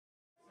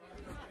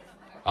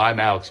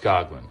I'm Alex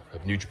Coughlin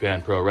of New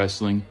Japan Pro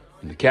Wrestling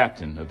and the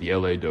captain of the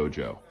LA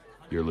Dojo.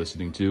 You're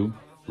listening to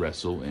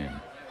Wrestle In.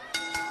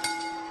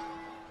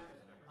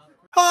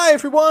 Hi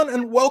everyone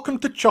and welcome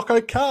to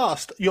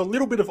ChocoCast, your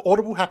little bit of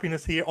audible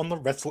happiness here on the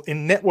Wrestle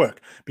In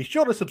Network. Be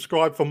sure to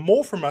subscribe for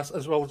more from us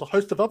as well as a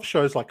host of other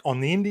shows like On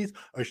the Indies,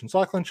 Ocean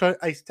Cycling Show,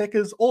 Ace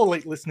Techers, All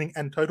Elite Listening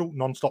and Total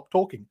Non-Stop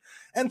Talking.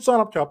 And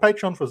sign up to our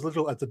Patreon for as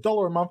little as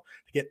 $1 a month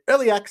to get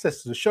early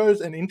access to the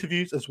shows and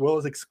interviews as well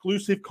as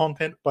exclusive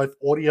content, both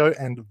audio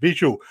and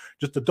visual.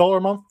 Just $1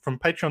 a month from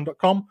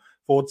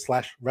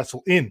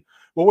patreon.com/WrestleIn.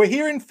 Well, we're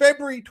here in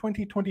February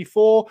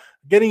 2024,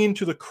 getting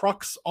into the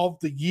crux of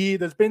the year.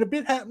 There's been a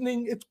bit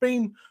happening. It's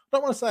been, I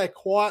don't want to say a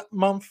quiet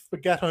month for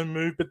Gatto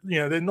Move, but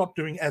they're not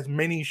doing as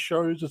many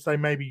shows as they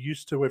may be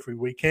used to every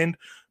weekend.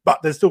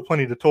 But there's still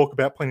plenty to talk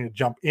about, plenty to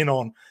jump in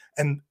on.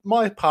 And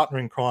my partner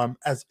in crime,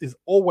 as is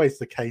always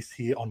the case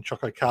here on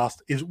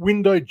ChocoCast, is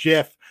Window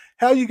Jeff.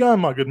 How are you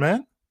going, my good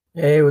man?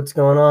 Hey, what's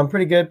going on?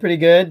 Pretty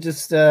good.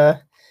 Just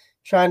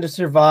trying to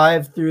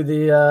survive through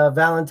the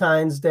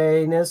Valentine's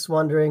Day-ness,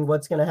 wondering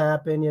what's going to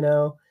happen,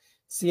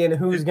 seeing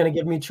who's going to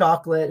give me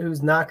chocolate,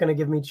 who's not going to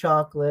give me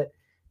chocolate.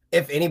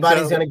 If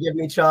anybody's going to give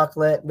me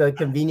chocolate, the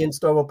convenience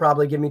store will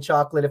probably give me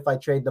chocolate if I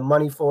trade the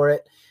money for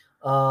it.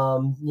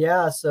 So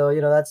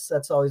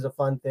that's always a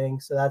fun thing.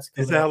 So that's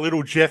is our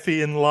little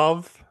Jeffy in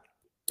love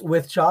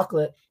with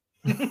chocolate.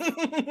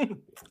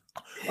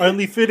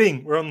 Only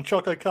fitting. We're on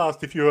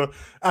ChocoCast. If you're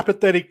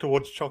apathetic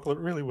towards chocolate,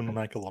 it really wouldn't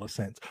make a lot of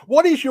sense.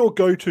 What is your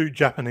go-to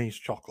Japanese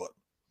chocolate?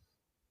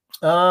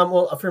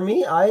 Well, for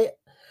me, I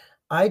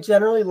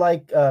generally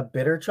like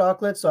bitter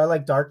chocolate, so I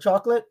like dark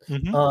chocolate.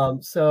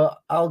 Mm-hmm. So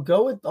I'll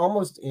go with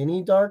almost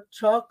any dark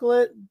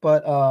chocolate.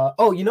 But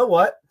you know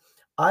what?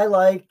 I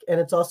like,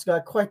 and it's also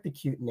got quite the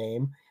cute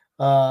name.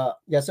 So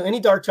any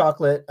dark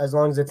chocolate, as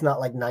long as it's not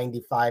like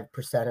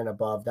 95% and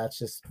above, that's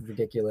just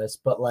ridiculous.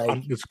 But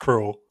like, it's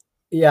cruel.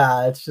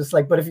 Yeah, it's just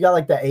like, but if you got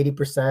like that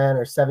 80%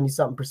 or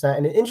 70-something%,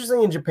 and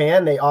interestingly in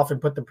Japan, they often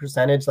put the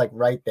percentage like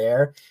right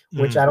there,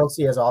 which I don't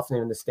see as often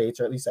in the States,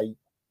 or at least I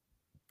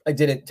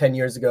did it 10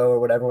 years ago or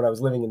whatever when I was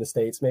living in the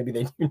States. Maybe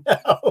they do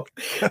now.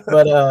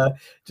 But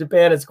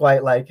Japan, it's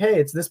quite like, hey,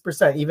 it's this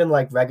percent. Even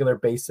like regular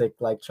basic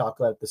like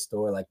chocolate at the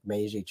store, like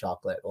Meiji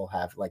chocolate will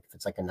have like, if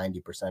it's like a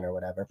 90% or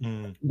whatever.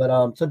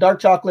 But so dark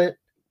chocolate,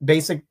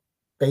 basic,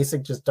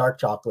 just dark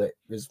chocolate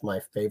is my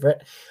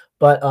favorite.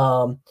 But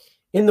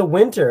in the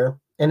winter,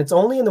 and it's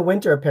only in the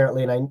winter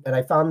apparently, and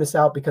I found this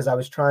out because I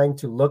was trying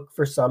to look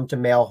for some to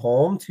mail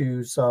home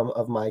to some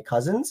of my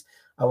cousins.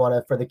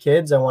 For the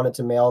kids, I wanted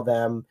to mail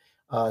them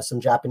some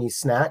Japanese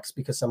snacks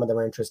because some of them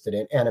are interested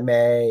in anime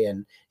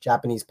and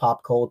Japanese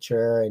pop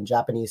culture and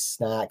Japanese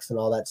snacks and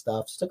all that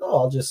stuff. So it's like,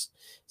 I'll just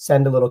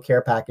send a little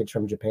care package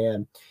from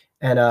Japan.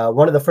 And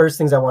one of the first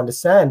things I wanted to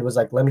send was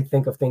like, let me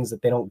think of things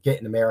that they don't get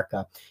in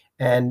America.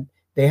 And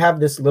they have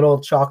this little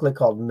chocolate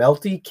called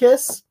Melty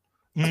Kiss.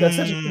 So that's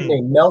such a good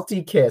name,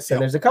 Melty Kiss.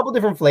 And there's a couple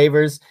different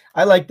flavors.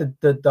 I like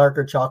the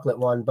darker chocolate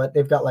one, but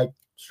they've got like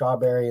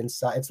strawberry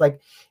inside.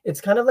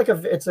 It's kind of like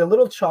it's a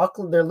little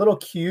chocolate. They're little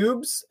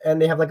cubes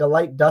and they have like a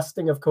light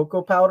dusting of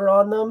cocoa powder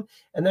on them.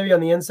 And maybe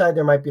on the inside,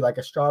 there might be like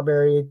a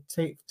strawberry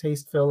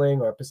taste filling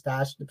or a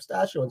pistachio. The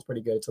pistachio one's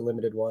pretty good. It's a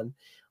limited one.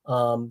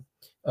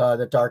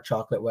 The dark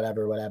chocolate,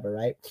 whatever,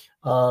 right?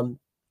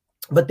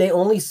 But they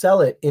only sell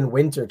it in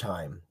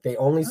wintertime. They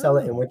only sell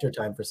it in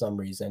wintertime for some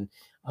reason,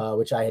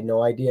 which I had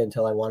no idea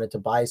until I wanted to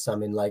buy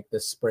some in like the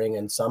spring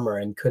and summer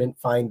and couldn't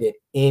find it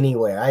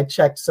anywhere. I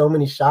checked so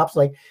many shops,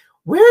 like,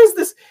 where is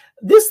this?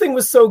 This thing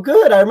was so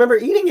good. I remember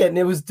eating it and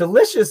it was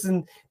delicious.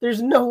 And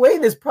there's no way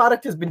this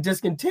product has been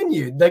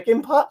discontinued. Like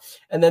and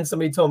then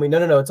somebody told me,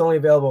 no, it's only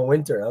available in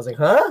winter. I was like,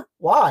 huh?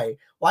 Why?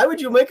 Why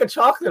would you make a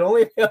chocolate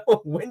only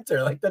available in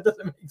winter? Like, that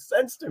doesn't make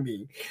sense to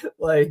me.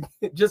 Like,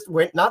 just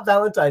not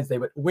Valentine's Day,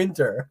 but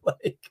winter.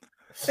 Like,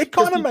 it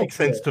kind of makes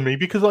sense to me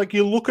because, like,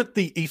 you look at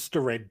the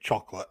Easter egg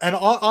chocolate, and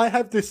I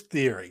have this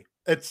theory.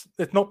 It's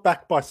not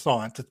backed by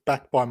science. It's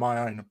backed by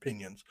my own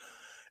opinions.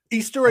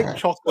 Easter egg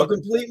chocolate,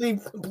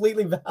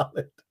 completely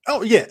valid.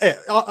 Oh yeah,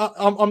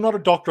 I'm not a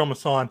doctor. I'm a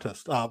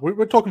scientist.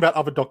 We're talking about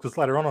other doctors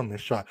later on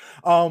this show.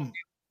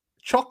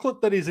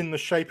 Chocolate that is in the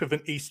shape of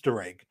an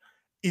Easter egg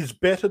is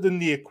better than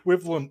the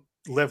equivalent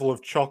level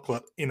of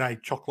chocolate in a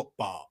chocolate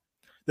bar.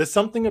 There's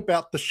something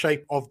about the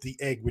shape of the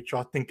egg which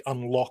I think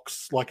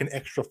unlocks like an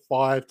extra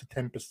 5 to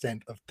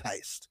 10% of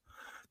taste.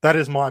 That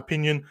is my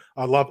opinion.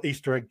 I love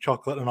Easter egg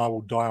chocolate, and I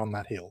will die on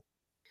that hill.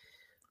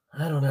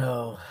 I don't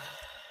know.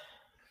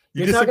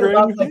 You're talking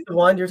about like the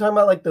one you're talking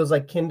about, like those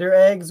like Kinder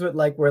eggs with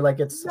like where like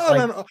it's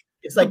no.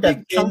 It's like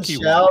that thin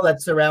shell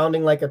that's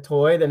surrounding like a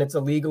toy. Then it's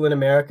illegal in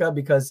America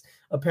because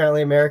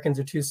apparently Americans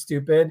are too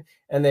stupid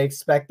and they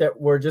expect that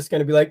we're just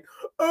going to be like,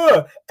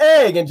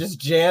 egg, and just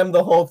jam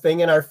the whole thing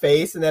in our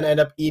face and then end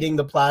up eating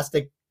the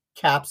plastic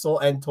capsule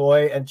and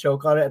toy and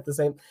choke on it at the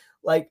same.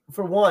 Like,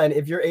 for one,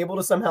 if you're able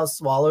to somehow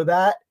swallow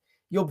that,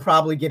 you'll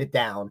probably get it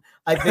down.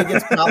 I think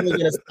it's probably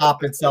going to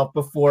stop itself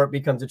before it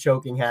becomes a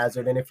choking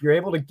hazard. And if you're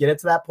able to get it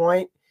to that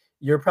point,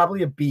 you're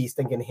probably a beast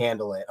and can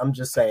handle it. I'm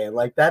just saying,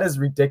 like, that is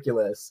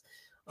ridiculous.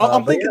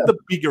 I'm But thinking the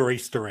bigger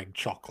Easter egg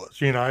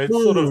chocolates. You know, it's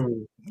sort of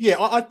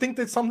I think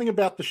there's something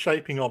about the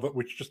shaping of it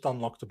which just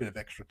unlocks a bit of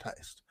extra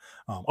taste.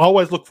 I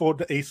always look forward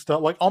to Easter.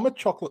 Like I'm a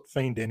chocolate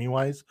fiend,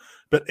 anyways,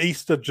 but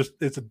Easter just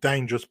it's a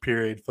dangerous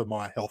period for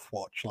my health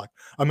watch. Like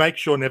I make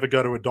sure never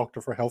go to a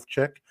doctor for a health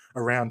check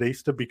around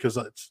Easter because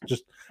it's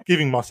just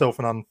giving myself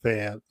an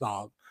unfair,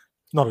 not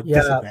a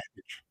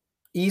disadvantage.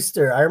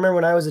 Easter. I remember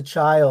when I was a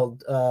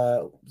child.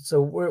 I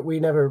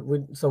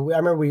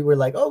remember we were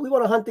like, oh, we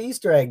want to hunt the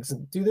Easter eggs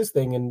and do this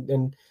thing,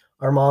 and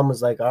our mom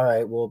was like, all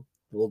right, we'll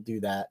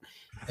do that.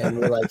 And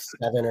we were like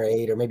 7 or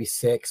 8 or maybe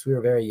 6. We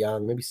were very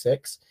young, maybe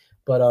 6.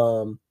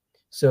 But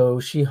so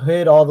she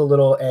hid all the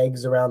little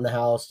eggs around the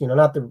house. You know,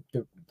 not the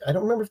I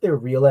don't remember if they were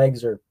real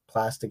eggs or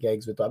plastic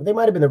eggs with them. They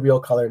might have been the real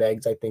colored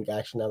eggs, I think,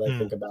 actually, now that I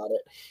think about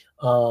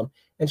it.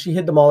 And she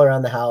hid them all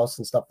around the house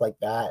and stuff like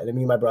that. And then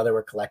me and my brother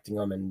were collecting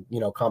them and, you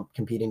know,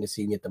 competing to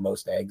see who get the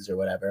most eggs or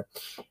whatever.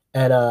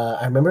 And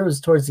I remember it was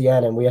towards the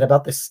end and we had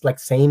about this like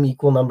same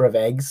equal number of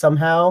eggs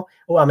somehow.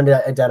 Oh, I'm an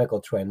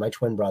identical twin, my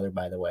twin brother,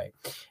 by the way.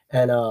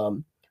 And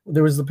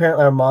there was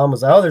apparently our mom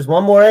was like, oh, there's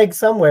one more egg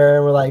somewhere.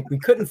 And we're like, we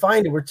couldn't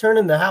find it. We're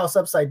turning the house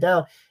upside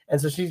down.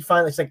 And so she's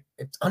like,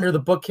 it's under the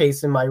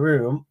bookcase in my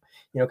room,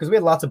 you know, because we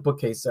had lots of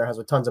bookcases in our house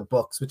with tons of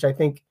books, which I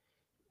think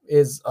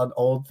is an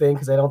old thing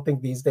because I don't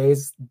think these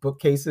days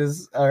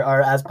bookcases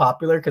are as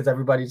popular because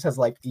everybody just has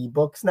like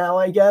ebooks now,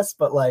 I guess.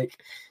 But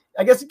like,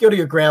 I guess you go to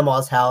your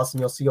grandma's house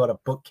and you'll see what a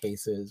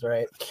bookcase is,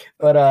 right?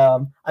 But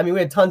I mean, we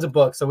had tons of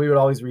books, so we would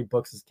always read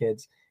books as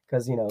kids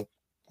because, you know,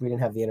 we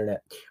didn't have the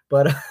internet.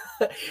 But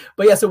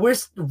but yeah, so we're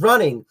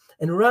running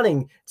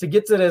to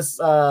get to this.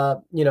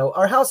 You know,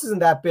 our house isn't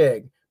that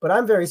big, but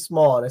I'm very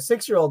small, and a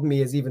 6-year-old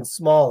me is even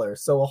smaller.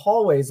 So a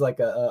hallway is like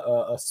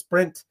a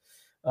sprint.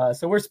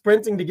 So we're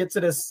sprinting to get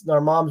to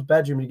our mom's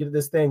bedroom to get to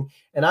this thing.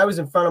 And I was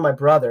in front of my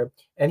brother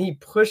and he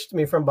pushed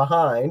me from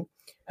behind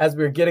as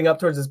we were getting up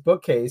towards this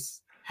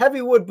bookcase,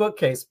 heavy wood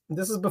bookcase.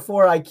 This is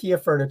before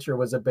IKEA furniture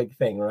was a big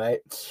thing, right?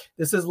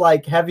 This is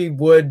like heavy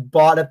wood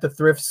bought at the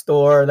thrift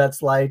store.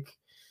 That's like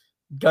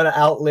going to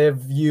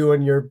outlive you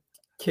and your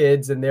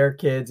kids and their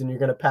kids. And you're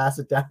going to pass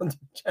it down to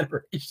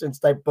generations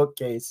type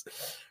bookcase.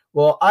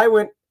 Well, I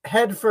went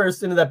head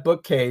first into that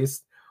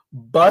bookcase,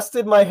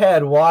 busted my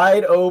head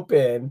wide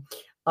open.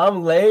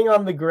 I'm laying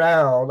on the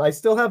ground. I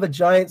still have a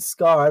giant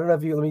scar. I don't know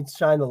if let me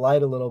shine the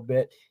light a little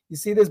bit. You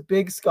see this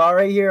big scar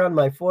right here on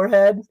my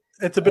forehead?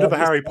 It's a bit of a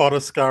Harry Potter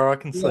scar. I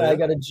can see it. I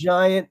got a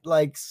giant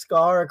like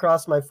scar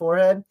across my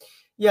forehead.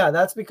 Yeah,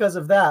 that's because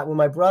of that. When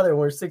my brother,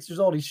 when we we're 6 years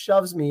old, he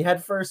shoves me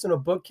head first in a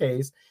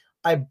bookcase.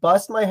 I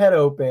bust my head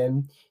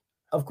open.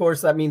 Of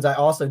course, that means I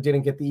also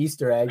didn't get the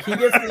Easter egg. He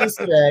gets the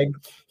Easter egg.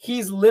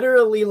 He's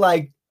literally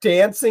like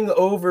dancing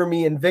over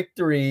me in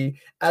victory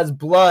as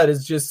blood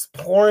is just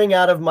pouring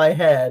out of my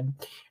head.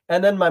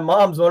 And then my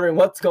mom's wondering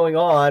what's going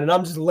on. And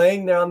I'm just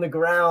laying there on the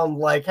ground,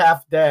 like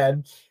half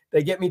dead.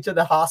 They get me to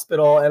the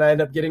hospital and I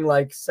end up getting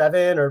like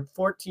 7 or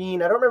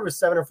 14. I don't remember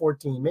 7 or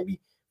 14, maybe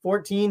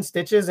 14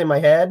 stitches in my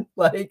head.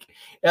 Like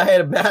I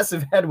had a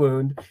massive head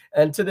wound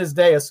and to this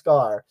day, a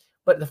scar.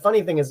 But the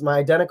funny thing is my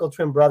identical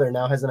twin brother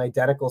now has an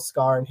identical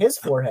scar in his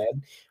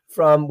forehead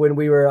from when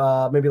we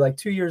were maybe like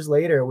 2 years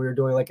later, we were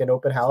doing like an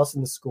open house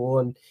in the school.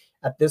 And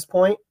at this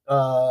point,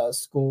 the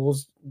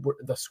schools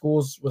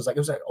was like, it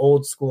was like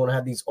old school and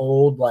had these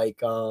old, like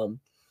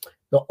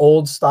the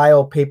old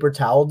style paper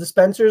towel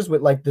dispensers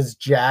with like this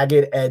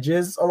jagged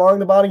edges along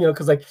the bottom, you know,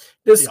 because like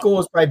this school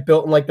was probably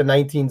built in like the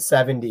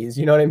 1970s,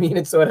 you know what I mean?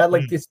 And so it had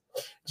like this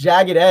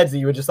jagged edge that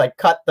you would just like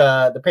cut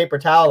the paper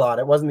towel on.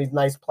 It wasn't these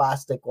nice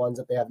plastic ones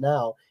that they have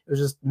now. It was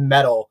just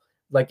metal,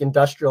 like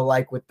industrial,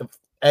 like with the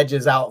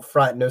edges out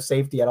front, no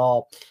safety at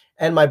all.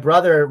 And my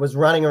brother was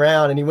running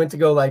around and he went to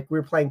go, like, we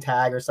were playing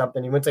tag or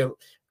something. He went to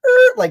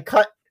like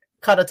cut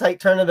a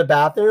tight turn in the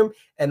bathroom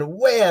and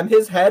wham,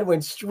 his head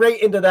went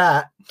straight into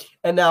that.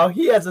 And now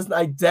he has this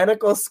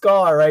identical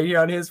scar right here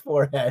on his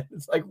forehead.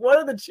 It's like, what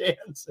are the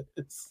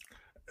chances?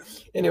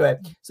 Anyway,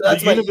 so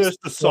that's the universe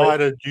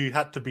decided you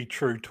had to be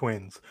true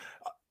twins.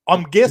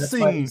 I'm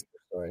guessing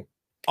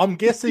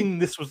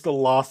this was the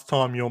last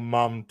time your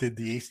mum did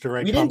the Easter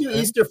egg. We didn't do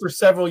Easter for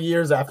several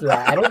years after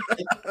that. I don't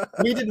think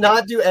we did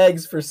not do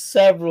eggs for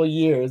several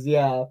years.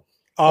 Yeah.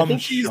 I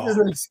think she used as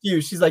an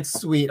excuse. She's like,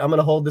 sweet, I'm going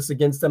to hold this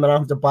against them and I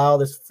don't have to buy all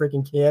this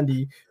freaking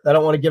candy that I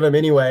don't want to give them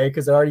anyway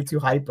because they're already too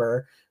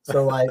hyper.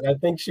 So like, I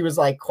think she was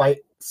like quite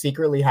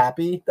secretly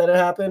happy that it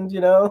happened, you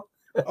know?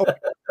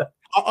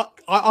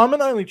 I'm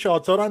an only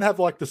child, so I don't have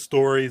like the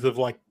stories of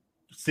like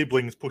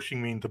siblings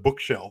pushing me into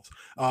bookshelves.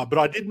 But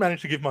I did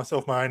manage to give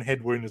myself my own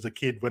head wound as a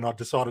kid when I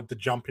decided to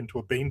jump into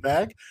a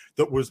beanbag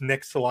that was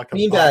next to like a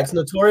beanbags,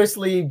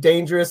 notoriously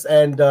dangerous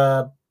and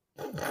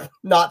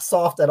not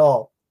soft at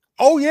all.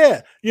 Oh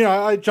yeah, you know,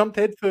 I jumped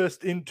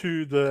headfirst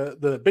into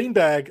the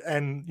beanbag,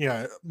 and you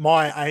know,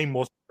 my aim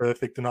wasn't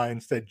perfect, and I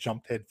instead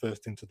jumped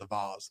headfirst into the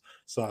vase.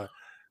 So,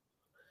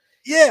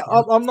 yeah, I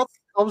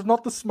was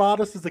not the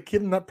smartest as a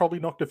kid, and that probably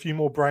knocked a few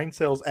more brain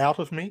cells out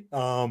of me.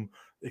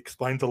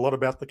 Explains a lot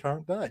about the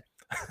current day.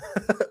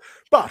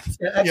 But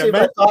actually,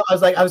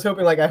 I was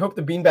hoping I hope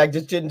the beanbag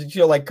just didn't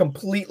feel like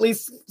completely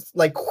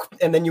like,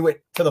 and then you went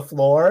to the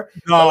floor.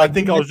 No, but, like, I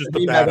think I was just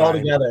a bad all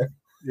aim. together.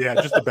 Yeah,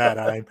 just a bad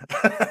aim.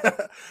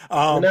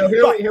 Now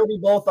here we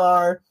both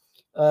are,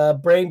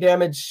 brain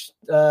damage,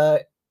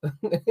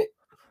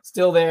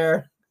 still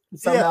there.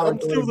 Somehow I'm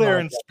still there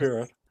in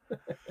spirit.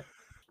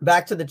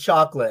 Back to the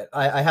chocolate.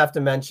 I have to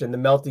mention the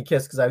Melty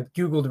Kiss because I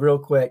Googled real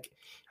quick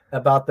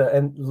about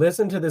and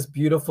listen to this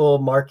beautiful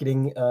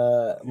marketing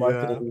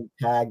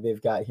tag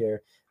they've got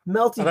here.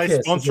 Melty Kiss. Are they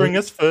sponsoring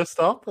us first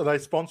up? Are they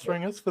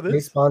sponsoring us for this? They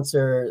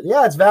sponsor,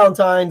 it's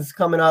Valentine's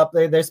coming up.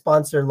 They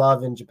sponsor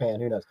love in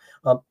Japan. Who knows?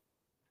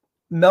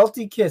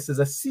 Melty Kiss is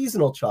a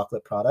seasonal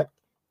chocolate product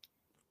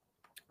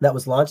that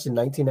was launched in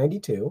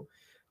 1992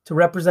 to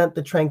represent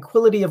the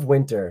tranquility of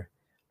winter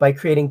by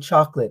creating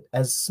chocolate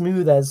as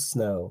smooth as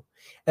snow.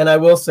 And I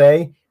will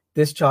say,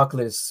 this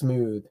chocolate is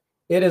smooth.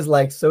 It is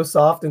like so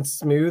soft and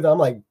smooth. I'm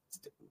like,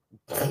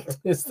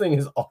 this thing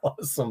is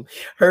awesome.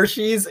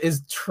 Hershey's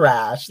is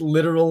trash,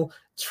 literal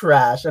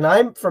trash. And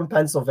I'm from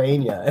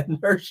Pennsylvania, and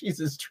Hershey's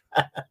is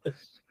trash.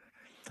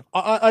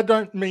 I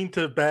don't mean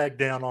to bag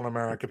down on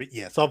America, but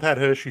yes, I've had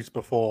Hershey's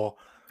before.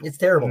 It's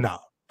terrible. No,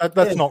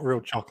 that's not real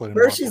chocolate.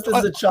 Hershey's is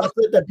the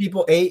chocolate that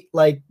people ate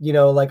like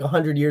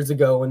 100 years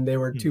ago when they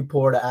were too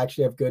poor to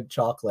actually have good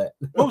chocolate.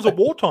 It was a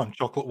wartime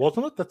chocolate,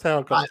 wasn't it? That's how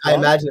it got I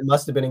imagine it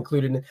must have been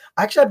included in.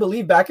 Actually, I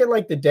believe back in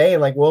like the day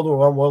in like World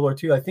War I, World War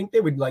II, I think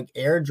they would like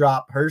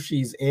airdrop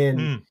Hershey's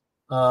in,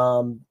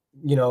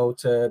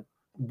 to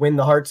win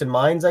the hearts and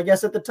minds, I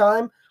guess, at the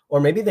time. Or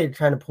maybe they're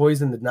trying to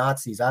poison the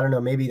Nazis. I don't know.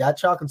 Maybe that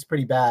chocolate's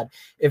pretty bad.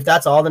 If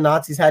that's all the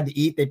Nazis had to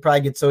eat, they'd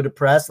probably get so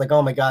depressed. Like,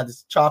 oh my God,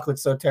 this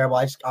chocolate's so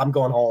terrible. I'm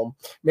going home.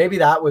 Maybe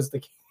that was the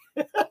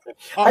case.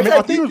 I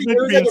think it was meant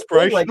to be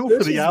inspirational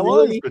for the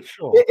Allies, but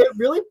sure.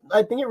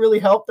 I think it really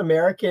helped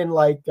American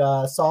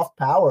soft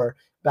power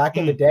back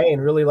in the day,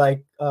 and really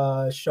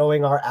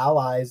showing our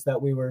allies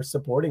that we were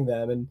supporting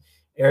them and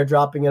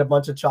airdropping in a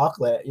bunch of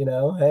chocolate.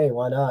 Hey,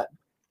 why not?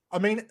 I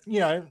mean,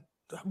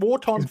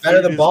 wartime it's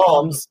better than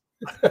bombs.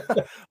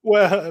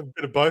 Well, a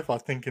bit of both, I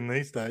think, in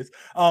these days.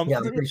 I'm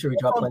pretty sure we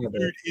dropped plenty of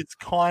it. It's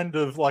kind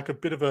of like a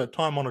bit of a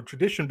time-honored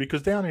tradition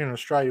because down here in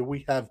Australia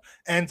we have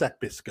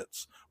Anzac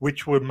biscuits,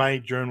 which were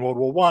made during World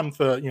War One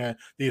for the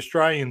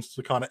Australians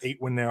to kind of eat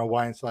when they're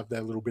away and so have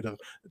their little bit of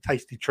a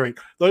tasty treat.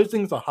 Those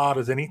things are hard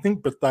as anything,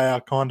 but they are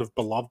kind of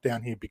beloved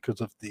down here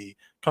because of the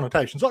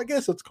connotations. I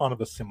guess it's kind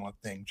of a similar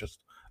thing,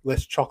 just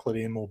less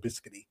chocolatey and more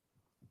biscuity.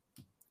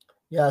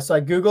 Yeah, so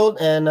I Googled,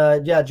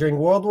 and during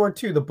World War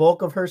II, the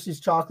bulk of Hershey's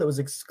chocolate was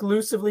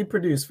exclusively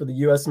produced for the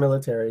U.S.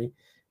 military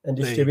and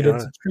distributed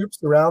to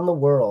troops around the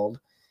world.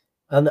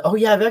 And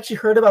I've actually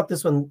heard about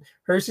this one.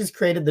 Hershey's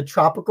created the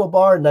Tropical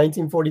Bar in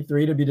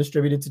 1943 to be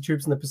distributed to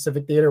troops in the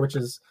Pacific Theater, which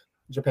is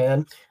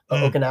Japan,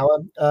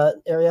 Okinawa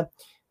area.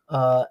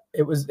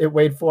 It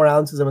weighed 4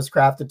 ounces and was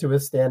crafted to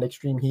withstand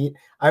extreme heat.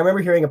 I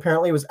remember hearing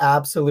apparently it was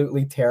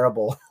absolutely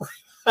terrible.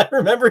 I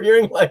remember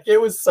hearing it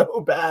was so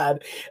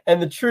bad,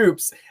 and the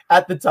troops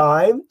at the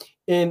time,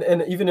 and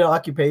even in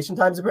occupation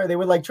times, they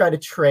would try to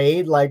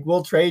trade.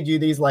 We'll trade you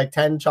these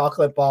 10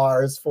 chocolate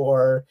bars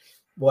for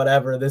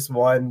whatever, this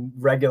one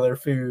regular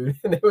food,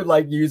 and they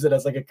would use it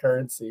as a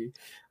currency.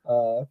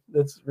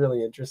 That's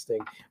really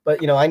interesting.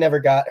 But I never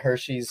got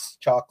Hershey's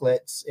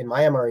chocolates in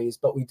my MREs,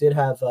 but we did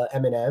have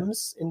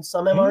M&Ms in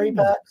some MRE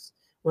packs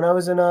when I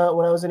was in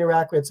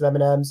Iraq. We had some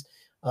M&Ms.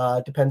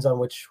 Depends on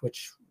which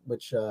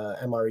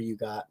MRE you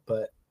got,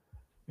 but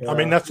I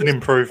mean that's an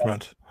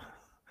improvement.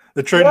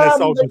 The trend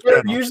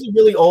they're usually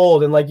really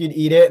old, and you'd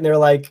eat it, and they're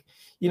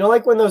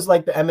when those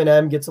the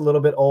M&M gets a little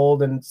bit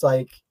old, and it's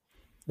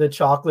the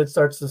chocolate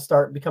starts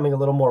to becoming a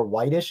little more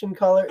whitish in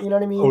color. You know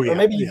what I mean? Or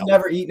maybe you've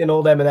never eaten an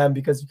old M&M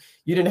because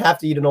you didn't have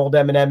to eat an old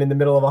M&M in the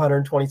middle of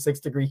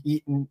 126-degree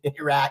heat in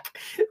Iraq.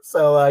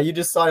 So you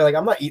just saw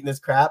I'm not eating this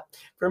crap.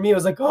 For me, it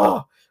was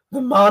the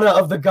manna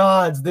of the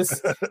gods.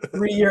 This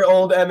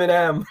 3-year-old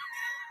M&M.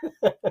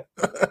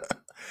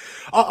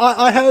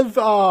 I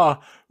have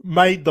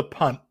made the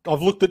punt.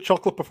 I've looked at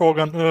chocolate before,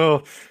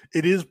 gone,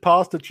 it is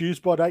past its use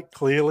by date.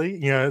 Clearly,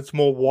 it's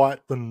more white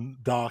than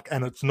dark,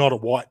 and it's not a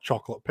white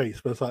chocolate piece.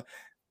 But it's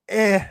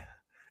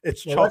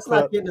it's chocolate. Let's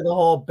not get into the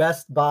whole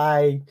Best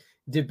Buy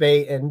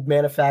debate and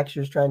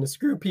manufacturers trying to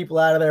screw people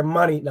out of their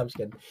money. No, I'm just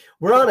kidding.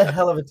 We're on a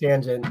hell of a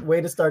tangent.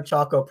 Way to start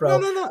Choco Pro.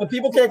 No. But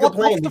people can't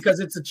complain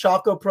because it's a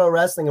Choco Pro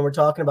Wrestling, and we're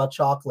talking about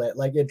chocolate.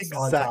 It's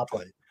on top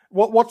of it.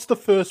 What's the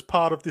first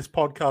part of this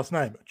podcast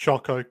name?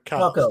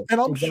 ChocoCast.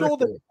 And I'm sure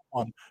that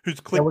someone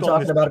who's clicked on this. We're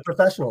talking about it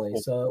professionally,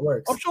 so it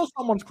works. I'm sure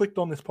someone's clicked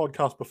on this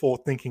podcast before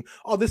thinking,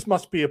 this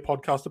must be a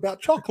podcast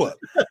about chocolate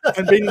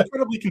and being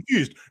incredibly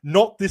confused.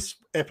 Not this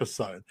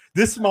episode.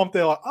 This month,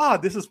 they're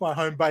like, this is my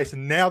home base.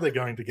 And now they're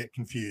going to get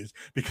confused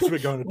because we're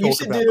going to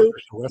talk about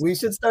we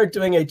should start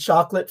doing a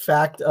chocolate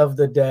fact of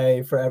the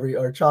day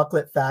or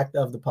chocolate fact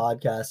of the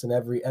podcast. And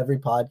every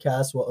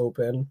podcast will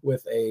open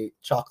with a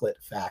chocolate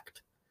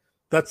fact.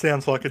 That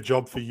sounds like a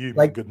job for you,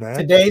 my good man.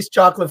 Today's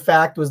chocolate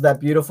fact was that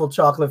beautiful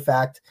chocolate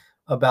fact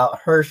about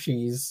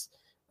Hershey's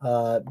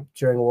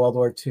during World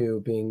War II,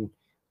 being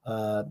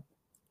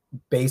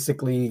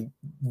basically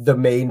the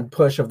main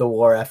push of the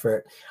war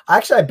effort.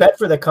 Actually, I bet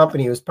for the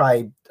company it was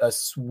probably a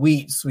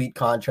sweet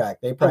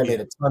contract. They probably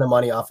made a ton of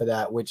money off of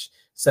that, which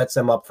sets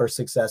them up for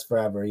success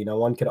forever. You know,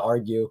 one could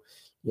argue,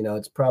 you know,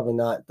 it's probably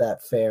not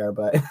that fair,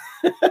 but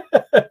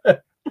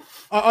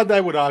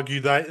they would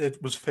argue that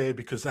it was fair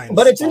because they.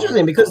 But it's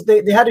interesting because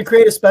they had to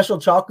create a special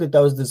chocolate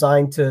that was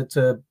designed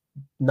to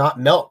not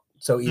melt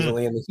so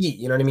easily in the heat.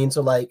 You know what I mean?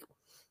 So like,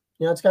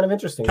 you know, it's kind of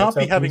interesting. Can't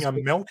be having a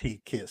melty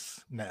kiss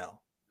now.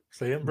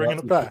 See, I'm bringing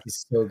it back.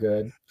 So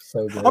good.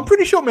 So good. I'm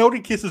pretty sure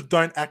melty kisses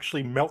don't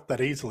actually melt that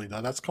easily,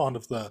 though. That's kind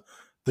of the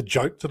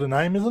joke to the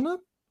name, isn't it?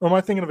 Or am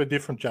I thinking of a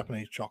different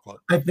Japanese chocolate?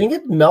 I think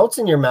it melts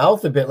in your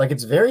mouth a bit. Like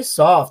it's very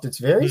soft. It's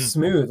very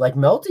smooth. Like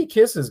melty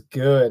kiss is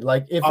good.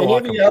 Like if any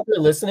of you out there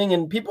listening,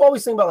 and people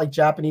always think about like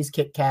Japanese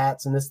Kit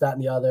Kats and this, that,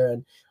 and the other.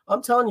 And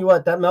I'm telling you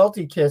what, that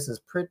melty kiss is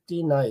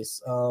pretty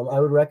nice. I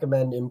would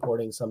recommend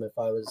importing some if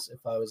I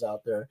was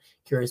out there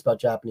curious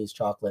about Japanese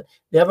chocolate.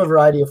 They have a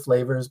variety of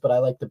flavors, but I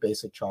like the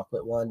basic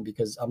chocolate one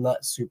because I'm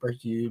not super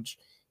huge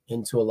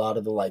into a lot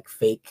of the like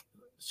fake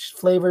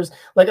flavors.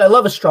 Like I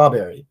love a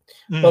strawberry,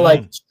 but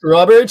like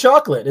strawberry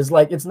chocolate is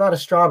like, it's not a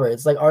strawberry,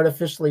 it's like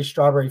artificially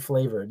strawberry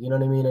flavored, you know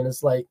what I mean? And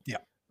it's like,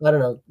 I don't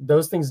know,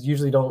 those things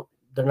usually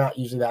they're not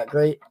usually that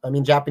great. I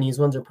mean, Japanese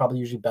ones are probably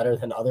usually better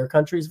than other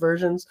countries'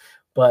 versions,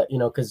 but you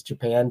know, because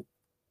Japan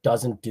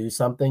doesn't do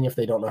something if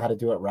they don't know how to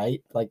do it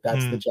right. Like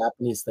that's the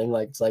Japanese thing.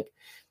 Like it's like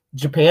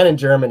Japan and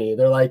Germany,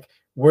 they're like,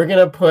 we're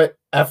gonna put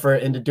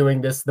effort into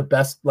doing this the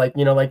best. Like,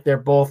 you know, like they're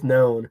both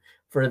known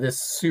for this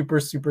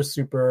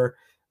super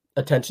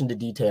attention to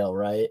detail,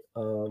 right?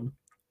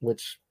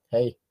 Which,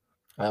 hey,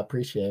 I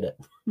appreciate it.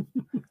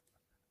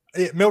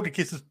 Melty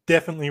Kisses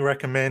definitely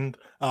recommend.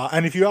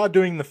 And if you are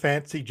doing the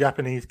fancy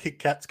Japanese Kit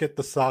Kats, get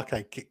the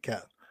sake Kit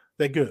Kat.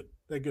 They're good.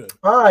 They're good.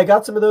 Oh, I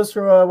got some of those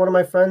for one of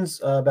my friends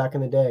back in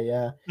the day.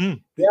 Yeah.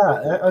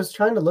 I was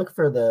trying to look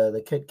for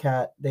the Kit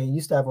Kat. They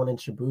used to have one in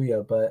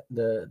Shibuya, but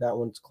that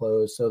one's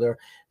closed. So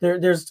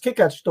there's Kit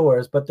Kat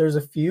stores, but there's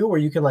a few where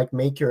you can like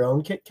make your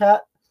own Kit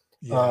Kat.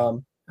 Yeah.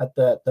 At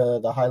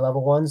the high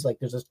level ones, like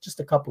there's just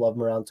a couple of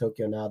them around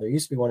Tokyo now. There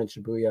used to be one in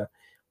Shibuya,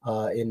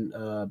 what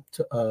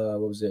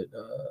was it?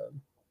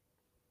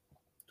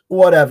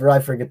 Whatever, I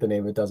forget the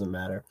name. It doesn't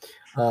matter.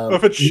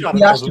 If it's shut,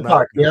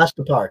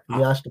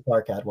 Miyashita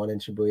Park had one in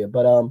Shibuya,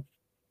 but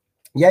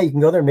yeah, you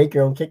can go there and make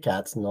your own Kit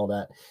Kats and all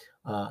that.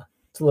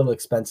 It's a little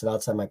expensive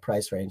outside my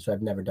price range, so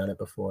I've never done it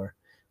before.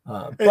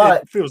 But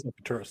it feels like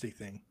a touristy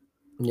thing.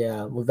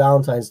 Yeah, with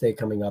Valentine's Day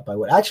coming up, I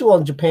would actually. Well,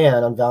 in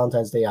Japan on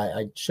Valentine's Day,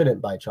 I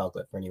shouldn't buy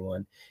chocolate for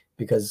anyone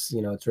because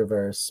you know it's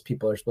reverse.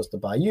 People are supposed to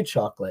buy you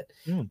chocolate,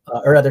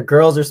 or other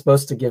girls are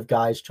supposed to give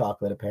guys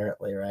chocolate.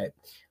 Apparently, right?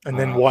 And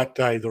then White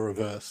Day, the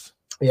reverse.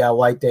 Yeah,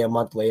 White Day a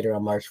month later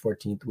on March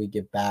 14th, we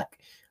give back.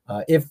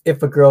 If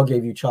a girl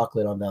gave you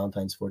chocolate on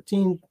Valentine's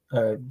 14th,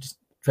 just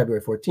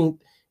February 14th,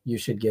 you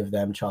should give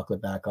them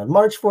chocolate back on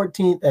March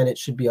 14th, and it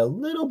should be a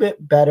little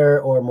bit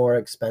better or more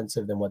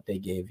expensive than what they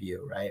gave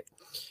you, right?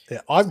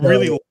 Yeah, I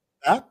really like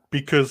that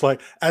because,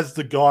 like, as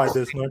the guy,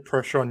 there's no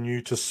pressure on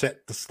you to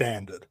set the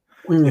standard.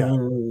 Yeah,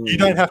 you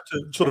don't have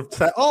to sort of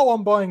say, "Oh,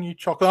 I'm buying you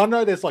chocolate." I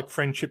know there's like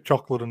friendship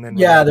chocolate, and then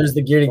there's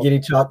the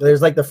giddy chocolate.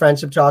 There's like the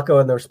friendship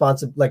chocolate and the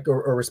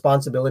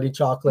responsibility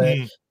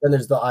chocolate. Then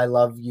there's the I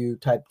love you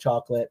type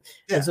chocolate.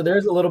 Yeah. And so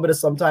there's a little bit of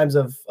sometimes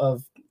of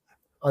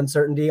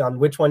uncertainty on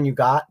which one you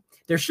got.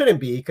 There shouldn't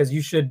be because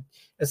you should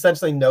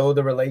essentially know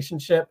the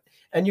relationship,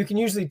 and you can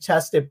usually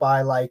test it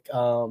by like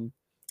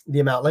the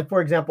amount. Like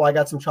for example, I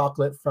got some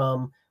chocolate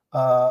from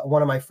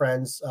one of my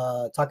friends,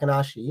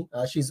 Takanashi.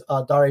 She's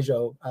a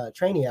Darejo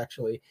trainee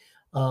actually.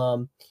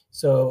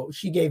 So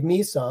she gave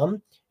me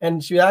some,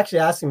 and she was actually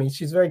asking me.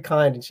 She's very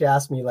kind, and she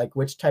asked me like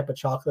which type of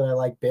chocolate I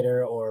like,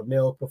 bitter or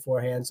milk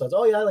beforehand. So I was,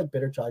 oh yeah, I like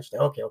bitter chocolate. She's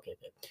like, okay.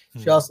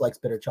 She also likes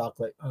bitter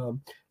chocolate.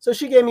 So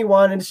she gave me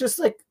one, and it's just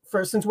like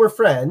since we're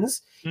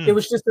friends, it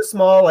was just a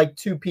small like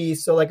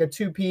 2-piece. So like a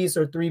 2-piece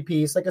or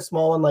 3-piece, like a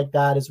small one like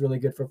that is really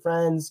good for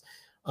friends.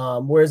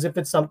 Whereas if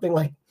it's something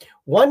like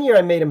one year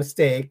I made a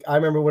mistake. I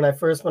remember when I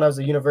was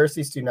a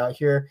university student out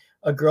here,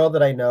 a girl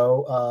that I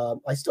know,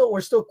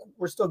 we're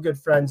still good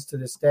friends to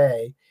this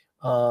day.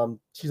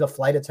 She's a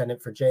flight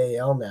attendant for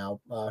JAL now.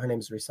 Her name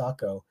is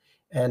Risako.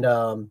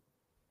 And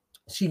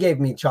she gave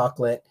me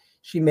chocolate.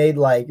 She made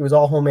like, it was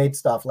all homemade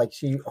stuff. Like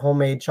she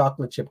homemade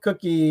chocolate chip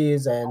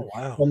cookies and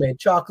homemade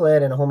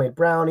chocolate and a homemade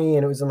brownie.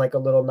 And it was in like a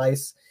little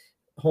nice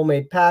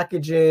homemade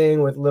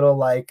packaging with little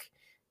like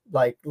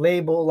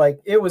label. Like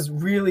it was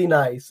really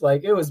nice.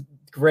 Like it was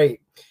great.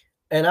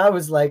 And I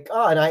was like,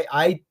 oh, and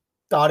I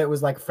thought it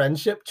was like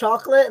friendship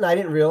chocolate, and I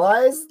didn't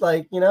realize,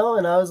 like, you know,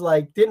 and I was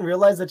like, didn't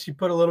realize that she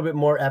put a little bit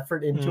more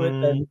effort into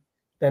it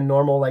than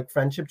normal like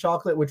friendship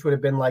chocolate, which would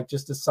have been like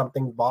just as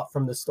something bought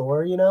from the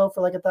store, you know, for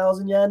like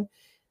 1,000 yen.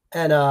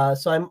 And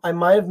so I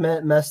might have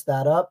messed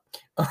that up,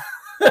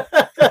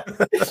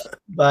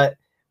 but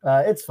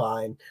it's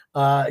fine,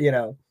 you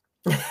know.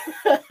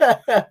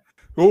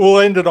 We'll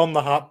end it on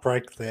the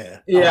heartbreak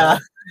there. Yeah.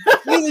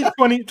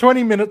 nearly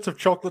 20 minutes of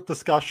chocolate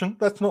discussion.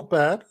 That's not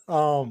bad.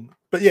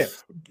 But yeah,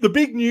 the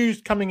big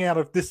news coming out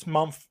of this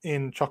month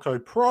in Choco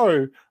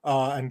Pro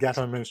and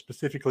Gato Move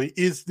specifically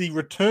is the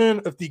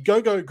return of the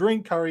Go-Go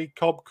Green Curry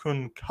Cobb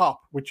Kun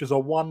Cup, which is a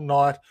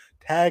one-night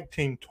tag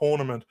team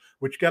tournament,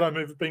 which Gato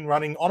Move have been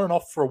running on and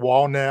off for a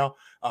while now.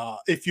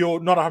 If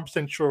you're not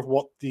 100% sure of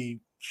what the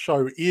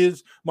show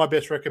is, my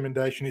best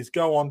recommendation is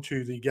go on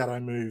to the Gatto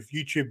Move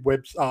YouTube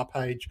web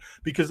page,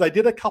 because they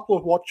did a couple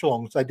of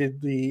watch-alongs. They did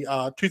the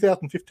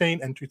 2015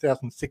 and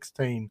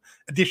 2016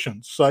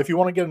 editions. So if you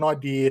want to get an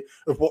idea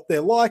of what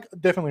they're like, I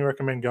definitely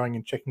recommend going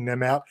and checking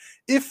them out,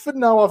 if for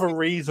no other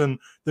reason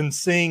than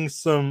seeing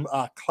some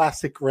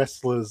classic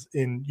wrestlers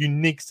in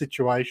unique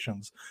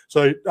situations.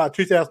 So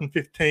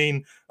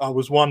 2015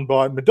 was won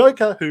by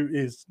Madoka, who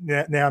is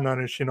now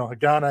known as Shino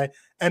Hagane,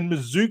 and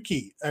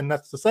Mizuki, and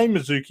that's the same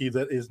Mizuki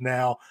that is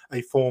now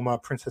a former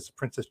Princess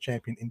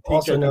champion in TJPW.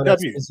 Also known as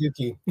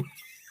Mizuki.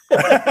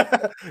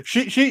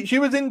 she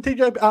was in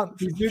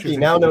Mizuki,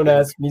 now known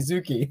as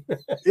Mizuki.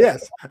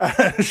 Yes,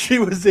 she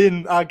was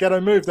in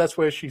Gatto Move. That's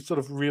where she sort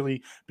of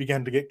really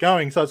began to get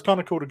going. So it's kind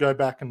of cool to go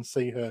back and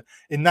see her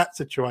in that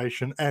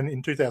situation. And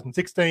in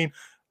 2016,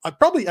 I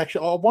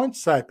won't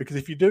say it, because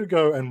if you do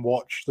go and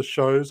watch the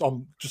shows,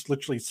 I'm just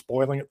literally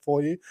spoiling it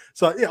for you.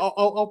 So yeah,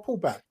 I'll pull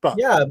back. But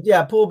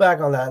yeah, pull back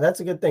on that.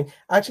 That's a good thing.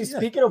 Actually,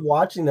 speaking of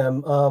watching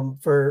them,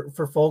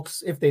 for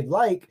folks, if they'd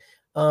like,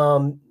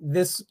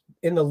 this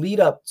in the lead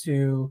up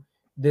to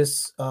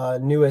this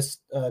newest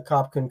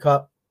Cobb Kun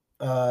Cup,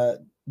 the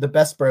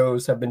Best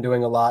Bros have been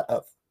doing a lot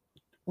of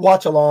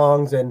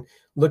watch-alongs and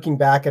looking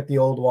back at the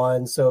old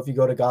ones. So if you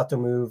go to Gato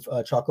Move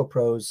Choco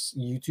Pro's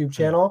YouTube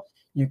channel,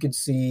 you could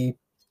see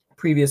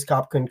previous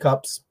Cobb Kun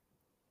Cups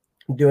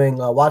doing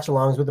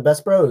watch-alongs with the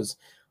Best Bros,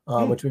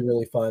 which would be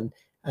really fun,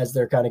 as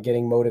they're kind of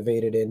getting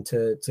motivated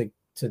into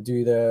to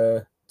do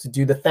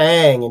the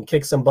thing and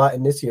kick some butt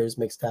in this year's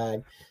mixed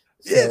tag.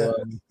 So,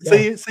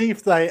 see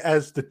if they,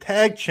 as the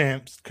tag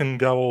champs, can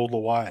go all the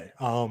way.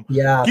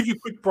 Give you a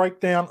quick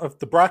breakdown of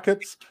the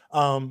brackets.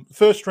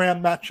 First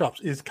round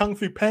matchups is Kung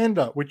Fu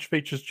Panda, which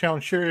features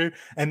Chaon Shiryu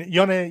and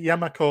Yone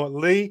Yamako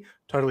Lee,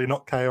 totally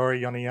not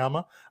Kaori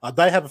Yoneyama.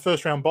 They have a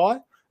first round bye,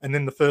 and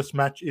then the first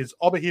match is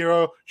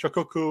Obihiro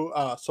Shokoku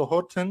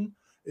Sohoten,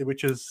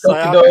 which is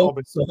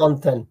Sayaka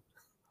Sohoten.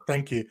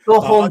 Thank you.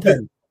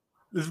 Sohoten.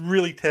 This is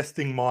really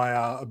testing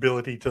my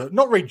ability to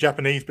not read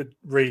Japanese, but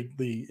read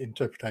the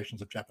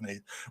interpretations of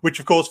Japanese,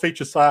 which of course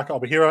features Sayaka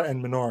Obihiro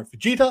and Minoru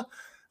Fujita.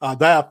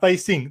 They are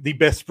facing the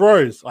Best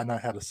Bros. I know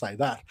how to say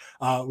that,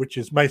 which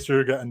is Mei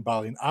Suruga and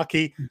Balin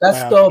Aki.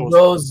 Best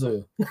Bros.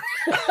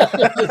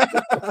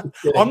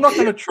 I'm not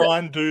going to try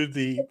and do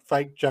the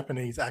fake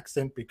Japanese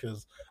accent,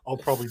 because I'll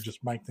probably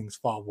just make things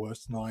far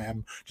worse than I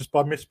am just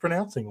by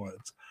mispronouncing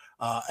words.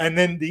 And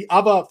then the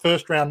other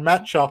first round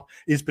matchup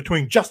is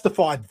between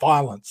Justified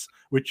Violence,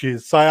 which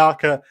is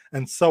Sayaka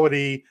and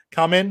Sawadi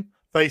Kamen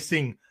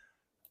facing,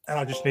 and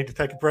I just need to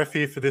take a breath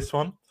here for this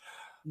one.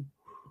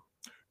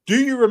 Do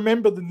you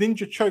remember the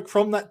ninja choke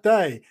from that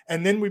day?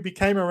 And then we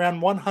became around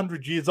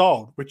 100 years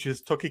old, which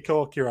is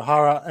Tokiko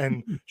Kirihara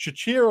and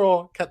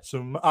Shichiro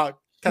Katsumura.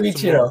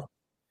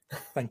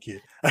 Thank you.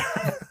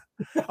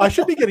 I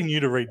should be getting you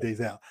to read these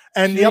out.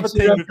 And the other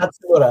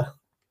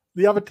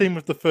team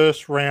with the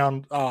first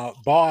round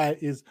bye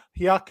is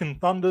Hyakken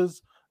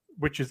Thunders,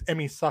 which is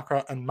Emi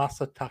Sakura and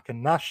Masa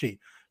Takanashi.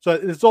 So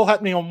it's all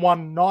happening on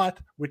one night,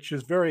 which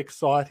is very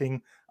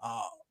exciting.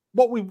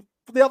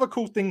 The other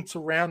cool thing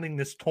surrounding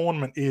this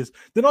tournament is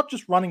they're not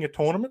just running a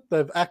tournament.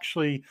 They've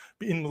actually,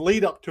 in the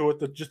lead up to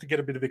it, just to get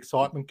a bit of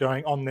excitement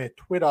going on their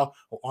Twitter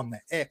or on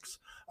their X,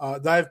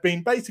 they've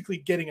been basically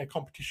getting a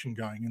competition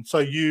going. And so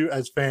you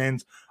as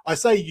fans, I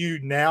say you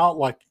now,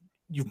 like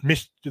you've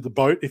missed the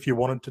boat if you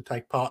wanted to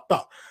take part,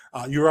 but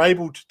you're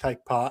able to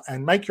take part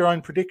and make your own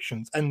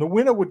predictions. And the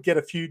winner would get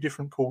a few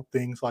different cool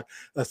things, like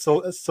a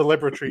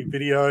celebratory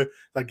video.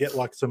 They get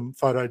like some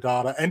photo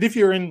data. And if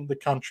you're in the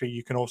country,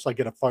 you can also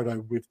get a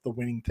photo with the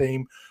winning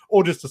team,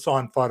 or just a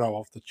signed photo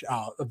of the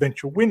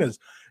eventual winners.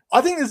 I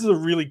think this is a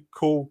really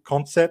cool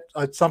concept.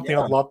 It's something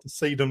I'd love to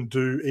see them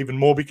do even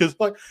more, because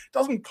like it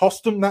doesn't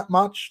cost them that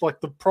much. Like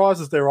the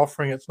prizes they're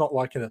offering, it's not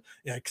like an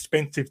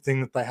expensive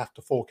thing that they have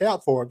to fork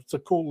out for. It's a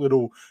cool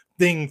little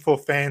thing for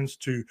fans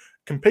to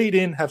compete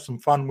in, have some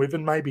fun with,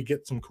 and maybe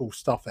get some cool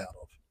stuff out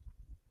of.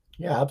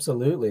 Yeah,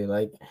 absolutely.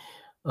 Like,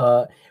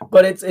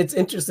 but it's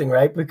interesting,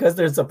 right? Because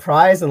there's a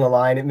prize on the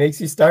line. It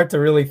makes you start to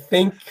really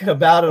think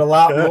about it a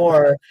lot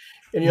more.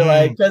 And you're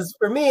like, because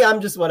for me, I'm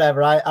just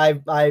whatever.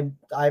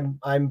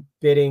 I'm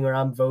bidding, or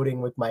I'm voting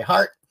with my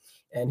heart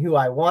and who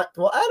I want.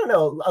 Well, I don't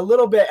know, a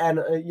little bit, and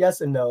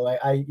yes and no.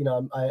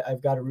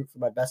 I've got to root for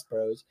my Best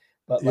Bros,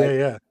 but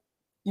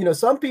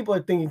some people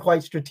are thinking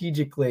quite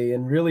strategically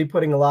and really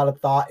putting a lot of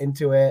thought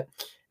into it.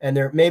 And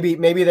they're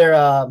maybe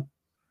they're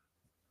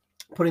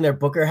putting their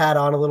Booker hat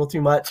on a little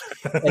too much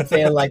and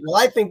saying like, well,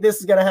 I think this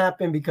is going to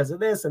happen because of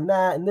this and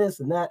that and this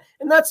and that.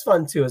 And that's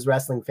fun too. As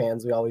wrestling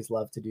fans, we always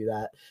love to do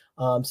that.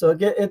 So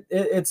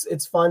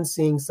it's fun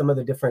seeing some of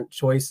the different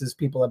choices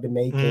people have been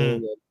making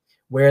and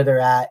where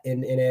they're at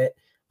in it.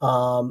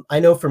 I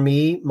know for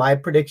me, my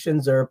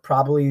predictions are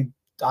probably,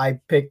 I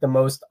picked the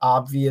most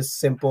obvious,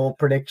 simple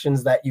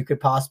predictions that you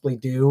could possibly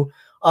do,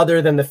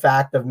 other than the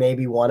fact of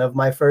maybe one of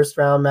my first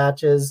round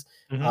matches.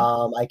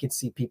 I could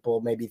see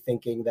people maybe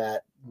thinking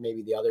that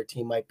maybe the other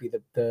team might be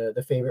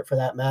the favorite for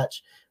that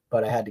match,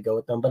 but I had to go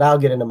with them. But I'll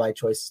get into my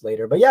choices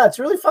later. But yeah, it's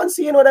really fun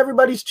seeing what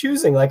everybody's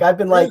choosing. Like I've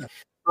been like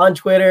on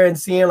Twitter and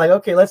seeing like,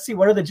 okay, let's see,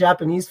 what are the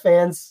Japanese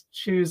fans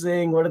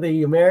choosing? What are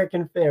the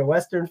American fan,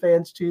 Western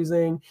fans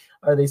choosing?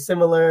 Are they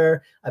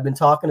similar? I've been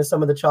talking to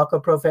some of the Choco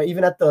Pro fans.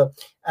 Even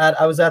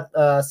I was at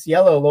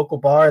Cielo, local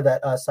bar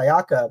that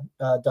Sayaka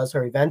does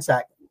her events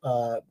at,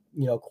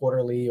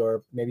 quarterly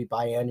or maybe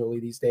biannually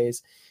these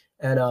days.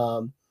 And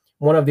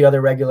one of the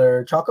other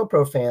regular Choco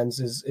Pro fans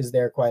is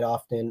there quite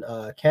often,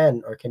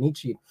 Ken or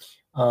Kenichi.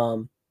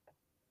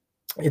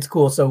 It's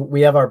cool. So we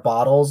have our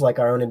bottles, like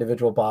our own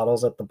individual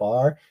bottles at the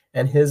bar,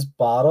 and his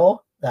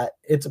bottle, that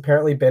it's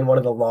apparently been one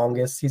of the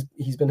longest.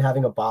 He's been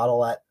having a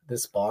bottle at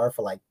this bar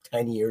for like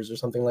 10 years or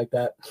something like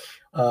that.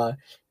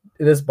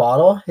 His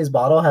bottle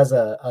has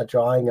a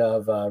drawing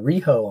of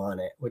Riho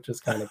on it, which is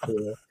kind of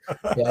cool.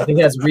 Yeah, I think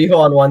it has Riho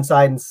on one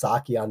side and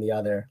Saki on the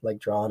other, like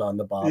drawn on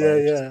the bottle.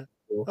 Yeah.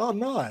 Cool. Oh,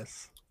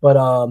 nice.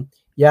 But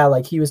yeah,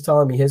 like he was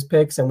telling me his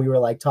picks, and we were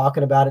like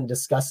talking about it and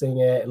discussing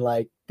it, and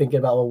like thinking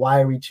about, well,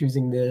 why are we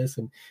choosing this?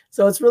 And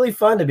so it's really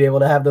fun to be able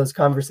to have those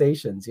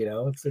conversations.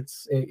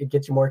 It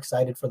gets you more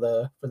excited for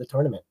the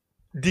tournament.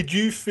 Did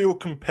you feel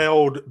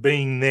compelled,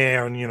 being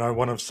there and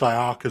one of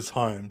Sayaka's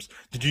homes,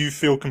 did you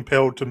feel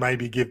compelled to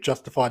maybe give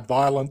Justified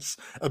Violence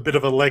a bit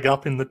of a leg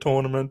up in the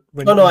tournament?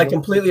 No, I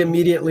completely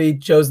immediately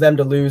chose them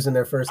to lose in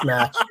their first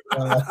match.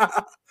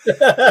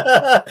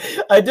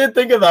 I did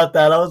think about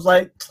that. I was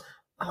like,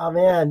 oh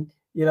man,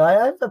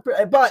 but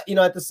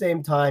at the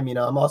same time,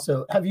 I'm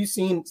also, have you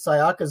seen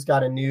Sayaka's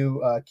got a new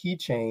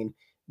keychain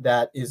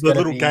that is the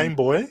little Game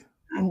Boy?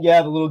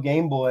 Yeah, the little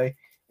Game Boy.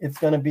 It's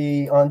going to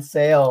be on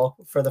sale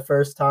for the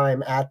first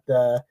time at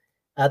the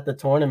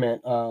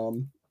tournament.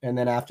 And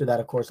then after that,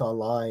 of course,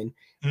 online.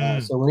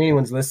 So when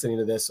anyone's listening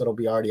to this, it'll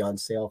be already on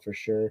sale for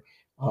sure.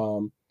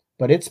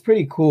 But it's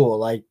pretty cool.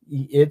 Like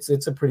it's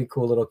a pretty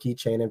cool little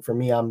keychain. And for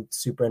me, I'm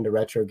super into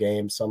retro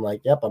games. So I'm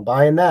like, yep, I'm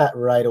buying that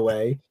right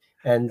away.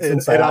 And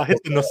since I hit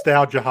the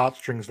nostalgia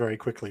heartstrings very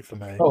quickly for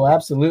me. Oh,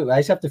 absolutely. I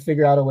just have to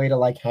figure out a way to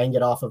like hang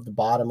it off of the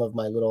bottom of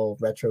my little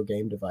retro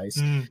game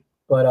device.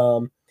 But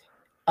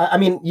I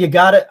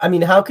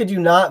mean, how could you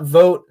not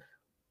vote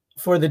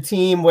for the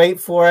team, wait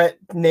for it,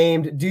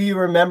 named, do you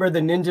remember the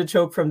Ninja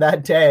Choke from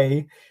that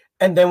day?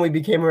 And then we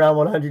became around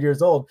 100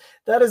 years old.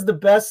 That is the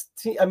best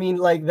team. I mean,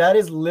 like, that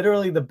is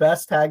literally the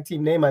best tag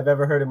team name I've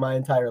ever heard in my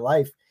entire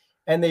life.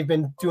 And they've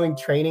been doing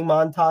training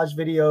montage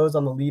videos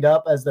on the lead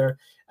up as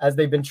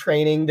they've been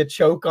training to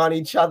choke on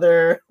each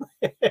other.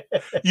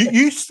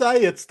 you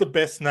say it's the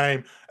best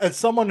name. As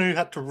someone who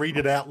had to read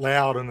it out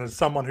loud, and as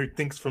someone who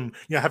thinks from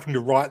having to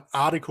write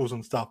articles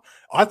and stuff,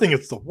 I think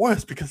it's the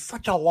worst because it's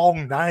such a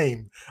long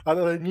name.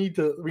 We need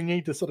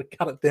to sort of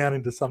cut it down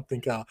into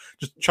something,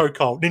 just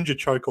Ninja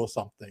Choke or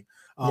something.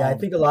 Yeah, I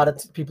think a lot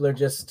of people are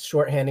just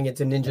shorthanding it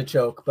to Ninja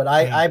Choke, but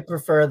I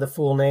prefer the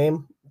full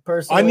name.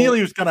 Personally, I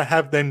nearly was going to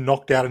have them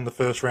knocked out in the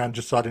first round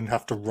just so I didn't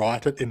have to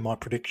write it in my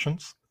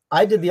predictions.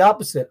 I did the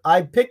opposite.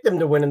 I picked them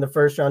to win in the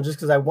first round just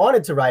because I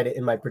wanted to write it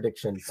in my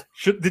predictions.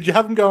 Did you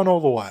have them going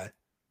all the way?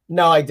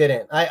 No, I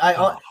didn't.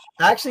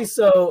 Actually,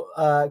 so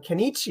Ken,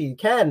 he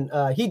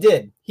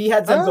did. He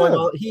had them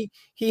going.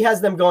 He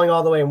has them going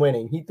all the way and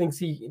winning. He thinks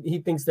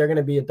they're going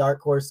to be a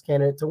dark horse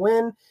candidate to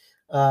win.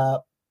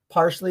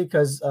 Partially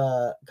because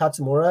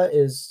Katsumura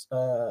is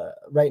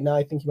right now,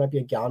 I think he might be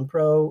a Gan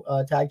Pro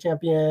tag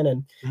champion,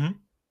 and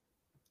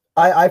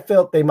I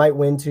felt they might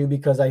win too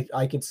because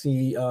I could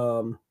see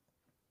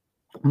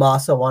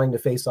Masa wanting to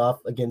face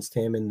off against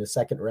him in the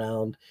second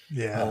round.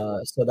 Yeah.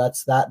 So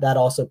that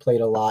also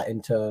played a lot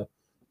into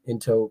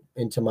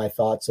my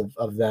thoughts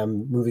of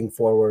them moving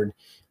forward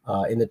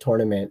in the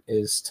tournament,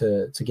 is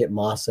to get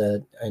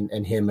Masa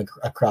and him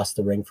across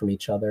the ring from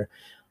each other.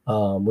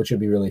 Which would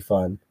be really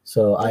fun.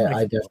 So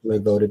I definitely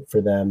voted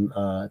for them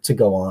to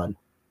go on.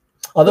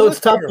 Although it's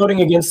tough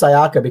voting against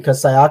Sayaka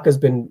because Sayaka's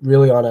been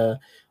really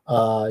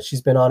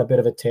she's been on a bit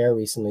of a tear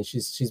recently.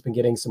 She's been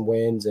getting some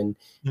wins and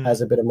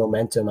has a bit of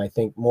momentum. I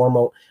think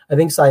I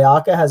think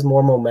Sayaka has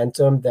more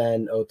momentum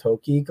than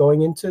Otoki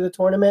going into the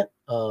tournament.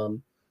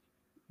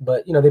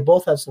 But they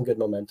both have some good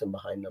momentum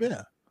behind them.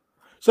 Yeah.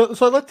 So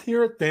let's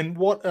hear it then.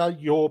 What are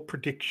your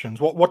predictions?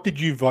 What did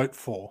you vote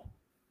for?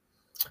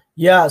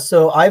 Yeah,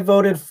 so I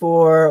voted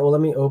for. Well,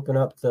 let me open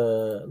up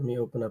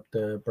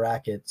the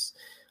brackets.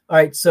 All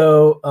right,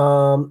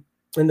 so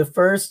in the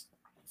first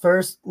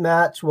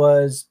match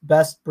was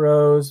Best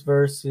Bros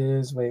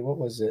versus. Wait, what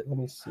was it? Let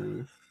me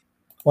see.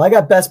 Well, I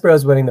got Best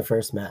Bros winning the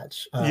first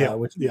match.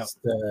 Which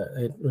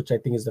I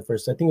think is the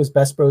first. I think it was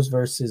Best Bros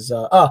versus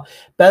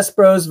Best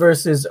Bros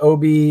versus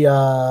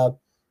Obihiro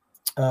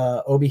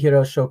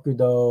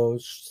Shokudo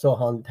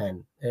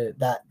Sohanten.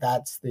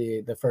 That's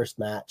the first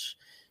match.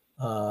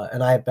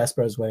 and I have Best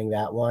Bros winning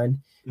that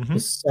one. Mm-hmm. The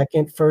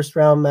second first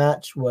round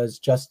match was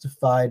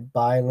Justified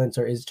Violence,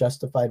 or is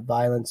Justified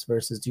Violence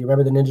versus Do You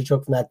Remember the Ninja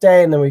Choke from That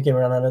Day? And then we became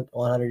around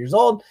 100 years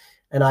old.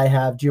 And I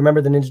have Do You Remember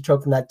the Ninja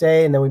Choke from That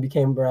Day? And then we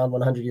became around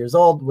 100 years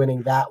old,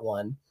 winning that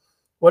one.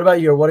 What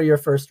about you? What are your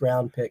first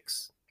round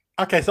picks?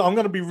 Okay, so I'm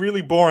going to be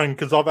really boring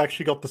because I've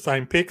actually got the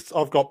same picks.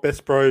 I've got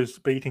Best Bros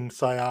beating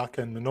Sayaka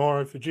and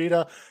Minoru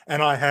Fujita,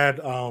 and I had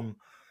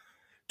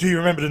Do You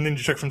Remember the Ninja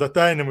Choke from That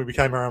Day? And then we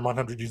became around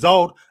 100 years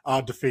old,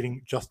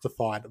 defeating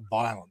Justified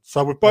Violence.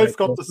 So we've both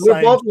got the We're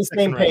same. both on the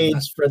same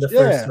page for the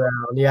first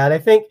round. Yeah, and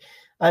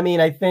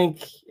I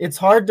think it's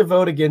hard to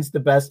vote against the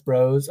Best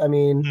Bros. I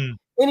mean,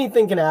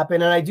 anything can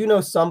happen, and I do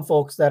know some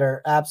folks that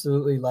are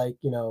absolutely like,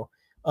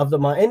 of the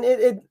mind,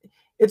 and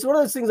it's one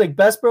of those things like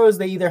Best Bros.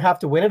 They either have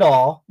to win it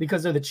all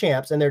because they're the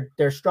champs and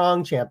they're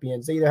strong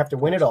champions. They either have to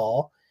win it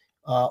all,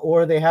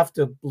 or they have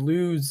to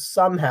lose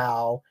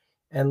somehow.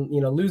 And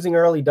losing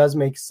early does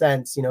make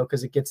sense,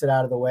 because it gets it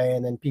out of the way,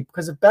 and then people.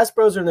 Because if Best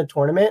Bros are in the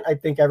tournament, I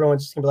think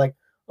everyone's just gonna be like,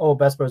 "Oh,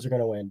 Best Bros are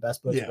gonna win.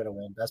 Best Bros are gonna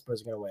win. Best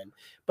Bros are gonna win."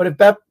 But if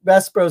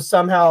Best Bros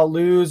somehow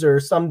lose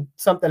or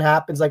something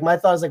happens, like my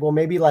thought is like, well,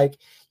 maybe like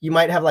you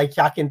might have like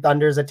Hyakken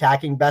Thunders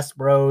attacking Best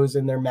Bros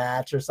in their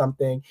match or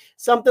something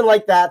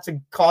like that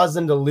to cause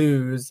them to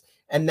lose.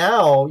 And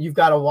now you've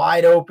got a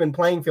wide open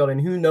playing field,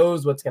 and who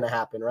knows what's gonna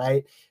happen,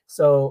 right?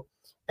 So,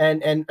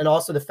 and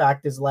also the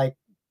fact is like,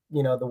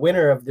 the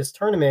winner of this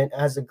tournament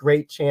has a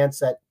great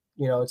chance at,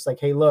 it's like,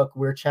 hey, look,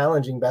 we're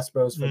challenging Best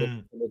Bros for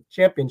the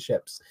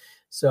championships.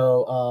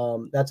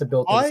 So that's a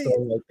built-in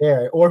story right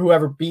there. Or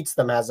whoever beats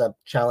them has a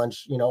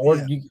challenge, or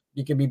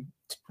you could be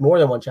more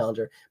than one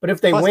challenger. But if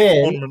they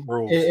win,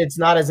 it's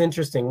not as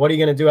interesting. What are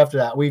you going to do after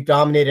that? We've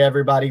dominated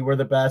everybody. We're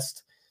the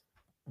best.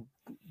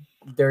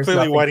 There's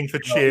clearly waiting for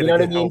Chair to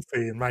get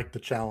healthy and make the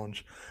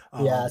challenge.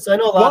 Yeah, so I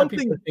know a lot of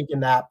people are thinking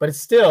that, but it's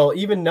still,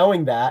 even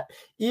knowing that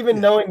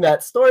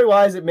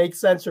story-wise, it makes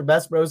sense for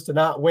Best Bros to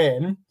not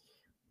win.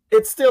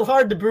 It's still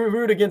hard to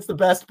root against the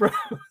Best Bros.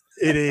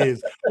 It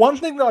is. One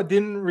thing that I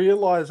didn't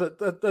realize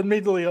that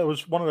immediately, it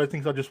was one of those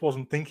things I just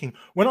wasn't thinking.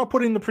 When I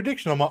put in the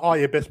prediction, I'm like, oh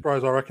yeah, Best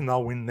Bros, I reckon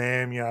they'll win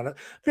them. I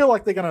feel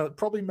like they're going to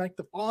probably make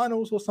the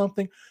finals or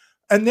something.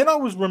 And then I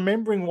was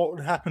remembering what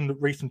would happen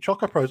at recent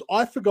Choco Pros.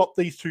 I forgot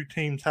these two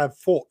teams have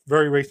fought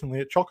very recently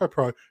at Choco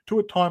Pro to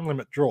a time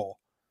limit draw.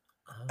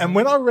 And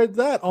when I read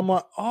that, I'm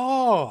like,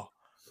 oh,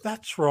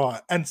 that's right.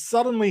 And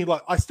suddenly,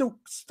 like, I still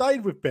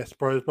stayed with Best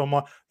Bros, but I'm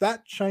like,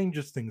 that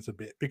changes things a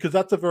bit because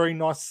that's a very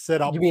nice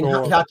setup. You mean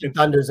Hyakken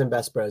Thunders and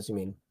Best Bros, you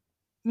mean?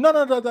 No.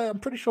 I'm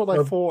pretty sure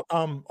they fought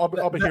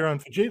Obihiro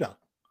and Fujita.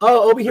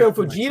 Oh, Obihiro and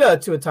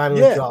Fujita to a time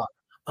limit draw.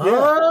 Yeah.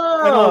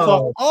 Oh. And I was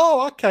like,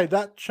 oh, okay,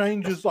 that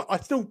changes. Like, I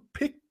still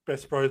pick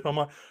Best Bros, but I'm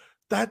like,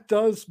 that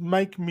does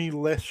make me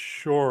less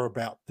sure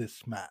about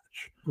this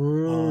match.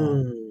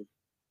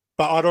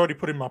 But I'd already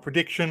put in my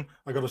prediction.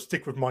 I got to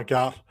stick with my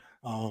gut,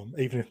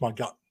 even if my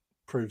gut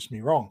proves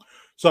me wrong.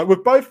 So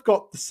we've both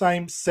got the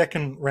same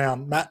second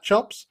round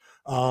matchups.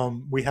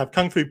 We have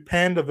Kung Fu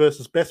Panda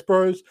versus Best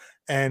Bros,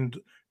 and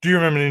Do You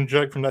Remember the Ninja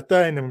Choke from That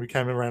Day? And then we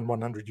became around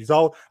 100 years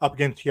old, up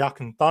against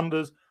Hyakken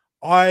Thunders.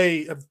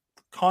 I have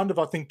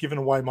I think, given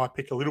away my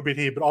pick a little bit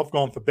here, but I've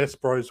gone for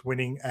Best Bros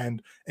winning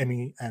and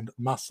Emi and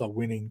Masa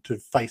winning to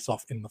face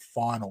off in the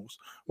finals.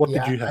 What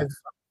did you have?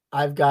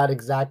 I've got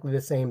exactly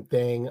the same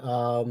thing.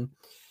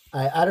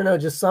 I don't know,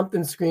 just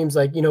something screams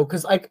like,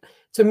 because like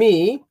to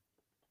me,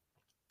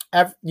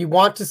 you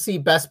want to see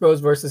Best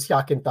Bros versus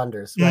Hyakken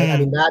Thunders, right? I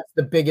mean, that's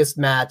the biggest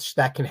match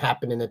that can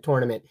happen in the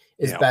tournament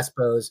is Best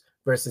Bros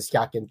versus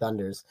Hyakken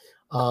Thunders.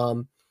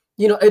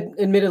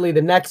 Admittedly,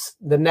 the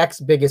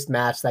next biggest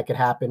match that could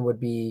happen would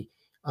be,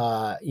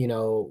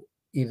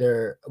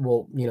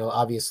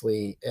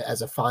 obviously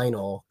as a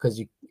final, because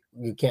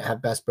you can't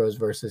have Best Bros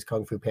versus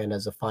Kung Fu Panda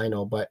as a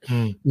final, but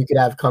you could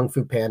have Kung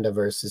Fu Panda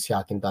versus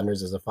Hyakken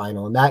Thunders as a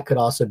final, and that could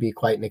also be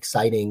quite an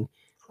exciting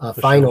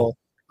final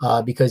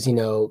because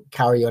Kaori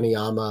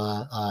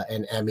Oniyama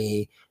and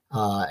Emi,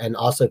 and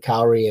also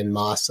Kaori and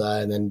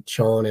Masa, and then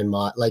Chon and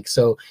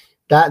so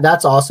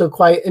that's also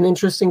quite an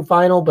interesting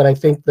final. But I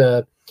think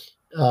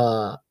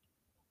so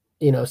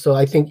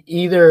I think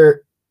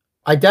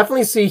I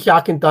definitely see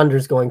Hyakken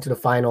Thunders going to the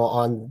final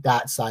on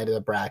that side of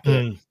the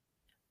bracket.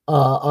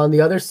 On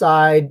the other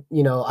side,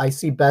 I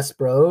see Best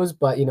Bros,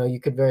 but you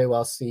could very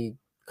well see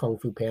Kung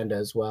Fu Panda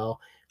as well,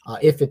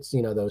 if it's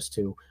those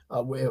two.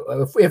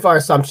 If our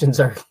assumptions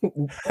are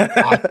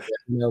accurate,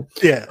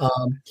 Yeah.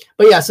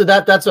 But yeah, so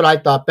that's what I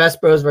thought. Best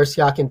Bros versus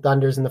Hyakken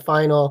Thunders in the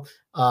final.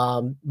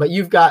 But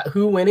you've got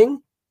who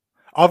winning?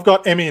 I've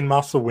got Emi and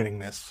Masa winning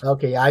this.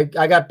 Okay, I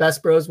got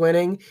Best Bros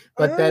winning,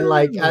 but then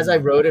like as I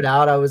wrote it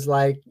out, I was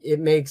like, it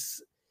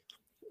makes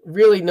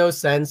really no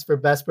sense for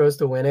Best Bros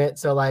to win it.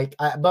 So like,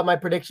 but my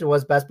prediction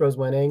was Best Bros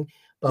winning,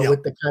 but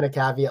with the kind of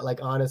caveat,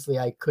 like honestly,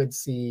 I could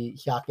see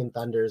Hyakken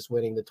Thunders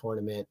winning the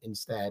tournament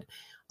instead.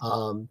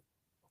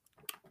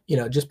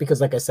 Just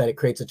because, like I said, it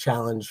creates a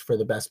challenge for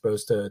the Best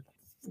Bros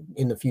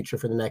in the future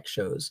for the next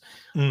shows.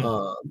 And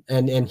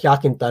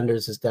Hyakken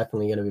Thunders is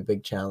definitely going to be a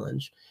big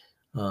challenge.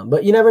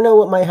 But you never know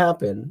what might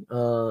happen.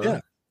 Yeah.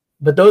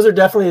 But those are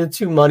definitely the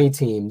two money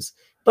teams.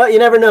 But you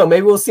never know.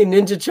 Maybe we'll see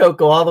Ninja Choke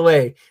go all the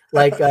way,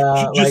 like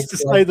Just to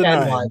say the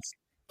Ken name. wants.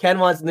 Ken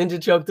wants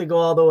Ninja Choke to go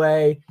all the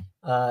way,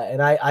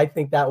 and I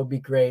think that would be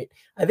great.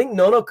 I think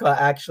Nonoka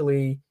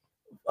actually.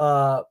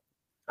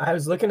 I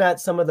was looking at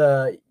some of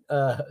the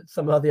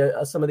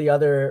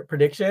other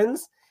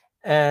predictions,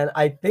 and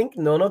I think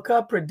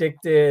Nonoka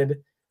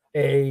predicted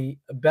a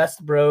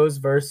Best Bros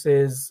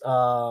versus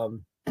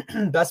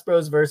Best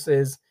Bros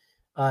versus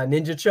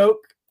Ninja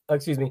Choke.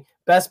 Excuse me,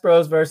 Best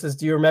Bros versus.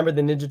 Do you remember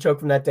the Ninja Choke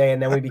from that day?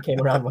 And then we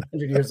became around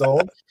 100 years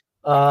old.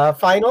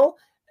 Final,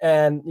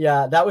 and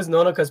yeah, that was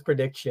Nonoka's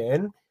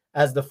prediction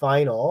as the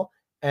final.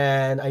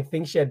 And I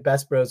think she had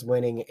Best Bros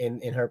winning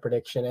in her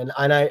prediction. And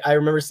I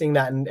remember seeing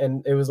that,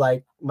 and it was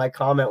like my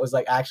comment was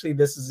like, actually,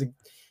 this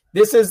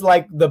is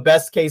like the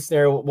best case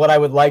scenario. What I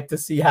would like to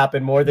see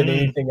happen more than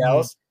anything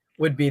else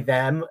would be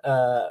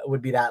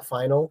that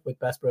final with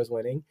Best Bros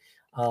winning.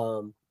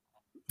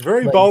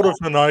 Very bold of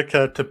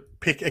Nanoka to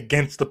pick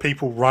against the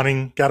people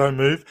running Gato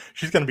move.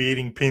 She's going to be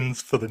eating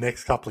pins for the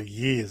next couple of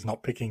years,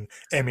 not picking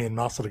Emmy and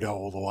Masa to go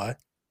all the way.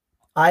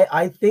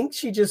 I think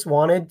she just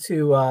wanted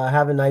to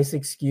have a nice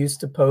excuse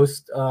to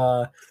post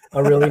a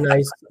really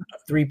nice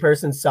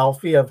 3-person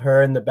selfie of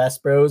her and the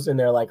Best Bros in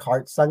their like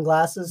heart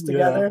sunglasses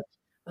together.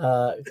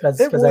 Because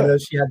I know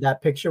she had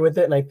that picture with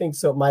it, and I think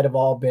so. It might have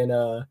all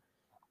been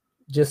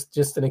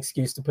just an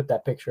excuse to put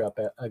that picture up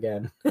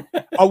again.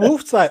 I will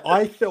say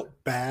I felt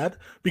bad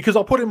because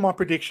I put in my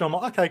prediction. I'm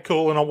like, okay,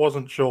 cool, and I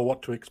wasn't sure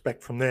what to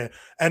expect from there.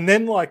 And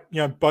then, like,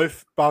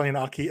 both Bali and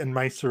Aki and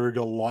Mei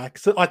Saruga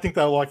likes it. I think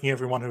they're liking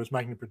everyone who was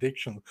making the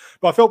prediction.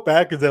 But I felt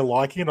bad because they're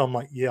liking it. I'm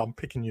like, yeah, I'm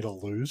picking you to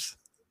lose.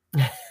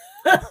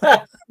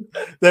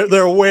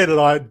 they're aware that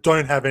I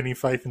don't have any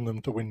faith in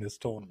them to win this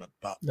tournament.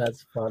 But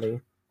that's funny.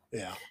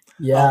 Yeah.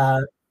 Yeah.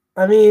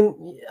 I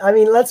mean,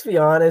 let's be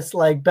honest.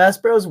 Like,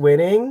 Best Bros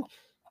winning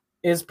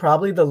is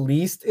probably the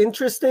least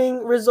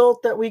interesting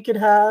result that we could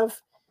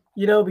have,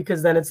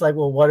 because then it's like,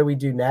 well, what do we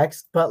do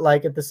next? But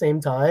like at the same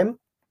time,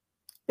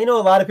 a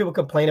lot of people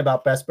complain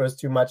about Best Bros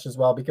too much as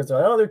well because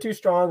they're too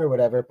strong or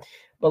whatever.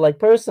 But like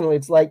personally,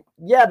 it's like,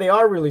 yeah, they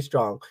are really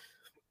strong,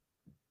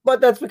 but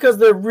that's because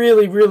they're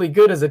really, really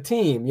good as a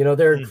team.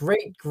 They're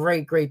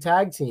a great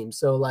tag team.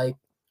 So like,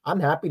 I'm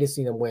happy to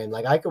see them win.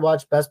 Like, I could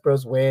watch Best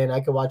Bros win.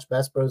 I could watch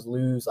Best Bros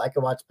lose. I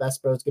could watch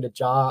Best Bros get a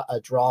draw.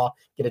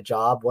 Get a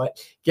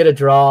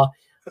draw.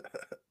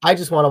 I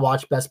just want to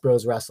watch Best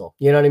Bros wrestle.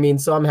 You know what I mean?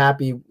 So I'm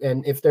happy.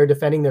 And if they're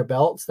defending their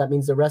belts, that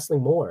means they're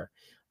wrestling more.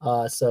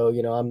 So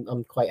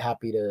I'm quite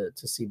happy to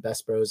see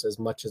Best Bros as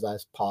much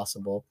as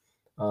possible.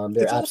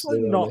 They're it's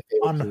absolutely also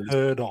not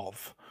unheard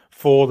of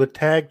for the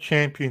tag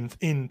champions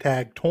in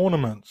tag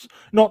tournaments.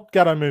 Not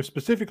Gato Move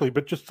specifically,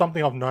 but just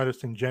something I've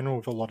noticed in general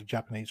with a lot of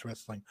Japanese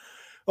wrestling.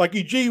 Like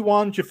your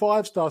G1s, your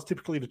 5 stars,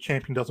 typically the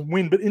champion doesn't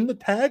win. But in the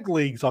tag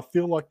leagues, I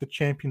feel like the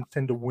champions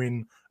tend to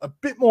win a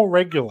bit more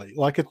regularly.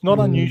 Like, it's not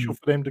unusual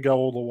for them to go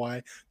all the way.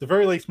 At the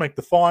very least, make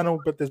the final.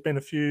 But there's been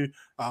a few.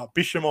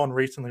 Bishamon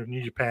recently of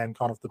New Japan,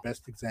 kind of the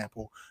best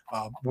example,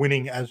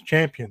 winning as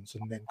champions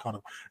and then kind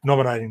of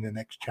nominating the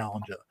next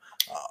challenger.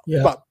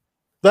 But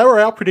they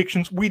were our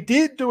predictions. We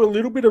did do a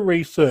little bit of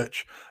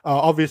research.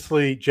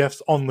 Obviously,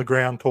 Jeff's on the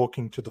ground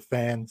talking to the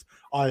fans.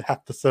 I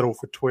have to settle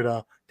for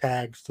Twitter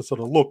tags to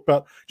sort of look,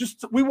 but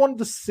just we wanted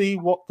to see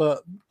what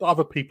the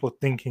other people are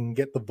thinking,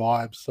 get the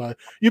vibes. So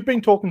you've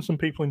been talking to some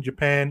people in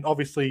Japan.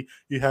 Obviously,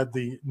 you had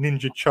the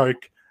Ninja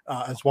Choke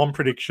as one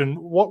prediction.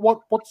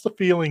 What's the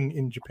feeling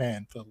in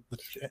Japan for the?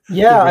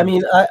 Yeah, I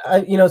mean,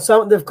 I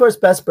some of course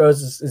Best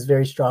Bros is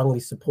very strongly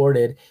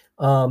supported.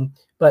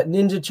 But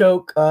Ninja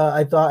Choke,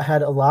 I thought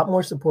had a lot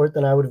more support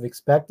than I would have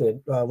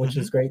expected, which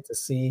is great to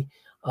see.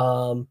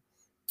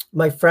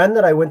 My friend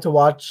that I went to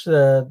watch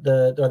or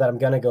that I'm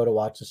gonna go to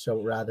watch the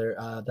show rather,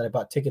 that I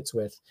bought tickets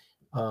with,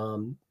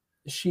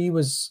 she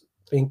was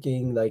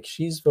thinking like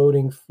she's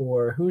voting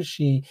for who's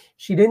she?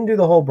 She didn't do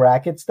the whole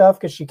bracket stuff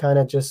because she kind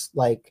of just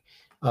like,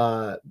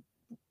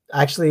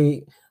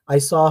 actually, I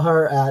saw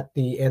her at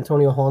the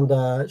Antonio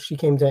Honda. She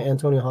came to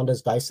Antonio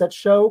Honda's Dice Set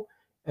show,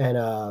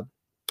 and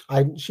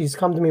she's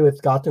come to me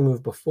with Gato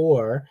Move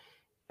before,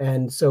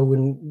 and so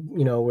when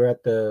we're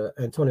at the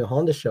Antonio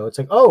Honda show, it's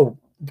like, oh,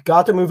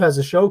 Gato Move has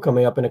a show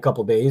coming up in a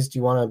couple days. Do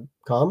you want to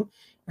come?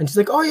 And she's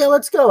like, oh yeah,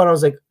 let's go. And I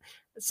was like,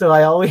 so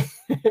I always,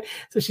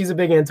 so she's a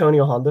big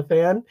Antonio Honda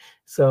fan,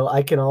 so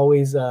I can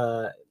always,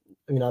 I'm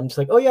just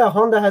like, oh yeah,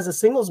 Honda has a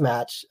singles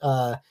match,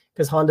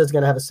 because Honda's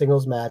gonna have a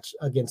singles match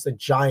against a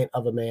giant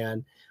of a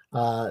man.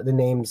 The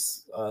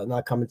name's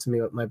not coming to me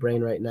with my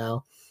brain right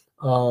now.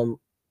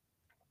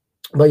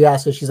 But yeah,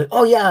 so she's like,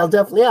 oh yeah,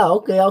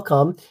 I'll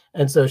come.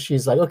 And so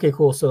she's like, okay,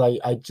 cool. So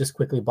I just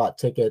quickly bought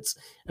tickets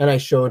and I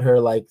showed her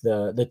like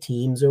the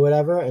teams or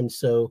whatever. And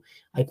so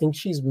I think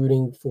she was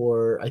rooting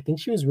for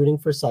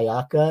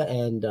Sayaka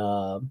and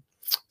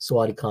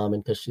Sawadi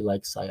Kamen because she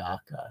likes Sayaka,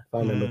 if I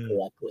remember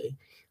correctly.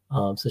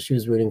 So she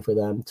was rooting for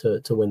them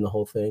to win the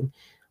whole thing.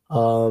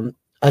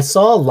 I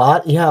saw a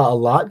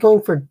lot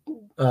going for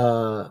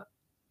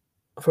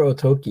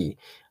Otoki.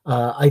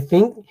 I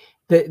think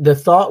the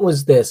thought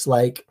was this,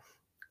 like,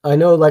 I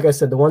know, like I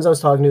said, the ones I was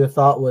talking to, the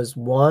thought was,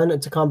 one,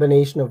 it's a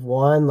combination of,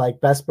 one, like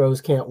Best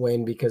Bros can't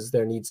win because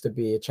there needs to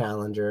be a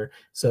challenger,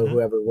 so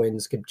whoever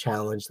wins could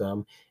challenge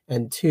them.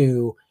 And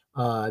two,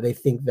 they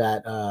think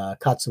that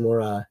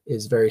Katsumura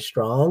is very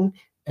strong,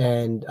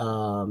 and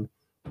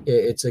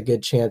it's a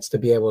good chance to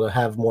be able to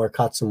have more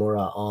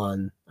Katsumura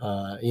on,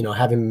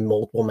 having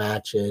multiple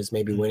matches,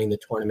 maybe winning the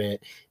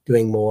tournament,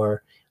 doing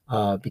more,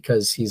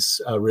 because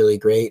he's really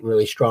great and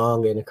really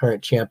strong and a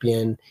current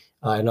champion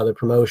in other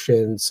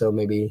promotions. So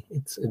maybe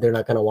they're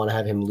not going to want to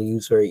have him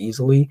lose very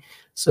easily.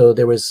 So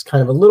there was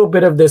kind of a little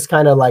bit of this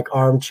kind of like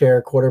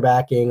armchair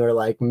quarterbacking or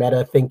like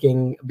meta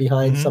thinking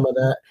behind some of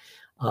that.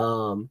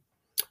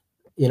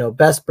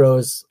 Best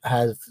Bros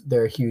have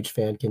their huge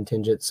fan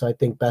contingent. So I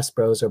think Best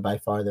Bros are by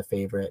far the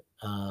favorite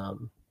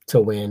to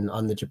win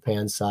on the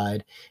Japan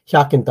side.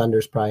 Hyakken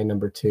Thunder's probably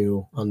number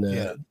 2 on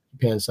the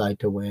Japan side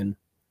to win.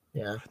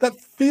 Yeah, that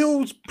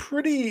feels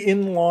pretty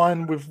in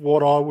line with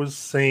what I was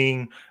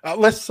seeing.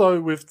 Less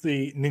so with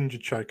the Ninja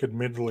Choke,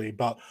 admittedly,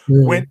 but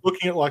when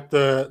looking at like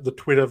the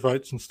Twitter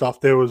votes and stuff,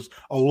 there was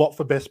a lot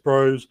for Best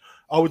Bros.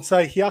 I would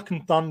say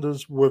Hyakken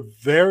Thunders were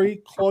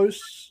very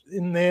close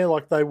in there,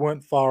 like they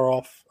weren't far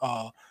off.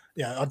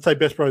 I'd say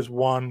Best Bros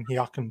 1,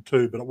 Hyakken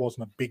 2, but it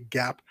wasn't a big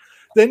gap.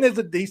 Then there's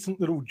a decent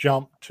little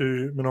jump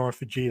to Minoru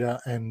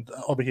Fujita and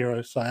Obihiro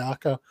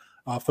Sayaka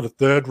for the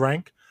 3rd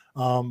rank.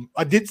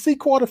 I did see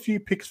quite a few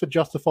picks for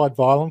Justified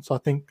Violence. I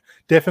think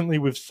definitely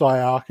with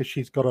Sayaka,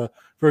 she's got a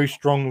very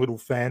strong little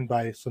fan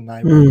base, and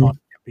they will kind of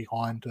get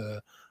behind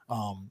her,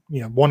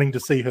 wanting to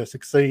see her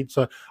succeed.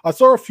 So I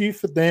saw a few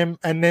for them,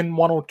 and then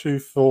 1 or 2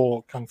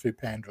 for Kung Fu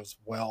Panda as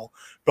well.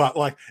 But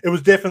like, it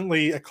was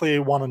definitely a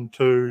clear 1 and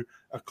 2,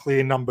 a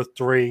clear number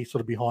 3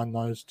 sort of behind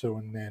those 2,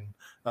 and then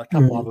a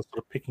couple others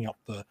sort of picking up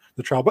the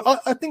trail.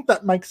 But I think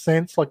that makes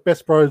sense. Like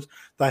Best Bros,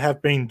 they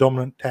have been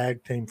dominant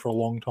tag team for a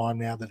long time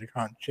now. They're the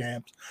current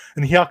champs.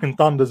 And Hyakken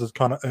Thunders has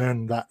kind of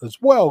earned that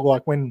as well.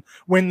 Like when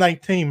they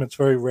team, it's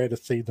very rare to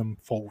see them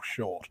fall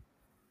short.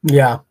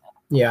 Yeah.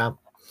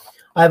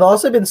 I've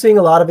also been seeing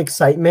a lot of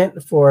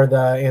excitement for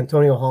the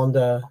Antonio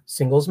Honda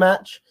singles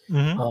match.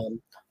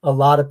 A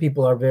lot of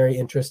people are very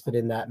interested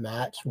in that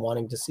match,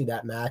 wanting to see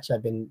that match.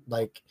 I've been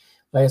like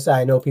I said,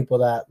 I know people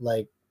that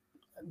like,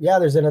 yeah,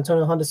 there's an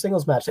Antonio Honda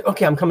singles match. Like,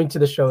 okay, I'm coming to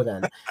the show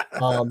then.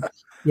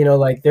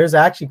 Like there's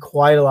actually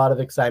quite a lot of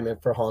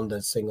excitement for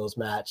Honda's singles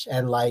match.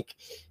 And like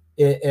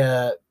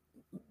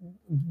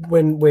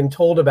when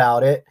told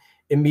about it,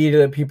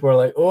 immediately people are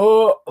like,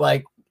 oh,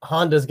 like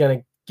Honda's going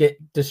to get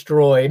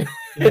destroyed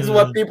is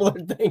what people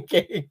are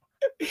thinking.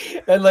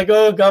 And like,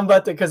 oh,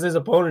 Gambata, because his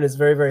opponent is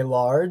very, very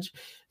large.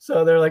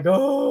 So they're like,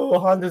 oh,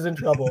 Honda's in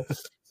trouble.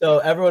 So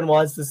everyone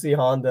wants to see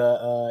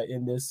Honda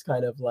in this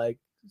kind of like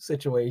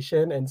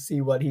situation and see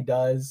what he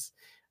does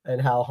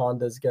and how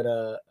Honda's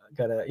gonna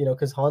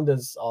because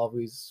Honda's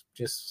always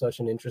just such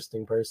an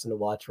interesting person to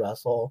watch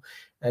wrestle,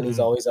 and he's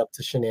always up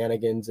to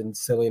shenanigans and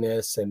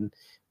silliness,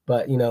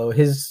 but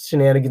his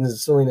shenanigans and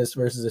silliness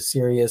versus a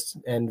serious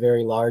and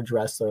very large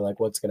wrestler, like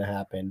what's gonna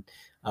happen?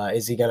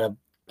 Is he gonna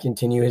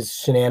continue his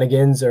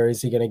shenanigans, or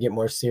is he gonna get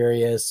more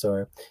serious?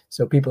 Or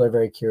so people are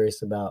very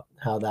curious about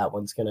how that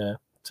one's gonna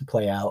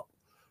play out.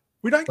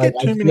 We don't get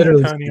too many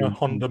Antonio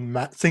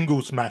Honda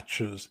singles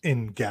matches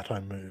in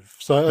Gato Move.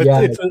 So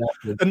it's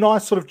a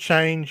nice sort of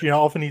change.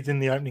 Often he's in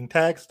the opening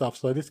tag stuff.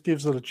 So this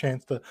gives it a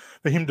chance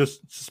for him to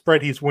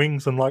spread his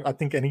wings. And like, I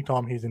think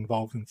anytime he's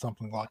involved in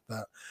something like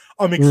that,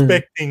 I'm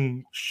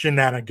expecting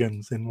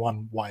shenanigans in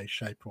one way,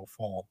 shape or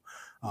form.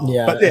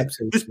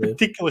 This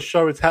particular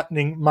show is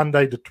happening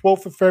Monday, the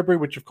 12th of February,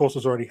 which of course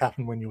has already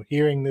happened when you're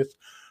hearing this.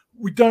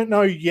 We don't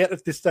know yet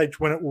at this stage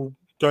when it will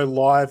go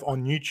live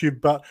on YouTube,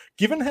 but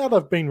given how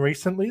they've been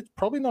recently, it's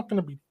probably not going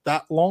to be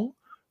that long.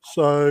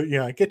 So,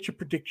 get your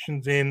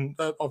predictions in.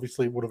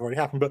 Obviously, it would have already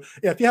happened, but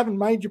if you haven't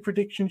made your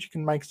predictions, you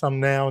can make some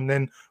now. And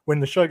then when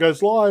the show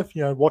goes live,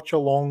 watch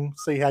along,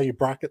 see how your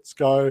brackets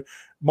go.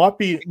 Might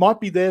be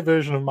their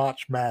version of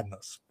March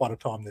Madness by the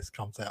time this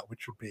comes out,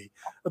 which would be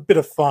a bit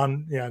of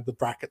fun. The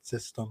bracket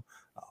system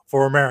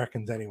for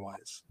Americans,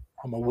 anyways.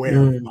 I'm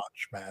aware of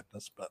March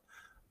Madness, but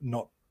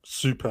not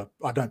super.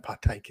 I don't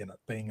partake in it,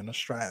 being an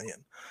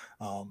Australian.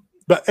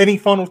 But any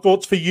final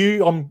thoughts for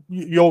you?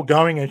 You're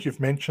going, as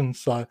you've mentioned,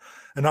 so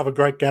another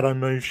great Gato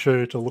Move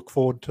show to look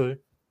forward to.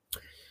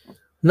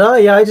 No,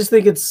 yeah, I just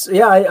think it's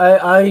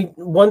I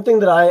one thing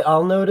that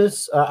I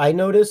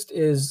noticed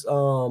is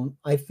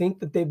I think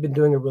that they've been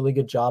doing a really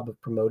good job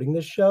of promoting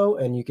this show,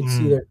 and you can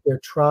see they're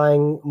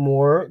trying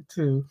more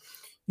to.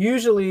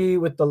 Usually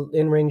with the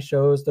in-ring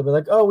shows, they'll be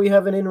like, oh, we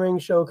have an in-ring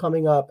show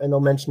coming up, and they'll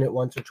mention it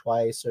once or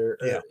twice, or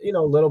a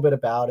little bit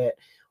about it,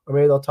 or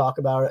maybe they'll talk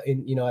about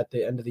it at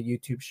the end of the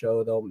YouTube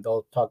show.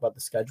 They'll talk about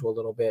the schedule a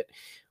little bit,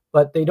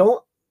 but they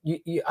don't.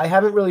 I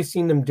haven't really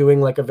seen them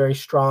doing like a very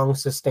strong,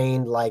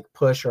 sustained like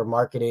push or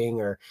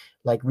marketing or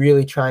like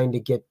really trying to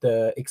get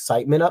the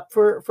excitement up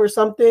for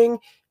something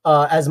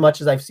as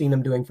much as I've seen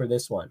them doing for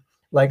this one.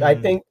 Like I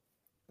think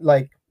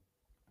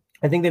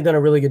they've done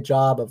a really good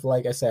job of,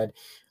 like I said,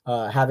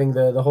 having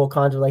the whole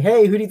contra like,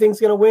 hey, who do you think's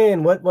gonna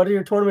win? What are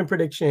your tournament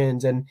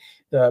predictions? And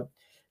the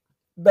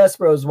Best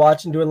Bros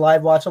doing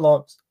live watch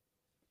alongs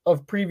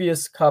of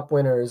previous cup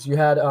winners. You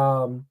had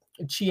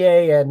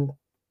Chie and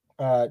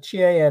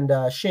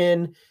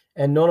Shin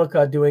and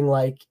Nonoka doing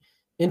like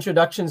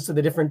introductions to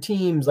the different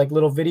teams, like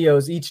little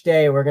videos each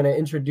day. We're going to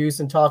introduce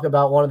and talk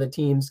about one of the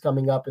teams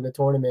coming up in the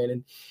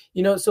tournament.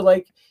 And, so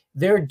like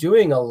they're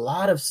doing a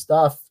lot of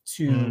stuff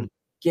to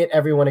get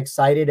everyone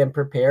excited and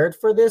prepared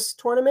for this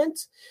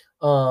tournament.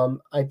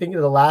 I think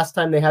the last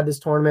time they had this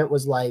tournament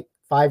was like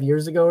 5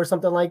 years ago or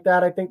something like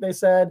that. I think they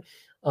said,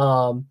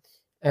 and,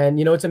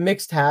 it's a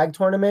mixed tag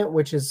tournament,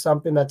 which is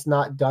something that's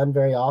not done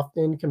very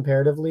often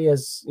comparatively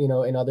as,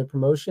 in other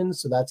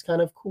promotions. So that's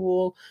kind of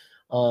cool.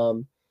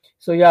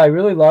 So yeah, I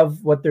really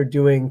love what they're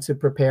doing to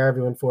prepare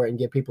everyone for it and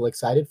get people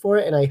excited for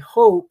it. And I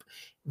hope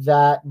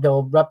that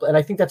they'll and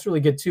I think that's really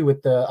good too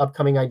with the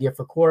upcoming idea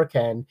for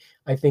Korakuen.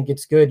 I think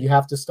it's good. You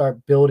have to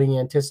start building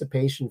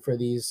anticipation for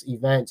these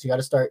events. You got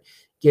to start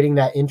getting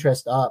that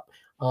interest up.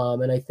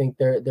 And I think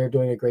they're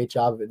doing a great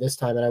job of it this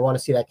time. And I want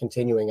to see that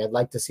continuing. I'd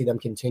like to see them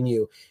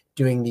continue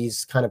doing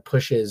these kind of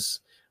pushes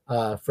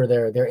for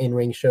their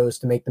in-ring shows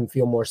to make them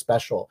feel more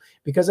special,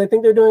 because I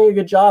think they're doing a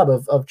good job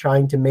of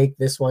trying to make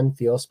this one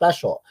feel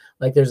special.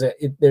 Like there's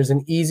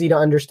an easy to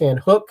understand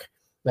hook.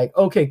 Like,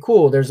 okay,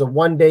 cool. There's a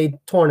 1-day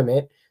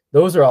tournament.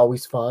 Those are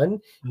always fun.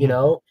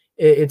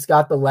 It's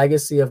got the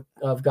legacy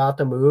of Got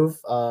the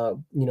Move,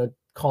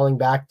 calling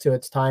back to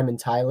its time in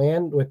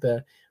Thailand with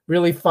the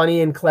really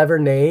funny and clever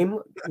name.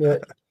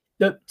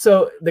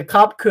 So the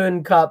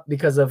Kopkun Cup,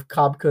 because of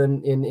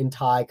Kopkun in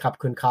Thai,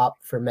 Kopkun Kop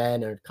for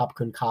men or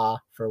Kopkun Ka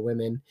for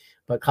women,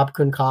 but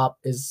Kopkun Kop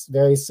is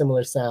very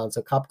similar sound.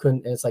 So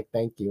Kopkun, it's like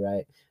thank you,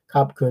 right?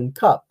 Kopkun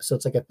Cup. So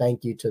it's like a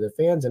thank you to the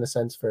fans in a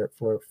sense for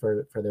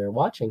their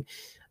watching.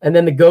 And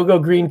then the go-go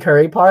green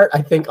curry part,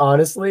 I think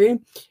honestly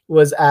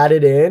was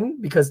added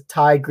in because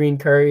Thai green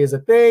curry is a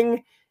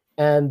thing.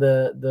 And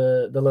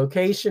the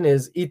location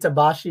is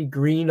Itabashi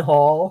Green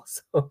Hall.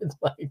 So it's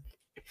like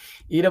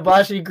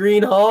Itabashi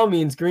Green Hall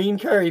means green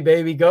curry,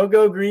 baby. Go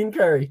green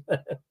curry.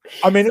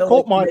 I mean, So it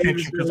caught like, my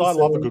attention because I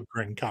love a good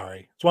green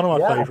curry. It's one of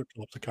my favorite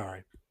types of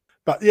curry.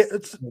 But yeah,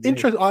 it's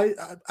interesting. I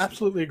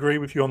absolutely agree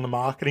with you on the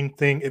marketing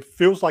thing. It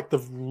feels like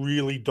they've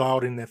really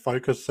dialed in their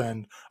focus,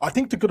 and I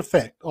think to good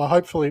effect.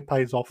 Hopefully it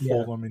pays off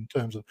for them in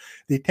terms of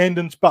the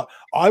attendance. But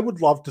I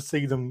would love to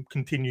see them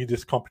continue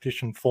this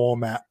competition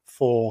format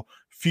for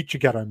future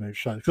Gato Move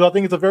shows, because I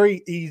think it's a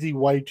very easy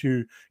way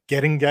to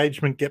get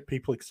engagement, get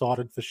people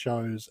excited for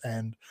shows,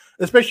 and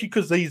especially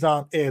because these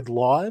aren't aired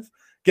live,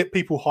 get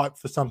people hyped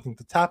for something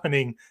that's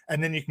happening,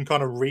 and then you can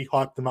kind of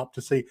re-hype them up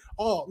to see,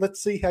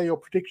 let's see how your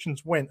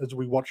predictions went as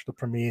we watch the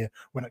premiere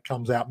when it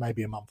comes out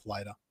maybe a month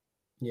later.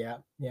 Yeah,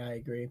 I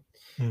agree.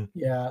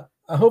 Yeah,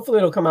 hopefully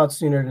it'll come out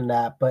sooner than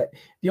that. But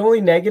the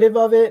only negative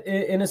of it,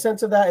 in a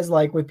sense of that, is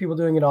like with people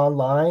doing it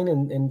online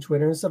and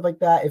Twitter and stuff like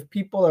that. If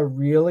people are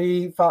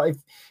really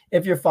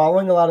if you're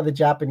following a lot of the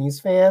Japanese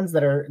fans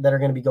that are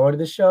going to be going to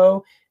the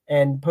show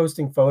and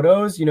posting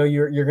photos,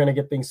 you're going to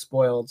get things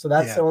spoiled. So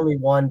that's the only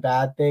one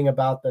bad thing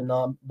about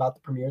the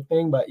premiere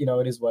thing. But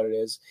it is what it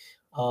is.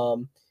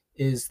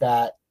 Is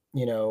that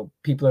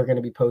people are going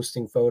to be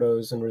posting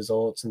photos and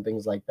results and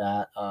things like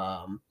that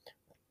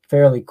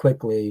fairly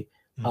quickly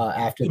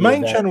after the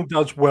main event. channel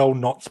does well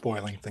not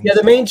spoiling things. Yeah,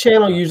 the main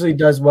channel usually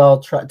does well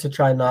to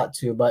try not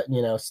to, but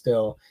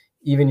still,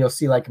 even you'll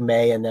see like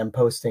May and them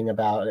posting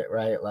about it,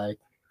 right? Like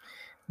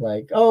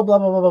oh blah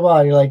blah blah blah blah.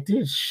 And you're like,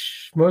 dude,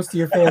 most of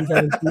your fans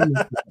haven't seen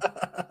this.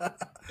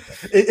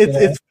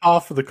 It's par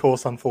for the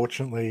course,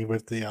 unfortunately,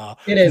 with the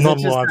it is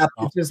non-live stuff.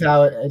 It's just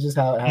how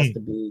it has to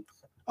be.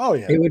 Oh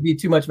yeah, it would be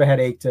too much of a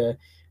headache to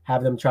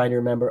have them trying to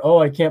remember. Oh,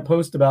 I can't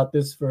post about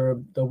this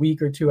for the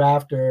week or two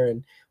after,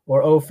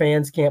 or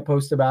fans can't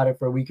post about it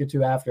for a week or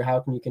two after. How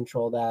can you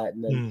control that?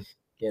 And then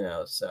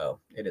so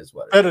it is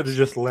what it better is. to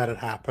just let it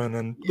happen.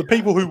 And the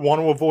people who want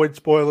to avoid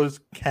spoilers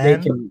they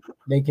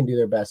can do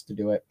their best to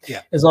do it.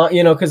 Yeah, as long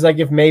because like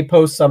if May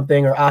posts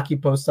something or Aki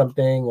posts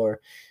something or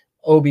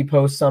Obi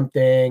posts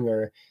something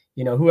or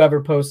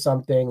whoever posts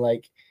something,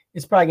 like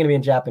it's probably going to be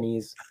in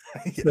Japanese.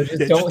 So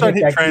just don't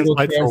hit that Google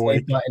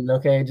Translate button,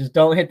 okay? Just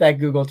don't hit that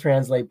Google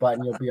Translate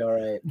button. You'll be all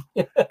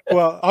right.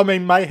 Well, I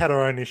mean, May had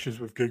her own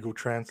issues with Google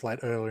Translate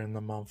earlier in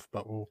the month,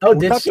 but we'll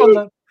touch on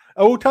that.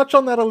 We'll touch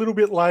on that a little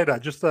bit later.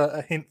 Just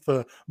a hint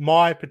for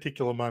my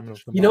particular moment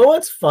of the month. You know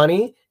what's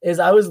funny is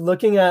I was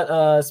looking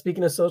at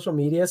speaking of social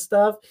media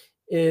stuff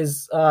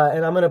is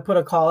and I'm going to put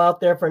a call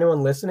out there for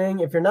anyone listening.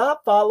 If you're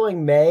not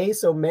following May,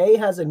 so May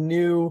has a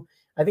new.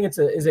 I think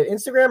is it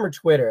Instagram or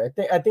Twitter?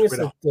 I think it's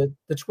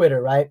the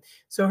Twitter, right?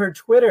 So her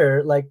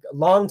Twitter, like a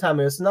long time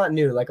ago, it's not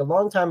new, like a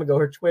long time ago,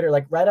 her Twitter,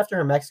 like right after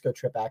her Mexico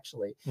trip,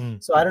 actually.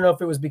 So I don't know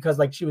if it was because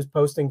like she was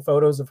posting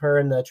photos of her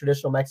in the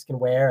traditional Mexican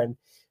wear and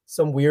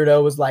some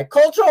weirdo was like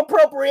cultural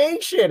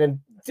appropriation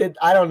and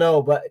I don't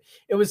know, but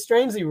it was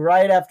strangely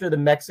right after the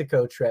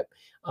Mexico trip.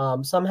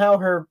 Somehow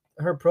her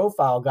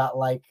profile got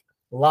like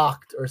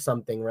locked or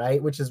something,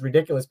 right? Which is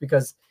ridiculous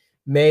because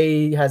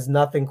May has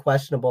nothing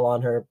questionable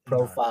on her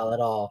profile at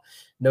all.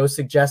 No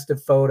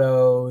suggestive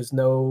photos,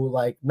 no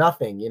like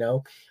nothing, you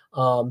know.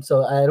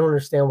 So I don't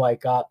understand why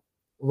it got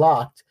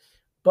locked,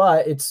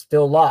 but it's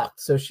still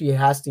locked. So she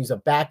has to use a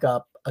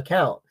backup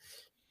account.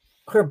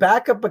 Her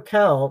backup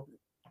account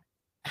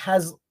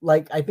has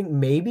like, I think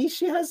maybe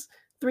she has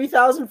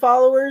 3,000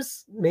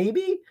 followers,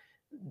 maybe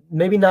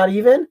not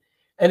even.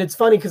 And it's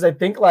funny because I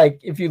think like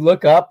if you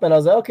look up, and I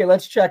was like, okay,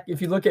 let's check.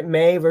 If you look at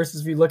May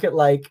versus if you look at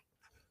like,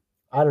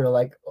 I don't know,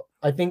 like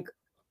I think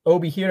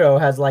Obi Hero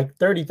has like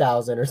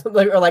 30,000 or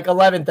something, or like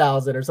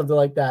 11,000 or something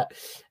like that.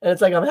 And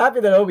it's like, I'm happy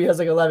that Obi has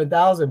like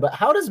 11,000, but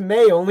how does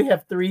May only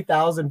have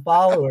 3,000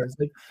 followers?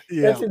 Like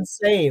that's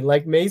insane.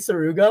 Like May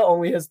Saruga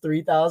only has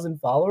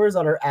 3,000 followers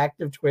on her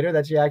active Twitter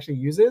that she actually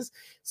uses.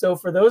 So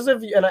for those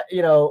of you, and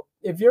you know,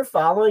 if you're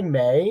following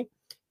May,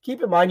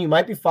 keep in mind you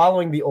might be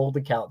following the old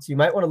accounts. You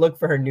might want to look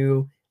for her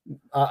new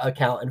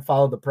account and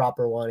follow the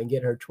proper one and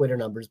get her Twitter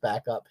numbers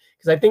back up,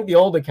 because I think the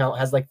old account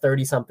has like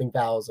 30 something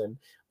thousand,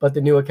 but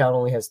the new account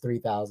only has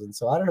 3,000.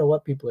 So I don't know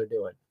what people are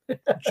doing.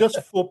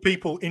 Just for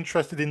people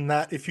interested in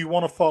that, if you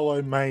want to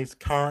follow May's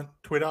current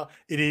Twitter,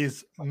 it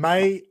is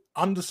May_GTMV,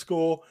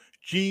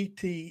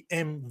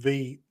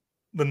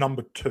 the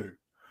number 2,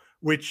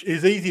 which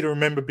is easy to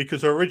remember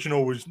because her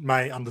original was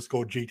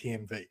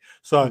May_GTMV.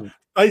 So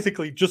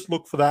basically just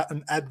look for that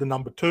and add the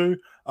number 2.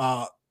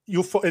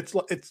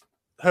 It's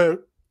her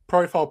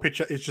profile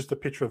picture is just a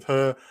picture of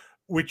her,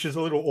 which is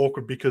a little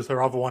awkward because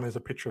her other one is a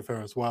picture of her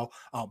as well.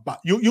 But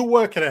you'll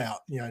work it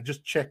out. You know,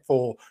 just check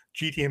for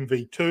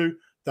GTMV2.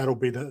 That'll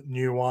be the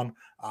new one.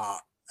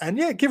 And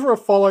yeah, give her a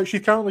follow.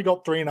 She's currently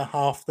got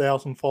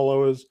 3,500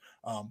 followers.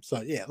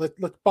 So yeah,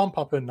 let's bump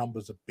up her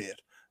numbers a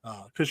bit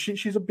because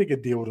she's a bigger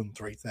deal than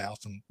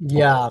 3,000.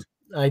 Yeah,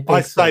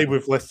 I say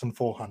with less than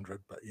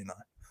 400, but you know.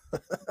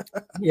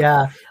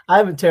 Yeah, I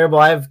have terrible.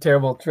 I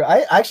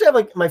actually have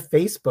like my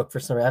Facebook for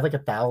some reason. I have like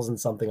 1,000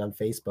 something on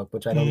Facebook,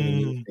 which I don't even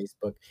use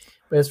Facebook.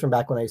 But it's from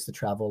back when I used to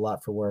travel a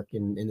lot for work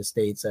in the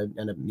States. I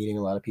end up meeting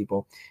a lot of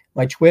people.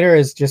 My Twitter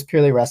is just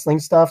purely wrestling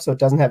stuff, so it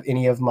doesn't have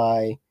any of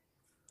my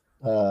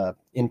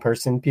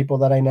in-person people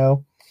that I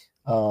know.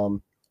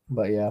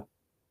 But yeah.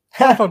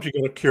 Sometimes you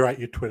got to curate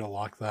your Twitter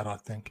like that, I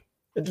think.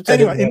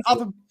 Anyway, in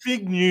other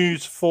big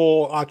news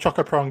for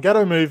Choco Pro and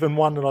Gato Move, and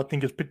one that I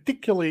think is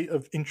particularly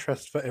of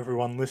interest for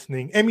everyone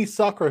listening, Emi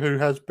Sakura, who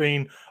has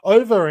been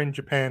over in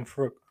Japan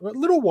for a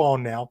little while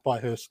now by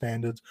her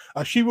standards,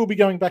 she will be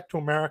going back to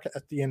America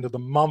at the end of the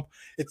month.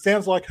 It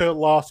sounds like her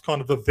last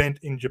kind of event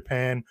in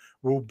Japan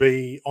will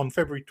be on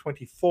February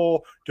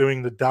 24,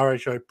 doing the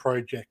Darejo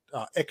Project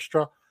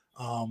Extra,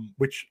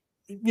 which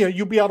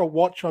you'll be able to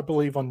watch, I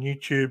believe, on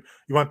YouTube.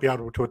 You won't be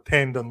able to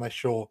attend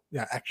unless you're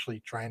actually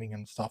training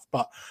and stuff.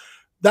 But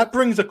that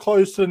brings a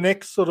close to the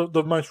next sort of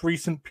the most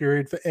recent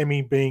period for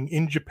Emi being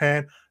in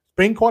Japan. It's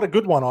been quite a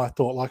good one, I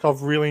thought. Like,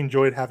 I've really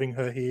enjoyed having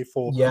her here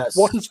for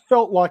what has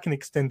felt like an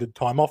extended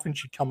time. Often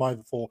she'd come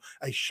over for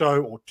a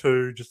show or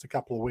two, just a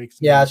couple of weeks.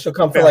 Yeah, she'll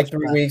come for like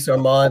 3 weeks or a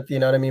month, you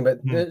know what I mean? But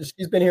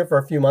she's been here for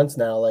a few months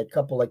now, like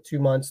 2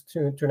 months,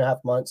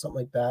 2.5 months, something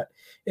like that.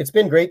 It's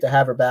been great to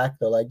have her back,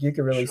 though. Like, you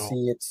can really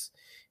see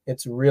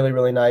it's really,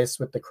 really nice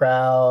with the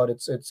crowd.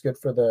 It's good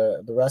for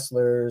the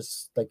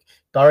wrestlers. Like,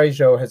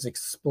 Darejo has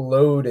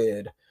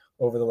exploded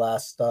over the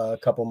last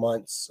couple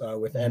months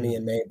with Emi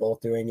and May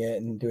both doing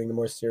it and doing the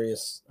more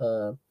serious,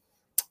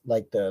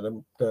 like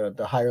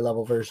the higher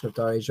level version of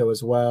Darejo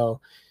as well.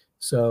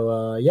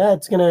 So yeah,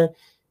 it's gonna,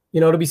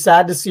 it'll be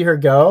sad to see her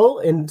go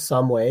in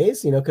some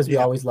ways, because we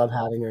always love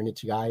having her in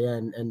Ichigaya,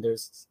 and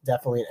there's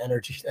definitely an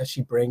energy that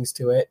she brings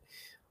to it.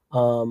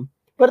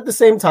 But at the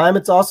same time,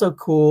 it's also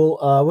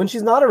cool when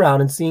she's not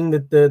around and seeing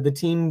that the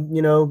team,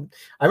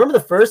 I remember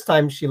the first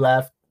time she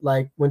left,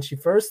 like when she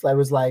first left, I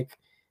was like,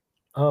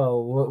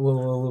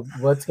 oh,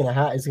 what's going to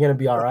happen? Is it going to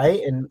be all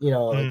right? And,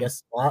 I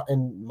guess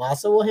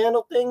Masa will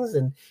handle things.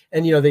 And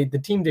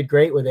the team did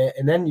great with it.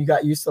 And then you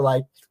got used to,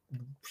 like,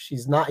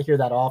 she's not here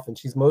that often.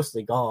 She's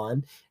mostly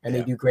gone and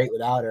they do great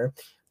without her.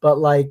 But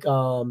like,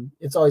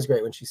 it's always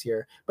great when she's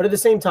here. But at the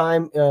same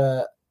time,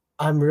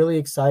 I'm really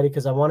excited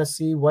because I want to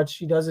see what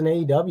she does in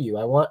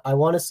AEW. I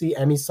want to see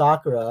Emi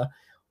Sakura.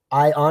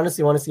 I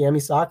honestly want to see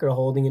Emi Sakura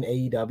holding an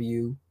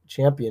AEW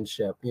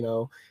championship.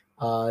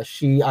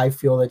 I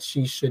feel that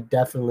she should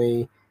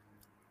definitely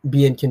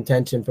be in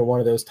contention for one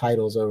of those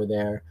titles over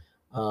there.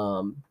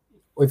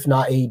 If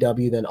not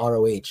AEW, then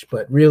ROH.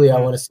 But really,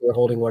 I want to see her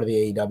holding one of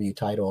the AEW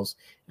titles,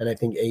 and I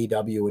think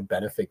AEW would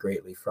benefit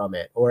greatly from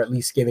it, or at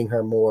least giving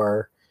her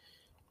more,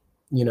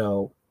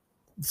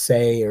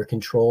 say or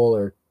control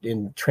or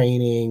in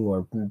training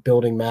or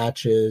building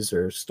matches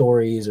or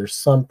stories or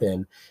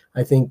something.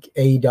 I think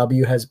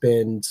AEW has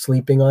been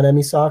sleeping on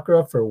Emi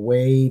Sakura for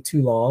way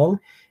too long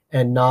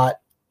and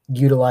not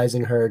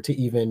utilizing her to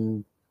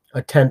even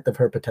a tenth of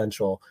her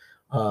potential,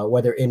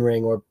 whether in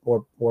ring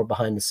or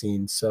behind the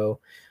scenes. So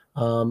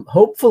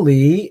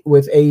hopefully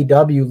with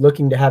AEW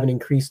looking to have an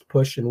increased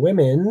push in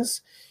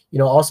women's,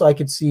 also I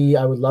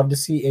would love to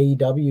see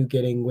AEW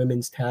getting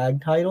women's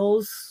tag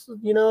titles.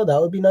 That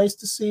would be nice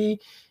to see.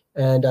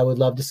 and I would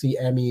love to see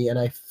Emmy, and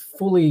I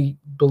fully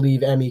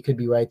believe Emmy could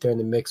be right there in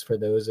the mix for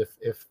those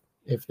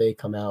if they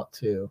come out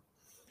too.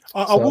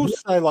 I will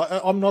say, like,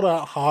 I'm not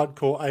a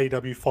hardcore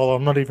AEW follower.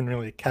 I'm not even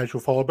really a casual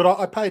follower, but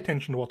I pay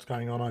attention to what's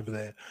going on over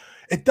there.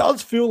 It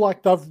does feel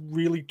like they've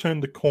really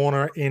turned the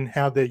corner in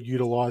how they're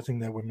utilizing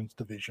their women's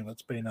division.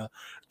 It's been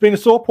a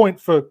sore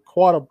point for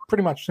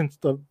pretty much since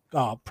the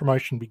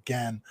promotion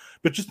began.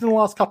 But just in the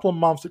last couple of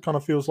months, it kind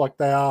of feels like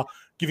they are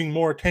giving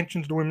more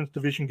attention to the women's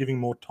division, giving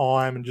more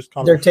time, and just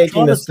kind they're of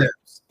taking the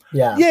steps.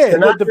 Yeah, they're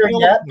not there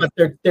yet, but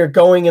they're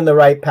going in the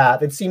right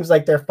path. It seems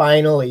like they're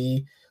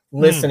finally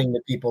listening to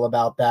people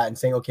about that and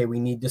saying, okay, we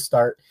need to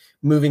start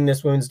moving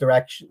this women's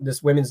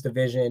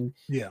division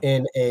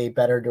in a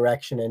better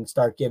direction and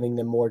start giving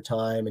them more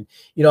time. And,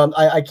 you know,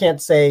 I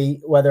can't say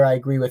whether I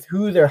agree with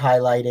who they're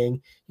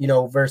highlighting, you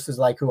know, versus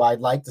like who I'd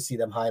like to see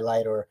them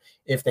highlight, or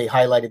if they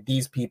highlighted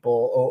these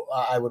people,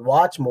 I would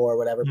watch more or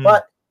whatever,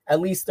 but at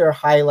least they're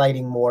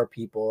highlighting more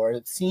people, or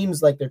it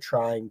seems like they're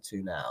trying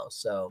to now.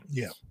 So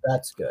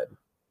that's good.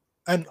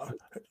 And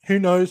who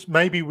knows,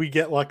 maybe we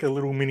get like a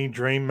little mini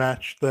dream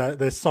match.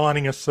 They're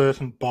signing a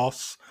certain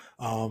boss.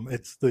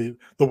 It's the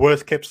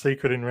worst kept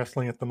secret in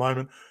wrestling at the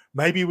moment.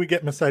 Maybe we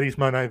get Mercedes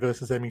Moné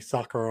versus Emi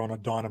Sakura on a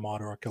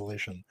Dynamite or a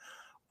Collision.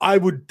 I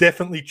would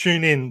definitely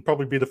tune in.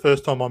 Probably be the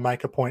first time I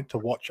make a point to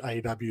watch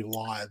AEW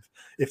live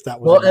if that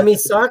was. Well, Emi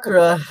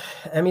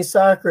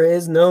Sakura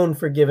is known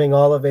for giving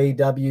all of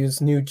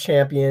AEW's new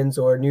champions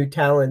or new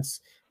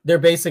talents. They're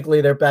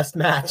basically their best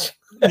match.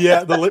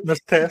 Yeah, the litmus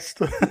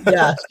test.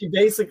 Yeah, she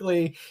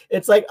basically,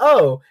 it's like,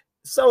 oh,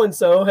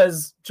 so-and-so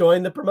has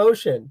joined the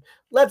promotion.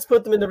 Let's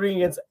put them in the ring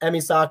against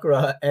Emi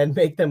Sakura and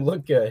make them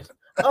look good.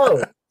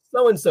 Oh,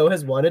 so-and-so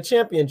has won a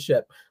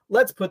championship.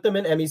 Let's put them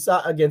in against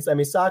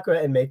Emi Sakura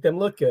and make them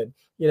look good.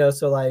 You know,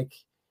 so like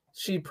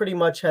she pretty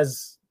much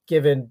has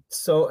given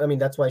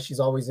that's why she's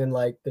always in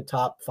like the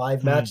top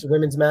 5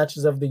 women's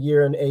matches of the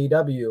year in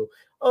AEW.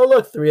 Oh,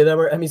 look, 3 of them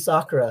are Emi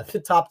Sakura. The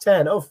top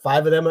 10. Oh,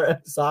 5 of them are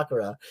Emi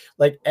Sakura,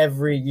 like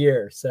every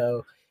year.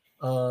 So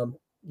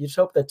you just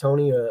hope that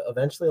Tony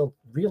eventually will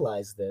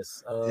realize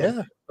this.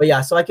 But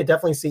yeah, so I could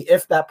definitely see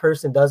if that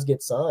person does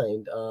get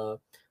signed.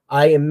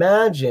 I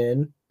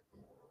imagine,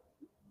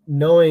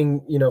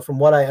 knowing, you know, from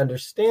what I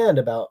understand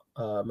about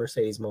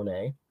Mercedes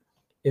Moné,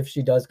 if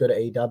she does go to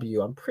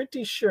AEW, I'm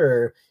pretty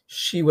sure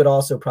she would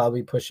also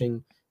probably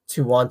pushing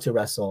to want to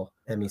wrestle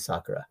Emi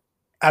Sakura.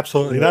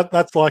 Absolutely.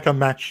 That's like a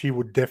match she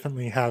would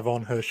definitely have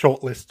on her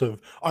short list of,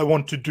 I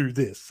want to do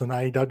this, and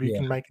AEW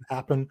can make it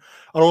happen.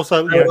 I would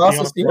also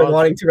see her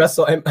wanting to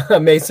wrestle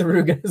Mesa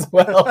Rugen as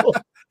well.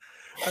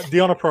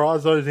 Deonna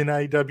Purrazzo's in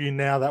AEW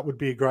now. That would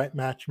be a great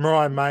match.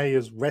 Mariah May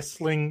is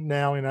wrestling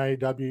now in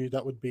AEW.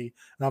 That would be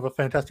another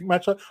fantastic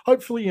match. So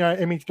hopefully, you know,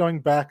 Emi's going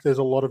back. There's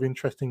a lot of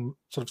interesting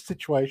sort of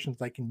situations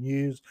they can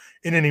use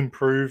in an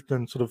improved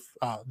and sort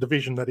of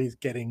division that is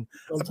getting.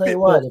 I'll tell you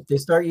what, if they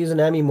start using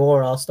Emi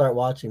more, I'll start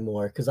watching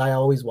more, because I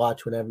always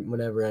watch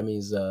whenever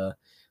Emi's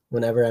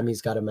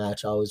got a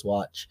match. I always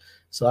watch.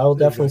 So I will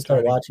definitely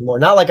start watching more.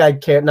 Not like I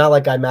care, not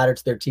like I matter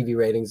to their TV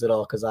ratings at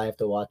all, because I have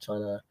to watch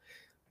on a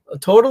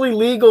totally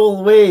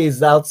legal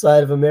ways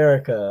outside of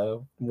America.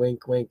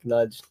 Wink, wink,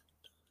 nudge.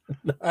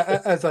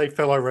 As a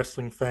fellow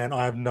wrestling fan,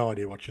 I have no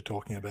idea what you're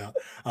talking about.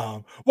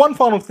 One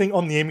final thing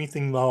on the Emmy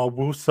thing, though, I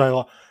will say,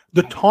 like,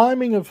 the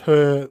timing of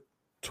her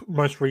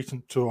most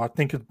recent tour, I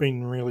think, has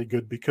been really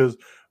good, because,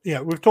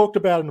 yeah, we've talked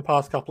about in the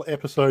past couple of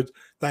episodes,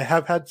 they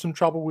have had some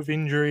trouble with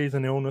injuries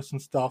and illness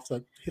and stuff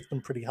that hit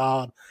them pretty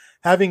hard.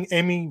 Having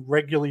Emmy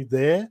regularly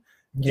there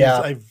is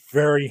a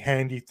very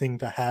handy thing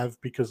to have,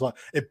 because like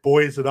it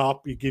buoys it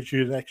up. It gives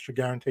you an extra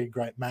guaranteed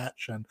great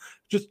match, and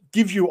just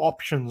gives you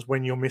options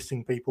when you're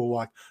missing people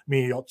like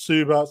Miyu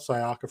Yotsuba,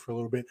 Sayaka for a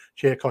little bit,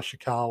 Chie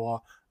Koshikawa.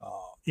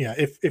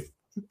 If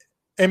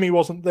Emmy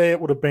wasn't there, it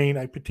would have been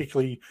a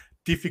particularly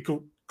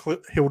difficult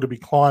hill to be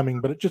climbing,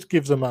 but it just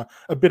gives them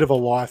a bit of a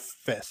life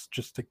vest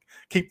just to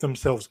keep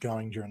themselves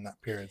going during that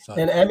period. So,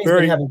 and Emmy's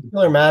been having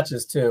killer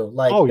matches too.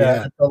 Like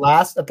at the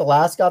last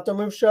Got the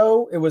Move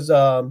show, it was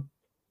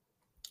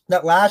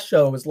that last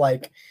show was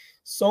like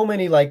so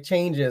many like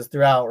changes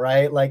throughout,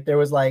 right? Like there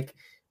was like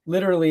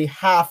literally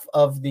half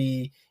of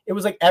it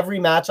was like every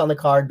match on the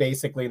card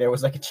basically there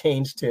was like a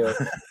change to,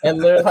 and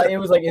literally it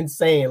was like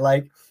insane.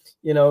 Like,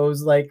 you know, it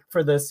was like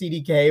for the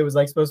CDK, it was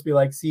like supposed to be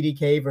like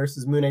CDK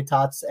versus Mune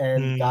Tats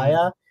and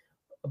Gaia.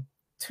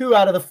 2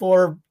 out of the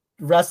 4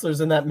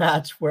 wrestlers in that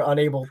match were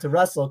unable to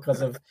wrestle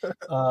because of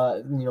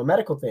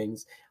medical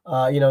things.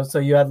 So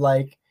you had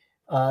like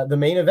the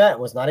main event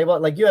was not able,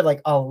 like you had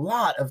like a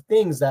lot of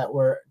things that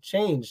were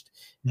changed.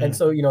 And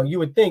so, you know, you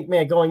would think,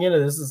 man, going into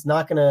this is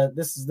not gonna,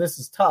 this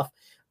is tough,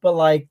 but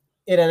like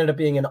it ended up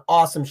being an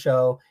awesome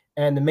show.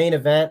 And the main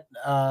event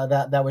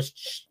that was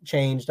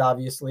changed,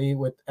 obviously,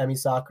 with Emi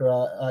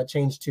Sakura,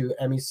 changed to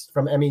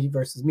from Emi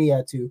versus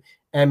Mia to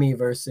Emi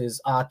versus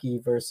Aki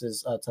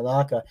versus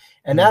Tanaka.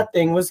 And that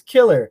thing was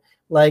killer.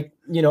 Like,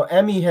 you know,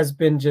 Emi has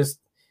been just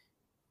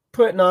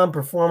putting on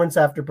performance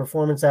after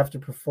performance after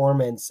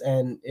performance,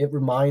 and it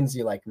reminds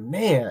you like,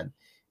 man,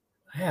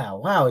 yeah,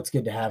 wow, it's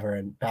good to have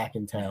her back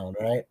in town,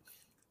 right?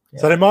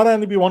 So there might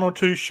only be 1 or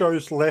 2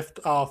 shows left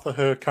after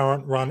her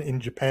current run in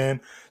Japan.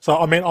 So,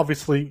 I mean,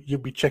 obviously you'll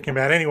be checking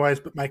them out anyways,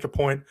 but make a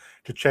point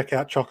to check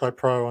out Choco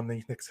Pro on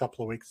these next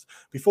couple of weeks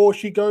before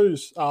she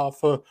goes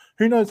for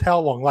who knows how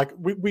long. Like,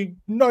 we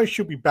know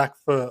she'll be back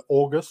for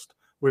August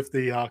with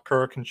the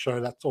Kurikan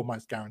show. That's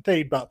almost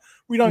guaranteed, but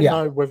we don't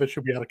know whether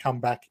she'll be able to come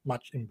back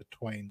much in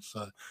between.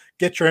 So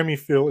get your Emmy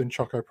fill in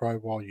Choco Pro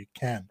while you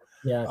can.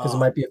 Yeah, because it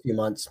might be a few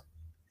months.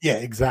 Yeah,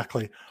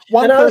 exactly.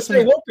 And honestly,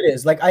 I hope it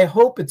is. Like, I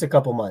hope it's a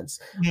couple months.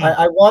 Mm.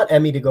 I want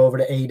Emmy to go over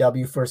to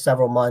AEW for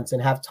several months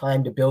and have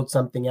time to build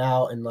something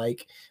out. And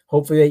like,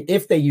 hopefully,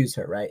 if they use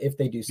her, right? If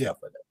they do stuff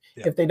with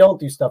her. If they don't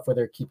do stuff with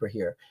her, keep her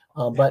here.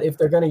 But if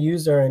they're going to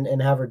use her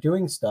and have her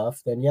doing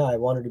stuff, then yeah, I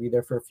want her to be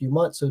there for a few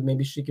months so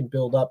maybe she can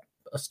build up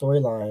a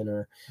storyline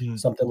or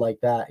something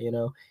like that. You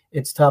know,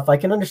 it's tough. I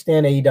can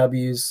understand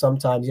AEW's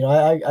sometimes. You know,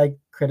 I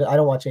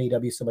don't watch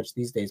AEW so much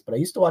these days, but I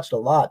used to watch it a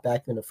lot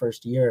back in the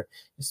first year,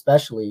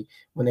 especially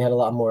when they had a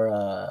lot more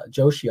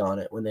Joshi on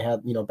it. When they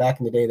had, you know, back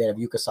in the day, they'd have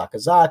Yuka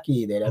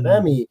Sakazaki, they'd have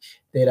Emi,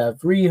 they'd have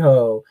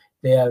Riho,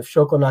 they have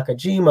Shoko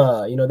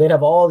Nakajima. You know, they'd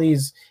have all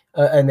these,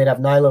 and they'd have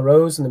Nyla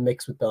Rose in the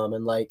mix with them,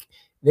 and like.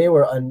 They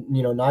were,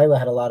 you know, Nyla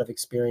had a lot of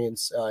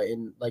experience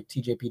in like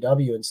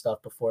TJPW and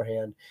stuff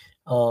beforehand.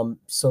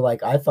 So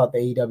like I thought the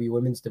AEW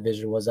women's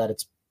division was at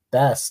its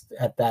best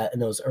at that in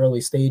those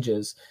early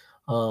stages.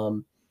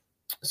 So,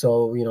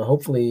 you know,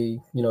 hopefully,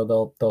 you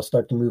know, they'll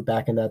start to move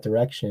back in that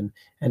direction.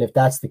 And if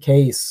that's the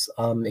case,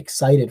 I'm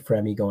excited for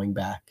Emmy going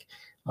back.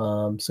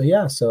 So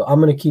yeah, so I'm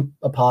going to keep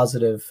a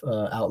positive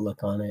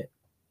outlook on it.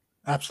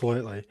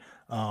 Absolutely.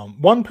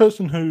 One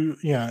person who,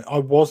 you know, I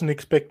wasn't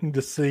expecting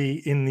to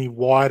see in the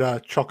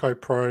wider Choco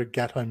Pro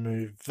Gato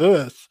Move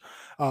verse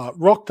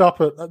rocked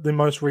up at the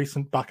most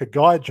recent Baka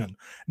Gaijin.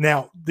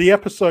 Now, the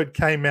episode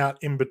came out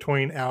in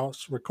between our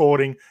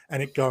recording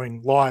and it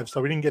going live,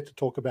 so we didn't get to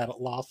talk about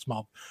it last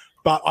month.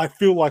 But I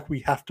feel like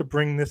we have to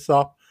bring this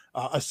up.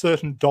 A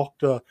certain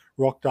doctor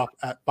rocked up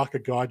at Baka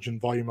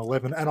Gaijin Volume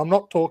 11, and I'm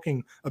not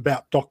talking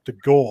about Dr.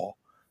 Gore.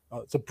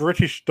 It's a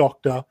British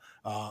doctor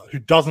who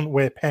doesn't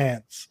wear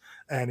pants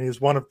and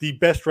is one of the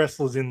best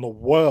wrestlers in the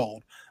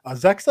world.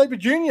 Zack Sabre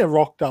Jr.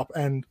 rocked up,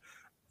 and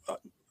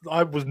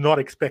I was not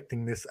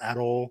expecting this at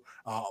all.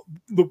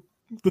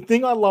 The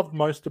thing I loved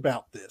most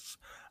about this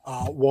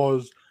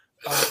was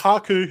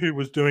Haku, who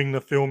was doing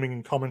the filming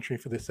and commentary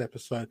for this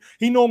episode.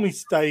 He normally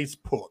stays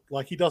put,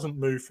 like he doesn't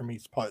move from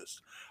his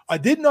post. I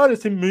did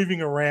notice him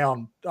moving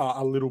around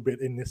a little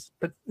bit in this,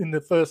 but in the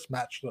first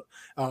match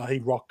that he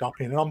rocked up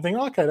in, and I'm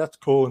thinking, okay, that's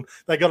cool. And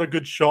they got a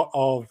good shot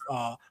of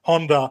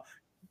Honda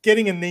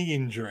getting a knee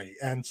injury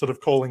and sort of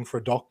calling for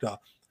a doctor.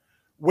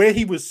 Where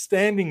he was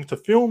standing to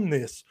film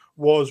this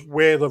was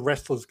where the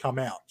wrestlers come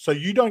out. So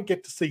you don't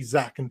get to see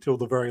Zack until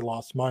the very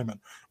last moment.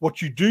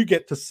 What you do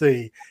get to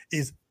see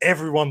is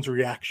everyone's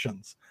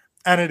reactions.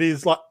 And it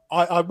is like,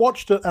 I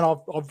watched it and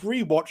I've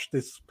rewatched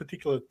this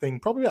particular thing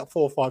probably about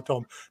 4 or 5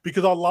 times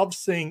because I love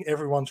seeing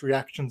everyone's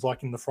reactions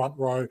like in the front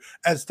row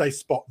as they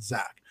spot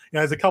Zack. You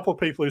know, there's a couple of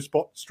people who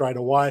spot straight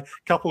away, a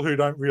couple who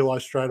don't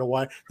realize straight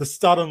away. The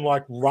sudden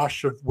like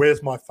rush of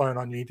where's my phone?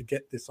 I need to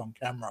get this on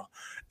camera.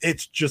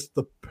 It's just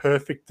the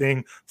perfect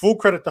thing. Full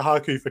credit to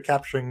Haku for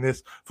capturing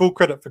this. Full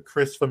credit for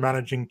Chris for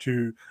managing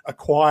to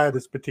acquire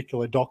this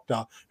particular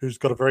doctor who's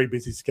got a very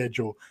busy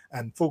schedule.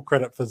 And full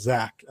credit for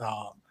Zack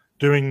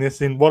doing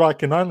this in what I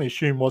can only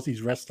assume was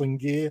his wrestling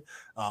gear.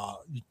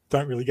 You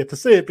don't really get to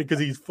see it because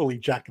he's fully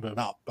jacketed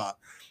up, but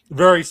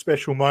very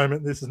special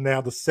moment. This is now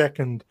the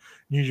second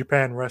New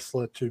Japan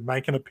wrestler to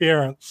make an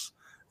appearance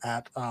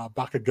at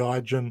Baka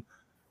Gaijin.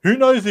 Who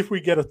knows if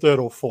we get a third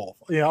or fourth?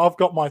 You know, I've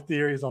got my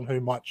theories on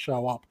who might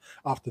show up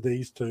after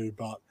these two,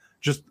 but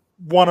just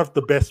one of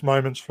the best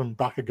moments from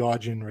Baka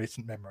Gaijin in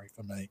recent memory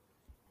for me.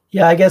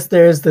 Yeah, I guess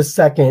there's the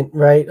second,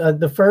 right?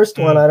 The first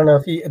one, I don't know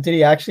if did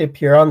he actually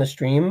appear on the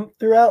stream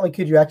throughout? Like,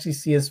 could you actually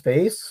see his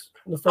face?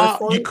 The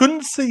first one? You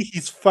couldn't see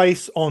his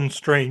face on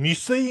stream. You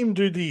see him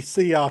do the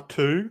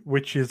CR2,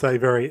 which is a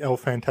very El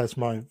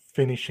Fantasmo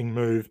finishing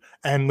move,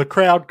 and the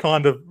crowd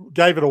kind of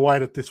gave it away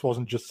that this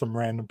wasn't just some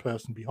random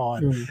person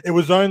behind. It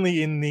was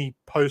only in the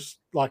post,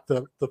 like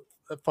the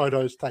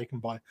photos taken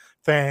by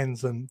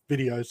fans and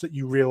videos, that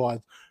you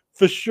realized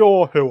for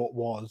sure who it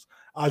was.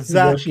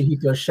 Zack,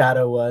 Yoshihito's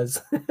shadow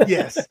was.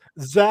 Yes,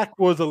 Zack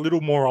was a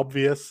little more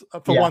obvious.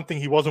 For one thing,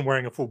 he wasn't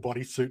wearing a full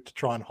bodysuit to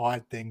try and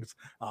hide things.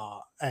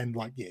 And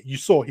like, yeah, you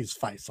saw his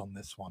face on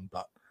this one,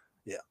 but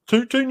yeah,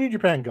 two New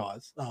Japan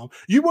guys.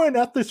 You weren't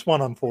at this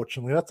one,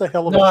 unfortunately. That's a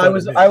hell of a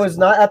show. No, I was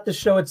not at the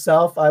show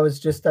itself. I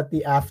was just at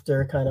the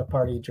after kind of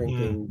party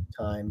drinking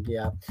time.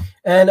 Yeah.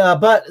 And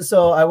but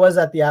so I was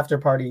at the after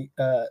party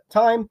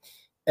time.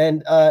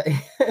 And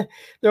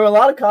there were a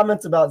lot of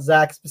comments about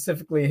Zack,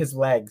 specifically his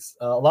legs.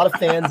 A lot of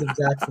fans of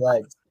Zack's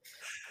legs.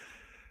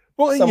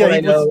 Well, someone I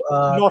know,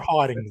 not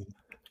hiding them.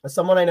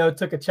 Someone I know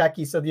took a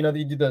checkie. So, you know,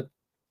 you do the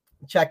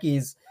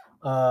checkies,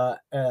 the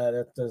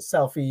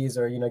selfies,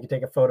 or, you know, you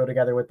take a photo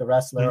together with the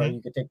wrestler, or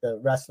you could take the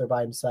wrestler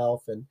by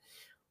himself. And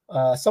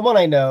someone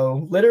I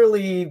know,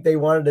 literally, they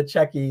wanted a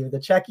checky. The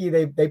checky,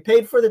 they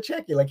paid for the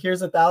checky. Like,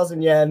 here's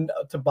 1,000 yen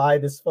to buy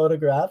this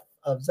photograph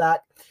of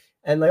Zach.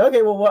 And like,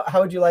 okay, well,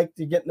 how would you like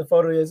to get in the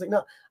photo? He's like,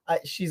 no.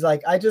 She's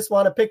like, I just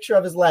want a picture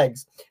of his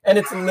legs. And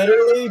it's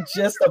literally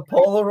just a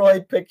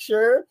Polaroid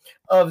picture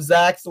of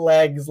Zach's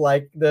legs,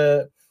 like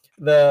the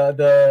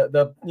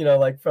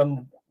like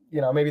from,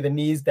 maybe the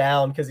knees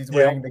down because he's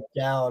wearing the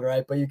gown,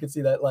 right? But you can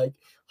see that like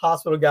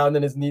hospital gown and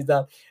then his knees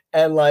down.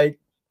 And like,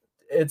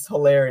 it's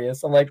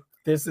hilarious. I'm like,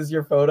 this is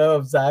your photo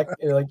of Zach? And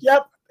you're like,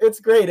 yep,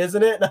 it's great,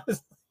 isn't it? And I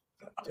was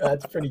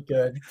that's pretty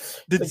good.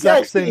 Did like,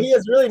 Zach he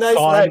has really nice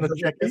legs.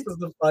 Like, this is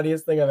the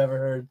funniest thing I've ever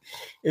heard.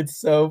 It's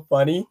so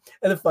funny.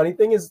 And the funny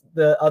thing is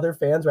the other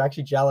fans were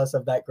actually jealous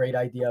of that great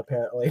idea,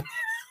 apparently.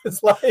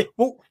 It's like,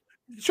 well,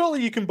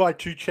 surely you can buy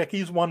 2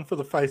 checkies, one for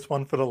the face,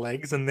 one for the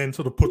legs, and then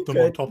sort of put them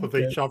on top of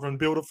each other and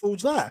build a full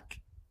Zach.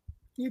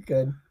 You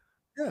could.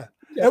 Yeah.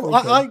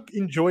 I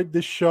enjoyed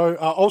this show.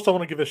 I also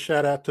want to give a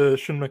shout out to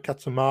Shunma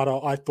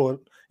Katsumata. I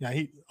thought,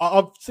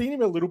 I've seen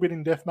him a little bit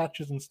in death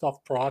matches and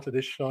stuff prior to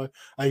this show.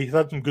 He's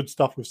had some good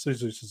stuff with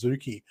Suzu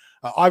Suzuki.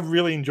 I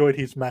really enjoyed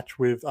his match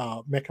with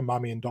Mecha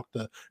Mummy and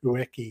Dr.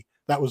 Ueki.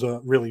 That was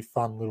a really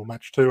fun little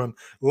match too. And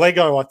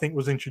Lego, I think,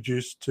 was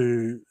introduced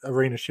to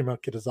Arena Shima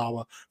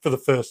Kitazawa for the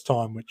first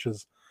time, which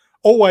is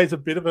always a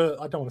bit of a,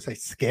 I don't want to say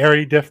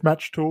scary death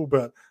match tool,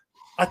 but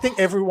I think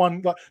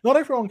everyone, like, not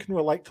everyone can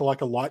relate to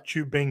like a light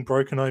tube being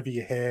broken over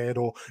your head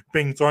or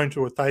being thrown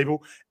to a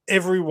table.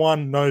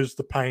 Everyone knows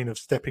the pain of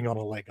stepping on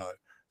a Lego.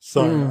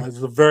 So it's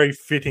a very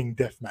fitting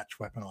deathmatch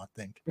weapon, I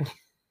think.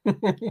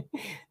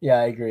 Yeah,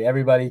 I agree.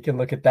 Everybody can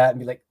look at that and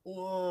be like,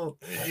 oh,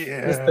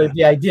 yeah. Just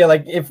the idea,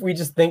 like if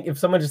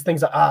someone just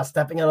thinks,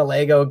 stepping on a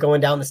Lego,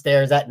 going down the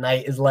stairs at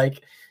night is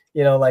like,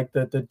 like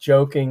the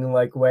joking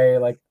like way,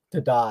 like to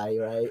die,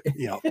 right?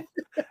 Yeah.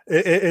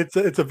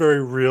 It's a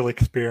very real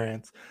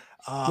experience.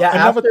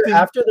 After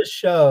the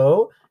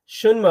show,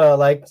 Shunma,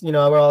 like,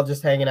 we're all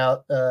just hanging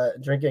out,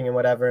 drinking and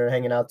whatever,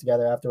 hanging out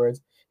together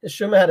afterwards.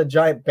 Shunma had a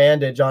giant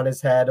bandage on his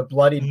head, a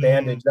bloody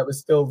bandage that was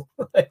still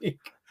like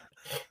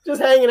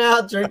just hanging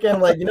out,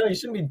 drinking. Like, you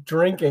shouldn't be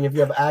drinking if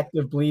you have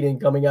active bleeding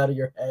coming out of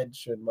your head,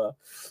 Shunma.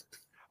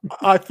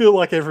 I feel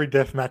like every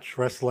deathmatch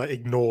wrestler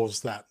ignores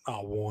that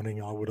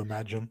warning, I would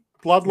imagine.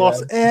 Blood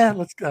loss,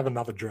 let's have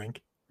another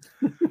drink.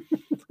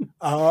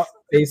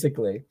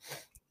 Basically.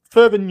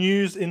 Further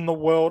news in the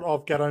world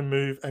of Gato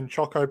Move and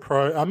Choco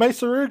Pro. Mei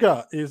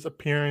Suruga is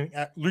appearing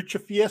at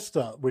Lucha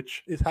Fiesta,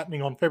 which is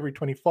happening on February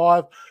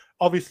 25.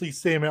 Obviously,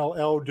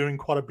 CMLL doing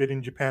quite a bit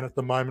in Japan at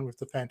the moment with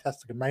the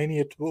Fantastica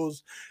Mania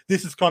tours.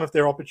 This is kind of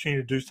their opportunity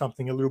to do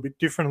something a little bit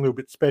different, a little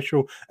bit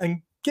special,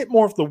 and get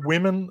more of the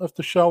women of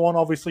the show on.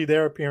 Obviously,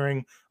 they're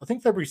appearing, I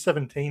think February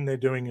 17, they're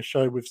doing a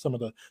show with some of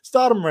the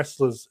Stardom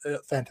wrestlers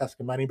at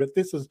Fantastica Mania, but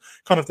this is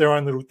kind of their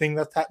own little thing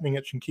that's happening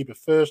at Shinkiba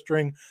First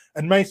Ring.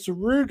 And Mei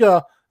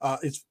Suruga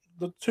is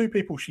the 2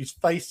 people she's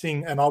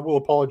facing, and I will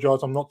apologize,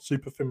 I'm not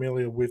super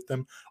familiar with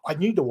them. I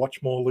need to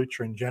watch more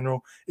Lucha in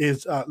general,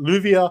 is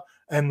Luvia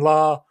and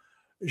La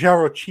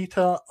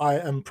Jarochita. I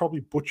am probably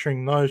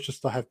butchering those,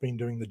 just I have been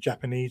doing the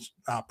Japanese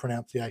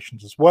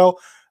pronunciations as well.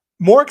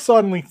 More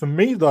excitingly for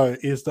me, though,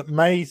 is that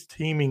May's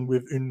teaming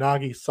with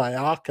Unagi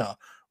Sayaka,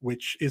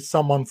 which is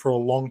someone for a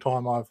long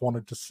time I've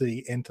wanted to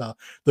see enter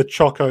the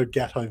Choco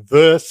Gato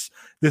verse.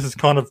 This is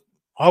kind of,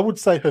 I would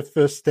say, her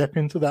first step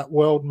into that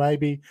world,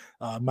 maybe.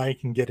 May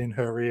can get in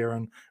her ear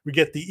and we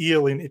get the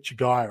eel in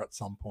Ichigaya at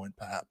some point,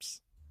 perhaps.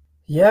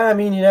 Yeah, I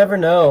mean, you never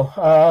know.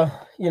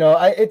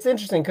 It's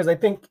interesting because I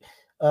think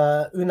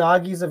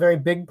Unagi's a very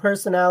big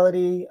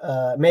personality.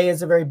 May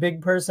is a very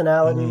big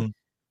personality.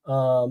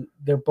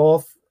 They're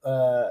both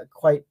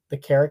quite the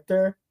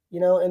character,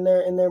 in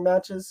their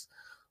matches.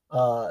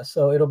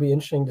 So it'll be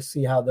interesting to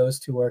see how those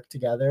 2 work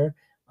together.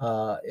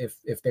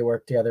 If they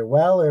work together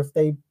well, or if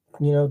they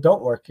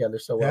don't work together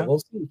so well. We'll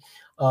see.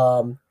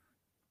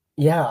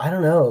 I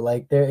don't know.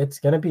 Like, it's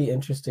gonna be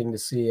interesting to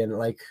see, and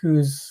like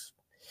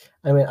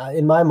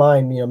in my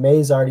mind,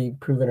 May's already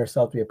proven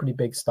herself to be a pretty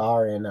big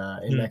star in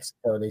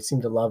Mexico. They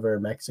seem to love her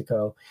in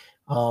Mexico.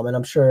 And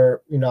I'm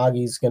sure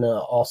Unagi's gonna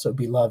also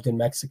be loved in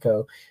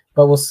Mexico.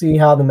 But we'll see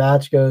how the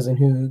match goes and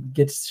who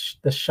gets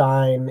the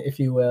shine, if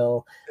you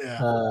will.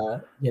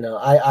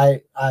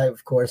 I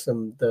of course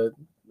am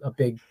a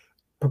big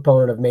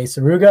proponent of Mei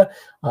Suruga.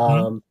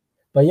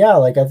 But yeah,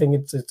 like, I think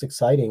it's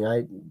exciting.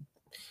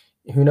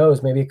 Who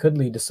knows? Maybe it could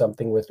lead to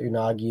something with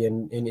Unagi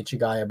and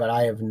Ichigaya, but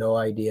I have no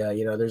idea.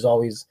 There's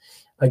always,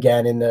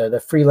 again, in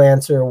the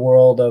freelancer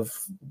world of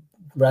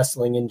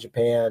wrestling in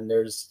Japan,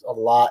 there's a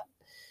lot.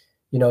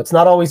 It's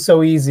not always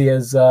so easy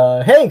as,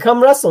 hey,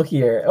 come wrestle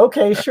here.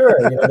 Okay, sure.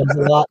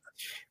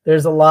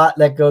 There's a lot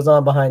that goes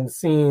on behind the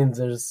scenes.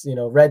 There's,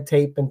 red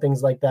tape and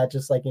things like that,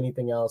 just like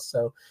anything else.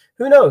 So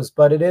who knows?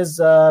 But it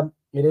is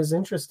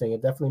interesting.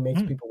 It definitely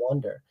makes people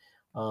wonder.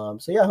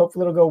 Hopefully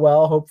it'll go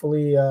well.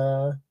 Hopefully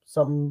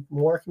something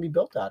more can be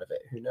built out of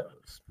it. Who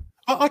knows?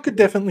 I could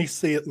definitely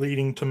see it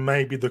leading to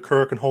maybe the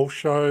Kirk and Hall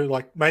show.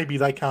 Like maybe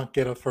they can't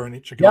get her for an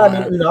Ichigo. Yeah,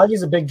 I mean,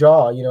 Unagi's a big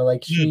draw. You know,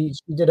 like she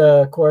did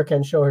a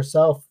Korakuen show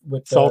herself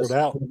with sold it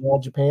out All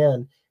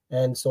Japan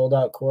and sold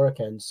out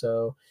Korakuen.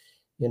 So,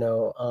 you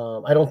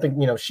know, I don't think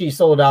she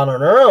sold out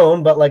on her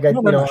own, but like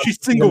she's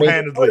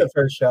single-handedly of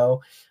her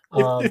show.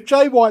 If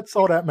Jay White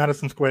sold out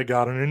Madison Square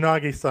Garden,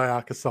 Unagi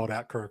Sayaka sold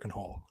out Kirk and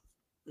Hall.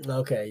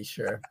 Okay,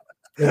 sure.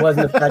 It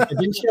wasn't the fact that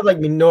didn't she have like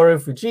Minoru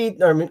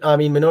Fujita, or I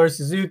mean Minoru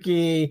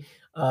Suzuki?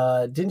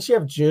 Didn't she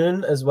have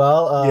Jun as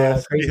well?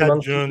 Yes, Crazy she had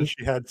Monkey. Jun,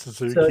 she had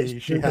Suzuki,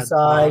 she had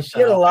Kasai. She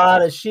had a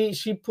lot of she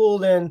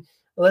pulled in.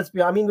 Let's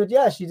be, I mean, but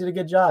yeah, she did a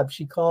good job.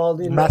 She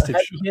called in massive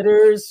heavy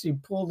hitters. She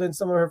pulled in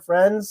some of her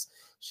friends.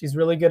 She's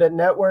really good at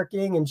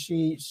networking, and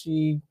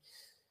she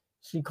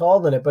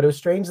called in it. But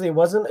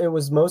it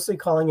was mostly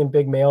calling in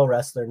big male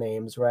wrestler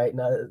names, right?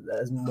 Not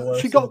as more.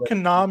 She got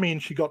Konami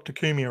and she got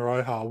Takumi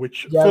Aroha,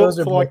 which for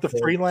like the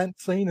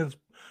freelance scene is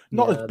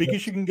not as big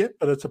as you can get,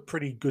 but it's a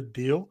pretty good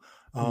deal.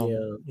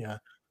 Yeah.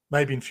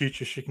 Maybe in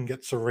future she can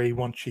get Sari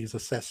once she's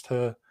assessed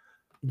her.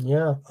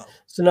 Yeah.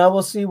 So now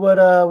we'll see what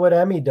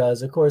Emmy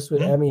does. Of course,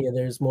 with Emmy,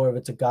 there's more of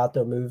it's a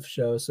Gato move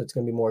show, so it's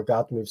gonna be more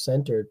Gato move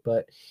centered.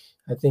 But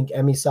I think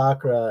Emmy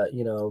Sakura,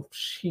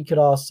 she could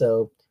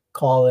also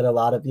call in a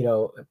lot of,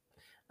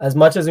 as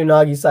much as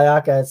Unagi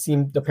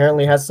Sayaka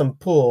apparently has some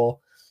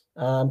pull.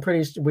 I'm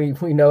pretty sure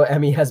we know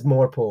Emmy has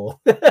more pull.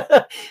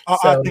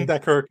 I think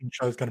that Korakuen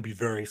show is going to be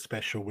very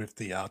special with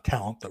the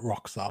talent that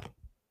rocks up.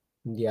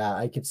 Yeah,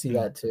 I could see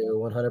that too,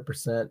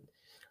 100%.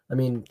 I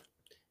mean,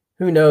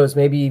 who knows?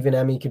 Maybe even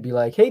Emmy could be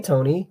like, "Hey,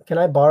 Tony, can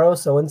I borrow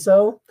so and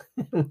so?"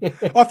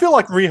 I feel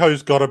like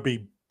Riho's got to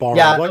be borrowed.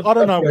 Yeah, like, I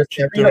don't know what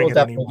she's doing. Riho will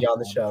definitely be on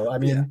the show. I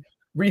mean,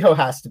 Riho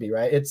has to be,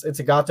 right? It's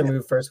a Gato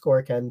move first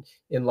Korakuen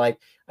in like,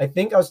 I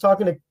think I was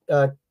talking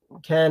to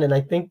Ken, and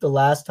I think the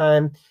last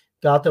time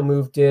Gato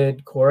move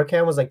did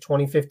Korakuen was like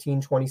 2015,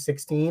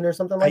 2016 or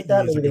something like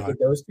that. Maybe they did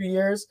those 2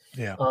 years.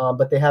 Yeah.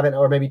 But they haven't,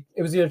 or maybe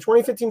it was either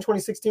 2015,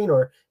 2016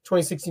 or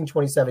 2016,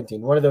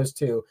 2017, one of those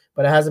two,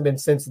 but it hasn't been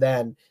since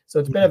then. So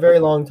it's been a very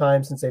long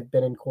time since they've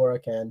been in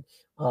Korakuen.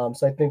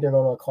 So I think they're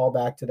going to call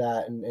back to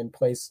that and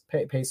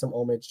pay some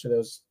homage to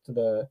those, to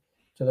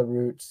the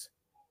roots.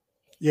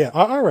 Yeah,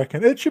 I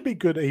reckon it should be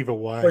good either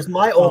way. Where's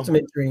my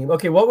ultimate dream?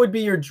 Okay, what would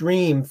be your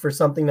dream for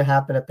something to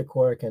happen at the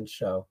Korakuen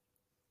show?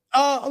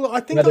 I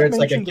think whether it's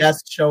like a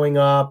guest showing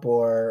up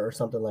or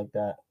something like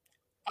that.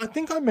 I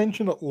think I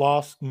mentioned it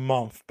last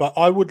month, but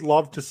I would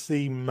love to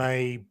see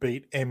May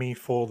beat Emmy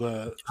for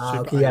the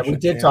Super Asia we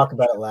did talk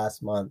about it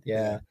last month.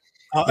 Yeah.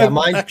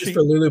 Mine's actually just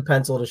for Lulu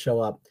Pencil to show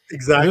up.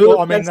 Exactly.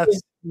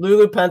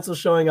 Lulu Pencil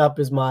showing up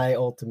is my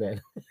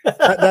ultimate.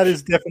 that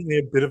is definitely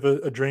a bit of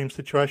a dream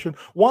situation.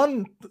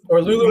 One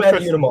or Lulu and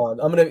Unimon.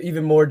 I'm gonna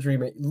even more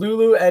dream it.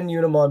 Lulu and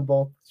Unimon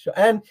both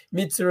and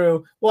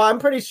Mitsuru. Well, I'm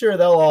pretty sure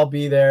they'll all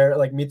be there,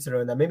 like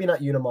Mitsuru and that. Maybe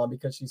not Unimon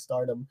because she's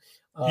Stardom.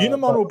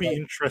 Unimon will be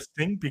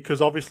interesting because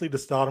obviously the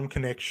Stardom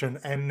connection,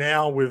 and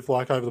now with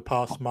like over the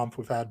past month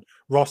we've had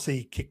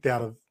Rossi kicked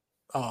out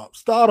of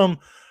Stardom.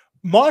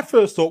 My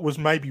first thought was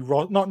maybe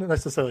not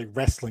necessarily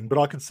wrestling, but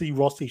I could see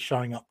Rossi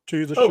showing up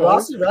to the show.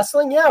 Rossi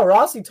wrestling? Yeah,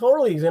 Rossi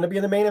totally. He's going to be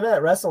in the main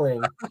event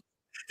wrestling.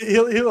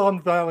 He'll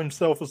unveil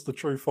himself as the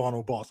true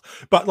final boss.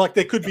 But like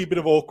there could be a bit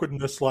of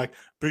awkwardness, like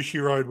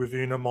Bushiroad with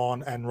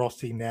Unimon and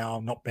Rossi now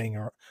not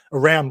being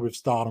around with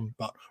Stardom.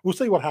 But we'll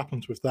see what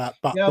happens with that.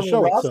 But the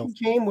show Rossi itself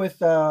came with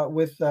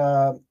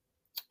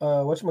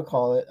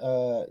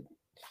whatchamacallit,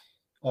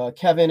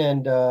 Kevin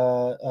and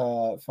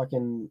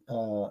fucking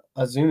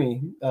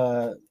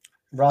Azumi.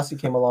 Rossi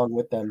came along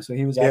with them, so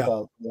he was at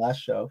the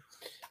last show.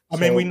 I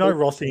mean, we know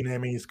Rossi and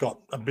Emmy's got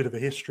a bit of a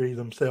history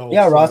themselves.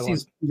 Yeah,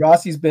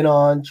 Rossi's been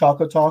on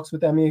Choco Talks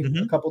with Emmy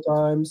a couple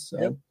times.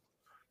 So. Yep.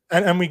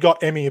 And we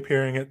got Emmy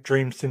appearing at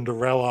Dream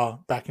Cinderella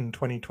back in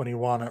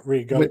 2021 at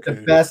Rigoku. With the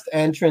best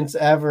entrance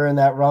ever in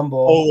that Rumble.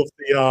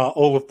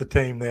 All of the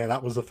team there.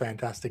 That was a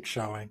fantastic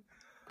showing.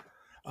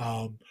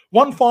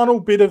 One final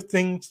bit of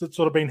things that's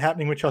sort of been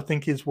happening, which I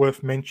think is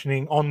worth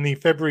mentioning, on the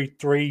February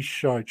 3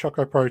 show,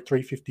 Choco Pro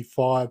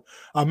 355,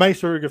 Mei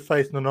Suruga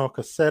faced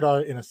Nanoka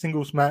Seto in a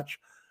singles match.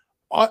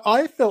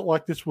 I felt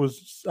like this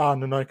was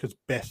Nanoka's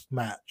best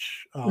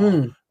match.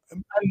 And,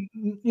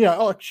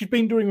 she's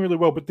been doing really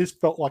well, but this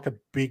felt like a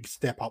big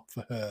step up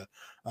for her.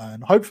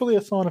 And hopefully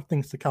a sign of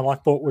things to come. I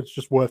thought was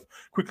just worth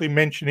quickly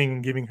mentioning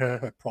and giving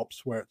her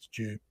props where it's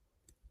due.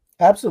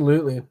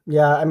 Absolutely.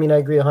 Yeah, I mean, I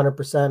agree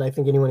 100%. I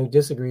think anyone who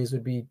disagrees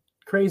would be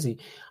crazy.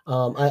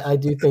 I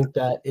do think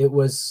that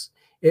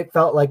it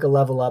felt like a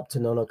level up to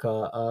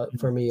Nonoka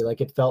for me.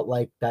 Like it felt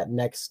like that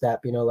next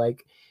step, I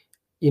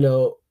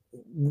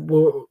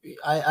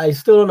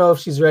still don't know if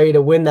she's ready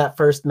to win that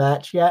first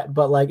match yet,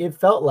 but like it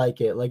felt like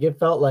it. Like it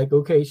felt like,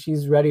 okay,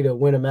 she's ready to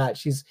win a match.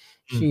 She's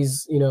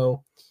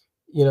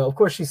of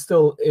course she's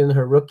still in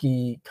her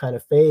rookie kind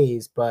of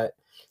phase, but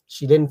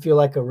she didn't feel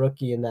like a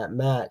rookie in that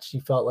match. She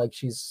felt like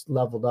she's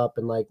leveled up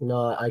and like,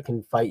 no, I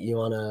can fight you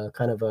on a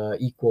kind of a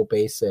equal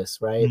basis,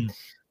 right?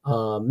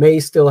 May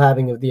still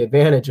having the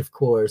advantage, of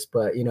course,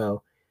 but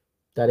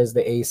that is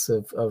the ace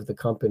of the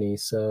company.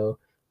 So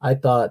I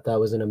thought that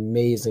was an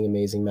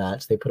amazing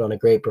match. They put on a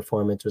great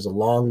performance. It was a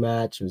long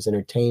match. It was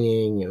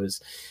entertaining. It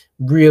was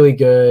really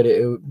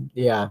good.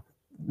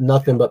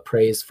 Nothing but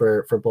praise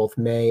for both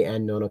May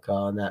and Nonoka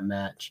on that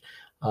match.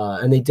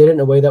 And they did it in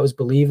a way that was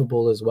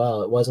believable as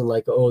well. It wasn't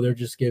like, oh, they're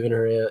just giving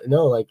her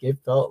no, like it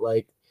felt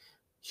like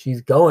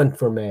she's going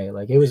for May.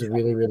 Like it was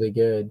really, really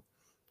good.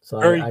 So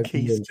I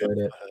key really step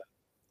enjoyed it. for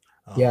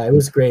her. Yeah, it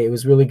was great. It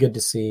was really good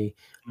to see.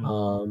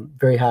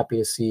 Very happy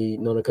to see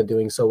Nonoka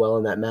doing so well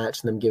in that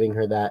match and them giving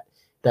her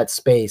that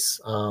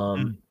space.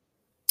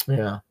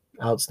 Yeah,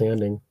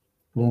 outstanding.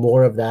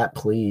 More of that,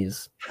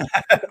 please.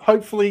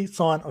 Hopefully,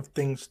 sign of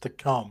things to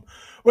come.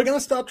 We're going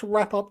to start to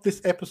wrap up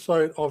this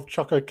episode of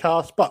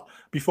ChocoCast, but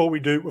before we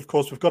do, of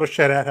course, we've got to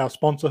shout out our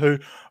sponsor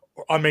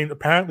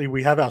apparently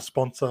we have our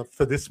sponsor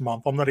for this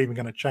month. I'm not even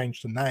going to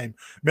change the name.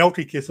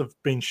 Melty Kiss have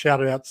been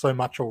shouted out so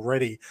much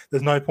already.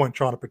 There's no point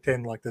trying to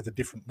pretend like there's a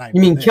different name.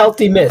 You mean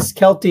Kelty Miss?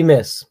 Kelty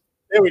Miss.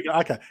 There we go.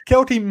 Okay.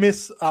 Kelty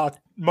Miss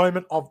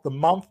moment of the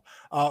month.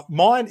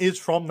 Mine is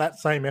from that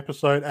same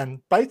episode and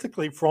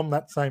basically from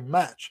that same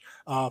match,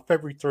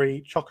 February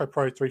 3, Choco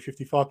Pro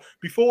 355.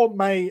 Before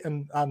May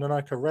and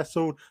Nonoka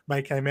wrestled,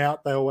 May came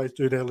out. They always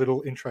do their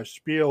little intro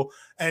spiel.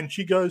 And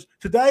she goes,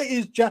 today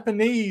is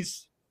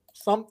Japanese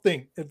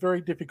something. It's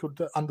very difficult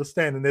to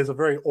understand. And there's a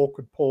very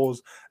awkward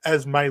pause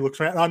as May looks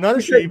around. And I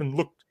noticed she even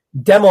looked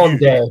Demon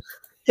Day.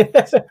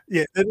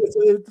 Yeah,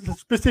 it's a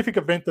specific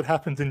event that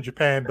happens in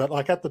Japan, but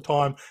like at the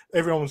time,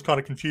 everyone was kind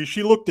of confused.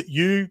 She looked at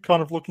you,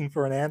 kind of looking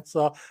for an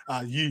answer.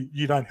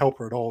 You don't help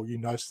her at all.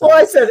 So. Well,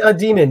 I said a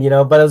demon,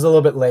 but I was a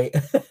little bit late.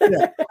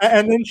 Yeah,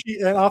 and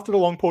then after the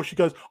long pause, she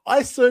goes,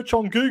 "I search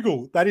on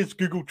Google. That is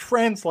Google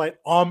Translate.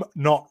 I'm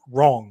not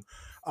wrong."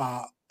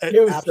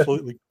 It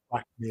absolutely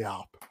cracked me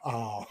up.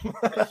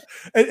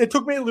 It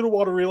took me a little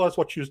while to realize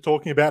what she was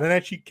talking about, and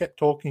as she kept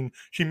talking,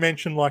 she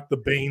mentioned like the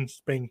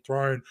beans being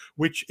thrown,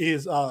 which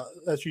is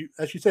as she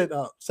said,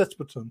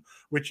 Setsubun,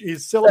 which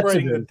is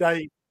celebrating the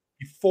day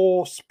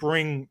before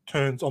spring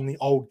turns on the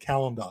old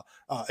calendar.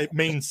 It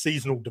means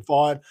seasonal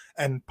divide,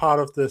 and part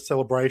of the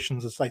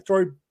celebrations is they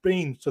throw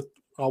beans to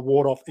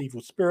ward off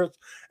evil spirits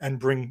and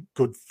bring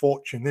good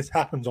fortune. This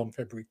happens on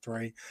February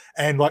 3.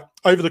 And like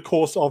over the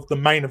course of the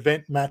main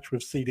event match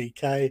with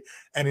CDK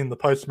and in the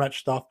post-match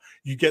stuff,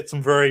 you get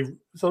some very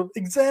sort of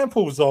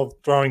examples of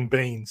throwing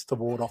beans to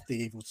ward off the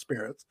evil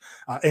spirits.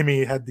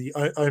 Emmy had the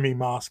Omi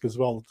mask as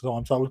well at the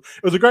time. So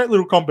it was a great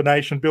little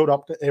combination, built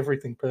up to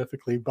everything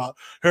perfectly. But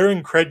her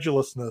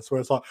incredulousness,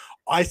 where it's like,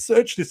 I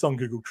searched this on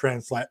Google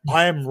Translate.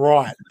 I am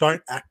right.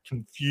 Don't act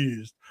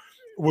confused,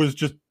 was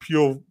just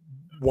pure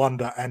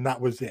wonder, and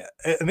that was it.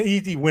 An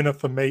easy winner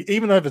for me,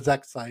 even over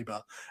Zack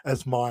Sabre,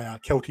 as my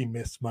Kelty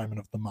Miss moment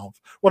of the month.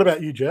 What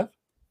about you, Jeff?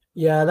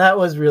 Yeah, that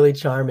was really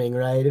charming,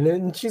 right?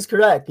 And she's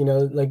correct,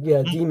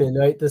 demon,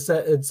 right?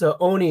 It's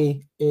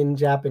Oni in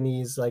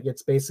Japanese, like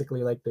it's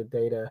basically like the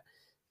data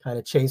kind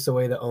of chase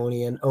away the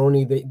Oni, and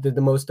Oni,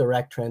 the most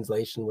direct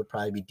translation would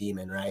probably be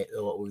demon, right?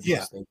 What we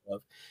most think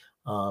of.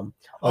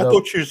 I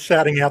thought she was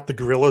shouting out the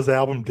Gorillaz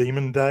album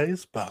Demon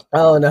Days, but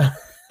oh no.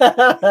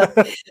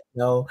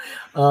 No.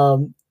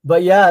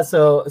 But yeah,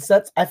 so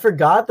I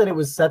forgot that it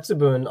was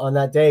Setsubun on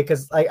that day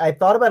because I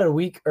thought about it a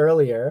week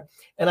earlier,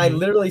 and I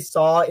literally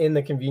saw in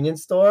the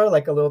convenience store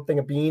like a little thing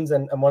of beans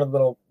and one of the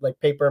little like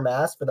paper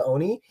masks for the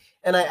Oni,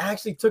 and I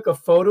actually took a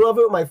photo of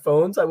it with my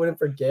phone so I wouldn't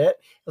forget.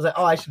 I was like,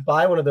 oh, I should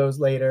buy one of those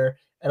later,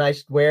 and I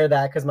should wear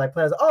that because my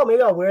plan is, oh,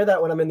 maybe I'll wear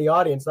that when I'm in the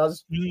audience. And I'll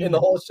just in the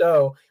whole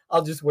show,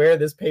 I'll just wear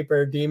this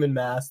paper demon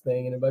mask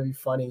thing, and it might be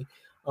funny.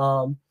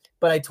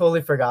 But I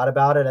totally forgot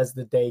about it as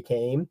the day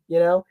came,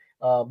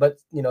 but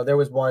there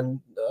was one,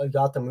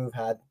 Got the Move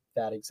had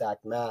that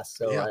exact mask.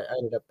 So I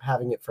ended up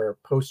having it for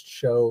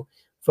post-show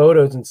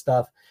photos and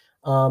stuff.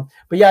 But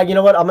yeah, you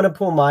know what? I'm going to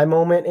pull my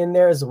moment in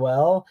there as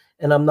well.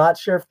 And I'm not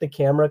sure if the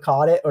camera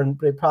caught it, or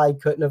they probably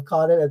couldn't have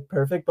caught it as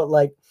perfect. But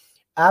like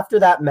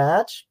after that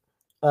match,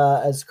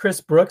 as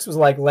Chris Brooks was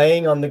like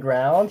laying on the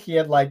ground, he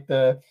had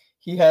the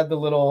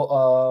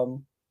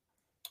little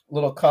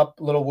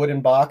little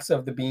wooden box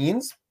of the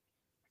beans.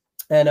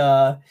 And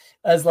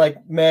as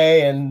like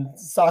May and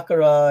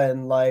Sakura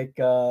and like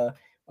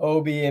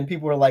Obi and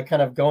people were like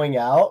kind of going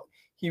out,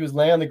 he was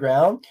laying on the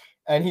ground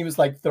and he was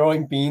like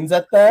throwing beans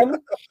at them.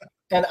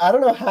 And I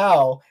don't know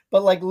how,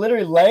 but like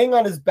literally laying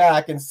on his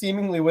back and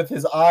seemingly with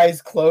his eyes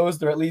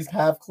closed or at least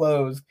half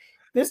closed,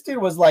 this dude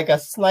was like a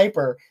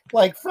sniper,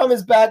 like from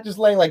his back, just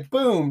laying like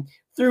boom,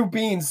 threw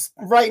beans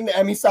right into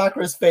Emi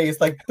Sakura's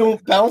face, like boom,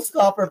 bounced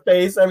off her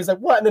face. And I was like,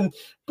 what? And then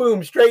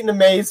boom, straight into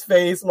May's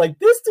face. I'm like,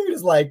 this dude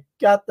is like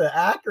got the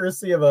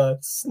accuracy of a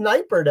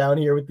sniper down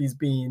here with these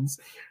beans.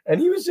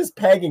 And he was just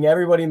pegging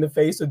everybody in the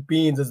face with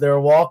beans as they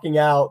were walking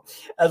out.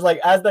 As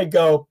they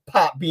go,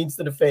 pop, beans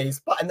to the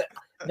face. Pop, and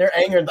they're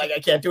angered, like, I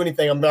can't do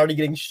anything. I'm already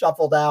getting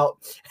shuffled out.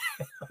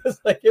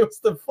 It was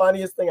the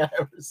funniest thing I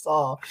ever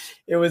saw.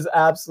 It was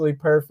absolutely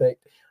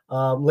perfect.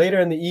 Later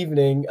in the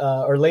evening,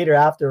 or later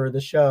after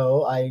the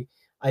show,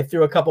 I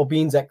threw a couple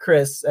beans at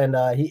Chris, and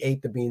he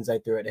ate the beans I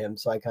threw at him.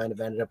 So I kind of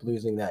ended up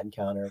losing that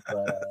encounter.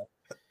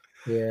 But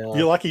Yeah.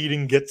 You're lucky you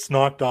didn't get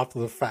sniped after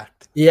the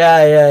fact.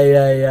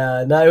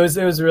 Yeah. No,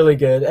 it was really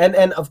good.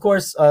 And of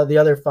course, the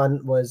other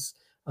fun was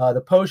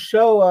the post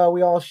show.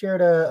 We all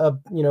shared a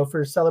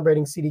for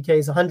celebrating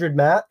CDK's 100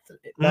 match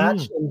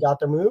in Got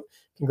the Move.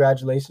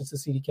 Congratulations to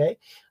CDK.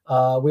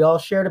 We all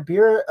shared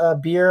a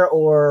beer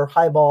or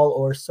highball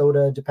or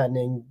soda,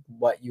 depending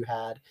what you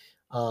had,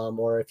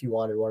 or if you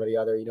wanted one or the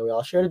other. We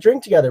all shared a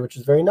drink together, which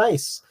was very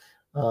nice.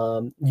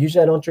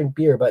 Usually I don't drink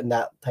beer, but in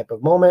that type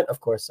of moment, of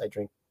course, I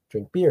drink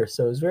beer.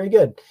 So it was very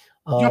good.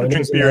 You got to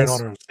drink beer in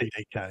honor of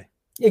CDK.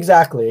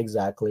 Exactly.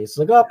 It's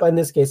like, oh, in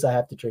this case, I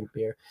have to drink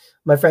beer.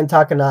 My friend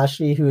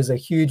Takanashi, who is a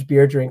huge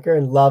beer drinker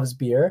and loves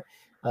beer,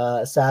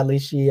 sadly,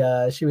 she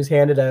was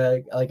handed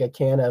a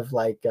can of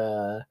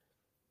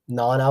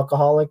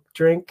non-alcoholic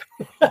drink.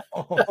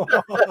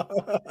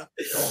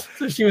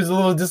 So she was a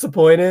little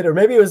disappointed, or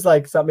maybe it was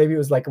like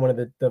one of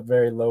the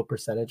very low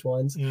percentage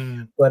ones.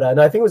 But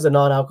no, I think it was a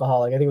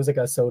non-alcoholic. I think it was like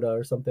a soda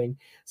or something.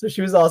 So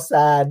she was all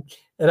sad,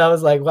 and I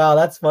was like, wow,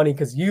 that's funny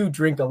because you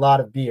drink a lot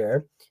of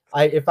beer.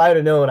 If I would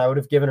have known, I would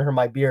have given her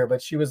my beer,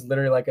 but she was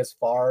literally like as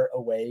far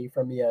away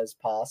from me as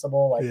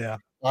possible. Like, yeah.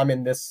 I'm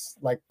in this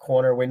like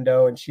corner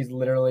window and she's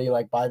literally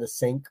like by the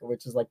sink,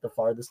 which is like the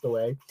farthest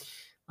away.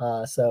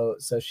 So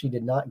she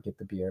did not get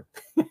the beer.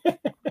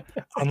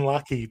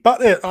 Unlucky.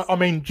 But I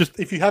mean, just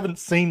if you haven't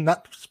seen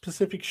that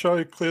specific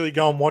show, clearly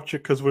go and watch it,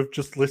 because we've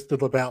just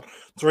listed about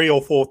 3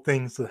 or 4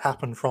 things that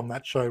happened from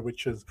that show,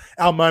 which is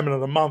our moment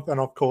of the month and,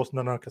 of course,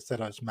 Nanoka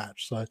Seto's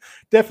match. So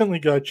definitely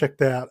go check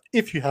that out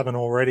if you haven't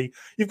already.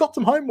 You've got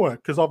some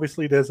homework, because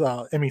obviously there's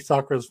Emi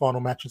Sakura's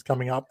final matches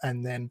coming up,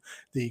 and then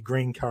the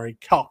Green Curry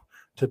Cup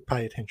to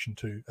pay attention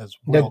to as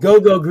well. The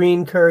Go-Go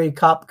Green Curry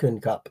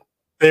Kopkun Cup.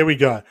 There we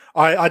go.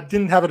 I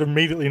didn't have it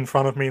immediately in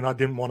front of me, and I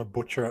didn't want to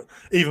butcher it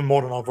even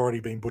more than I've already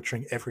been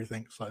butchering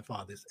everything so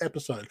far this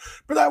episode.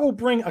 But that will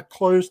bring a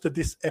close to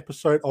this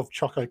episode of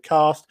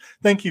ChocoCast.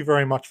 Thank you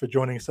very much for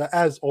joining us. So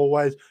as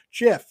always,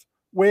 Jeff,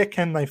 where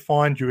can they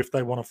find you if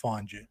they want to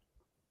find you?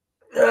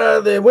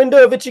 The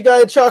window of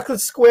Ichigai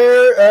Chocolate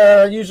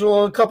Square,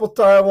 usual a couple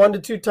times, 1 to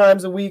 2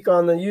 times a week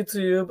on the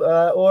YouTube,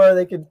 or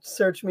they could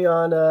search me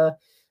on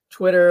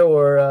Twitter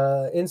or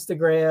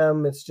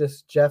Instagram. It's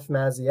just Jeff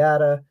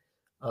Mazziata.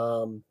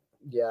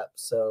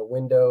 So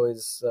window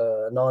is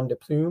non de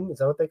plume. Is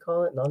that what they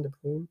call it? Non de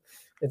plume.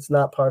 It's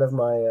not part of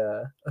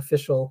my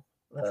official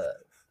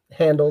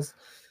handles,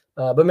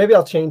 but maybe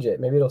I'll change it.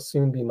 Maybe it'll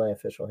soon be my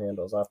official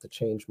handles. I'll have to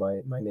change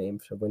my name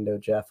to Window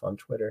Jeff on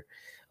Twitter.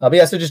 But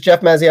yeah, so just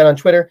Jeff Mazziat on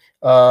Twitter.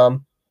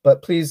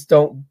 But please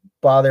don't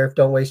bother.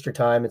 Don't waste your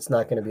time. It's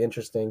not going to be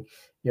interesting.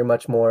 You'll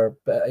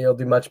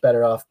do much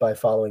better off by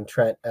following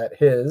Trent at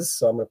his.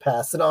 So I'm going to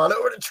pass it on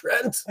over to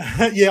Trent.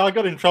 Yeah, I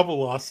got in trouble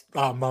last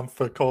month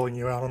for calling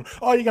you out on,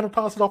 you're going to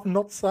pass it off and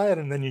not say it.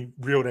 And then you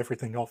reeled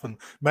everything off and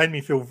made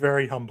me feel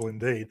very humble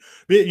indeed.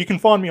 But you can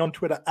find me on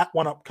Twitter at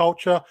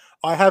OneUpCulture.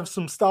 I have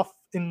some stuff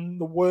in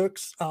the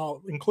works,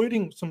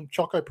 including some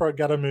Choco Pro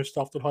Gato Move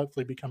stuff that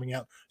hopefully be coming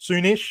out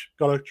soonish.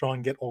 Got to try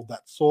and get all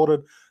that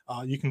sorted.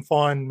 You can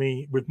find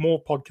me with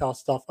more podcast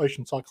stuff,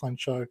 Ocean Cyclone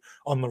Show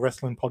on the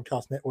Wrestling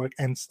Podcast Network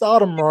and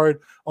Stardom Road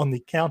on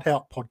the Count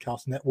Out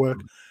Podcast Network.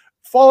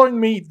 Following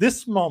me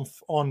this month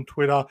on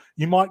Twitter,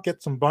 you might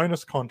get some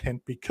bonus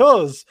content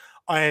because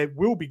I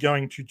will be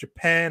going to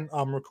Japan.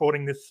 I'm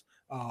recording this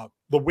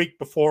the week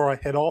before I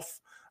head off.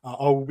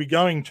 I will be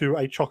going to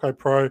a Choco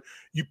Pro.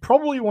 You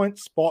probably won't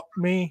spot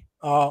me.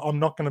 I'm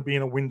not going to be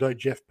in a Window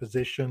Jeff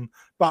position,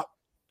 but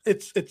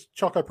it's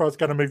Choco Pro's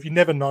going to move. You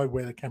never know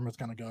where the camera's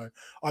going to go.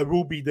 I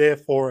will be there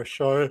for a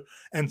show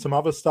and some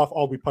other stuff.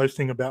 I'll be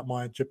posting about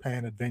my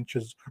Japan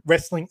adventures,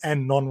 wrestling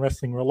and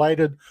non-wrestling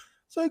related.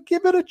 So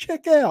give it a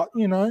check out.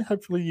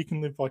 Hopefully you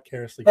can live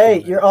vicariously.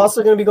 Hey, you're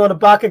also going to be going to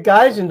Baka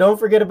Gaijin. Don't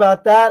forget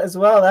about that as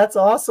well. That's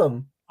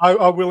awesome.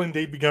 I will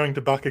indeed be going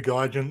to Baka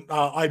Gaijin.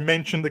 I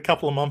mentioned a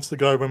couple of months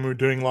ago when we were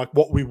doing like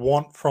what we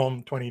want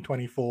from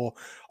 2024,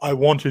 I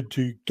wanted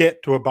to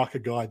get to a Baka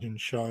Gaijin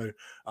show.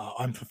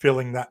 I'm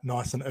fulfilling that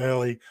nice and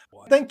early.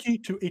 Thank you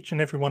to each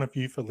and every one of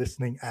you for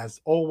listening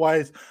as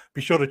always. Be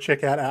sure to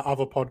check out our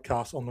other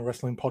podcasts on the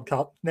Wrestling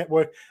Podcast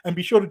Network, and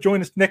be sure to join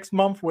us next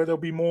month where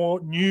there'll be more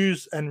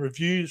news and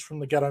reviews from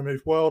the Gato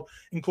Move world,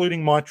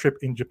 including my trip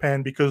in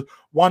Japan, because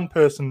one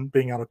person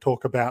being able to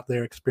talk about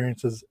their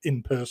experiences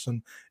in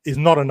person is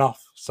not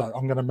enough. So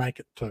I'm going to make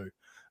it 2.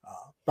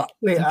 But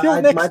wait,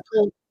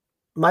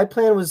 my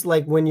plan was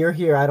like, when you're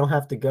here, I don't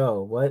have to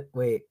go. What?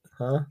 Wait,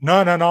 huh?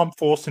 No, I'm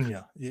forcing you.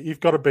 You've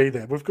got to be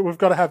there. We've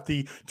got to have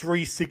the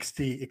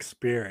 360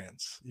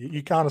 experience.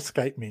 You can't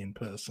escape me in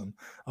person.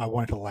 I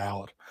won't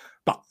allow it.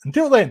 But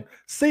until then,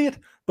 see it,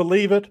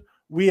 believe it.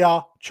 We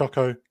are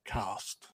ChocoCast.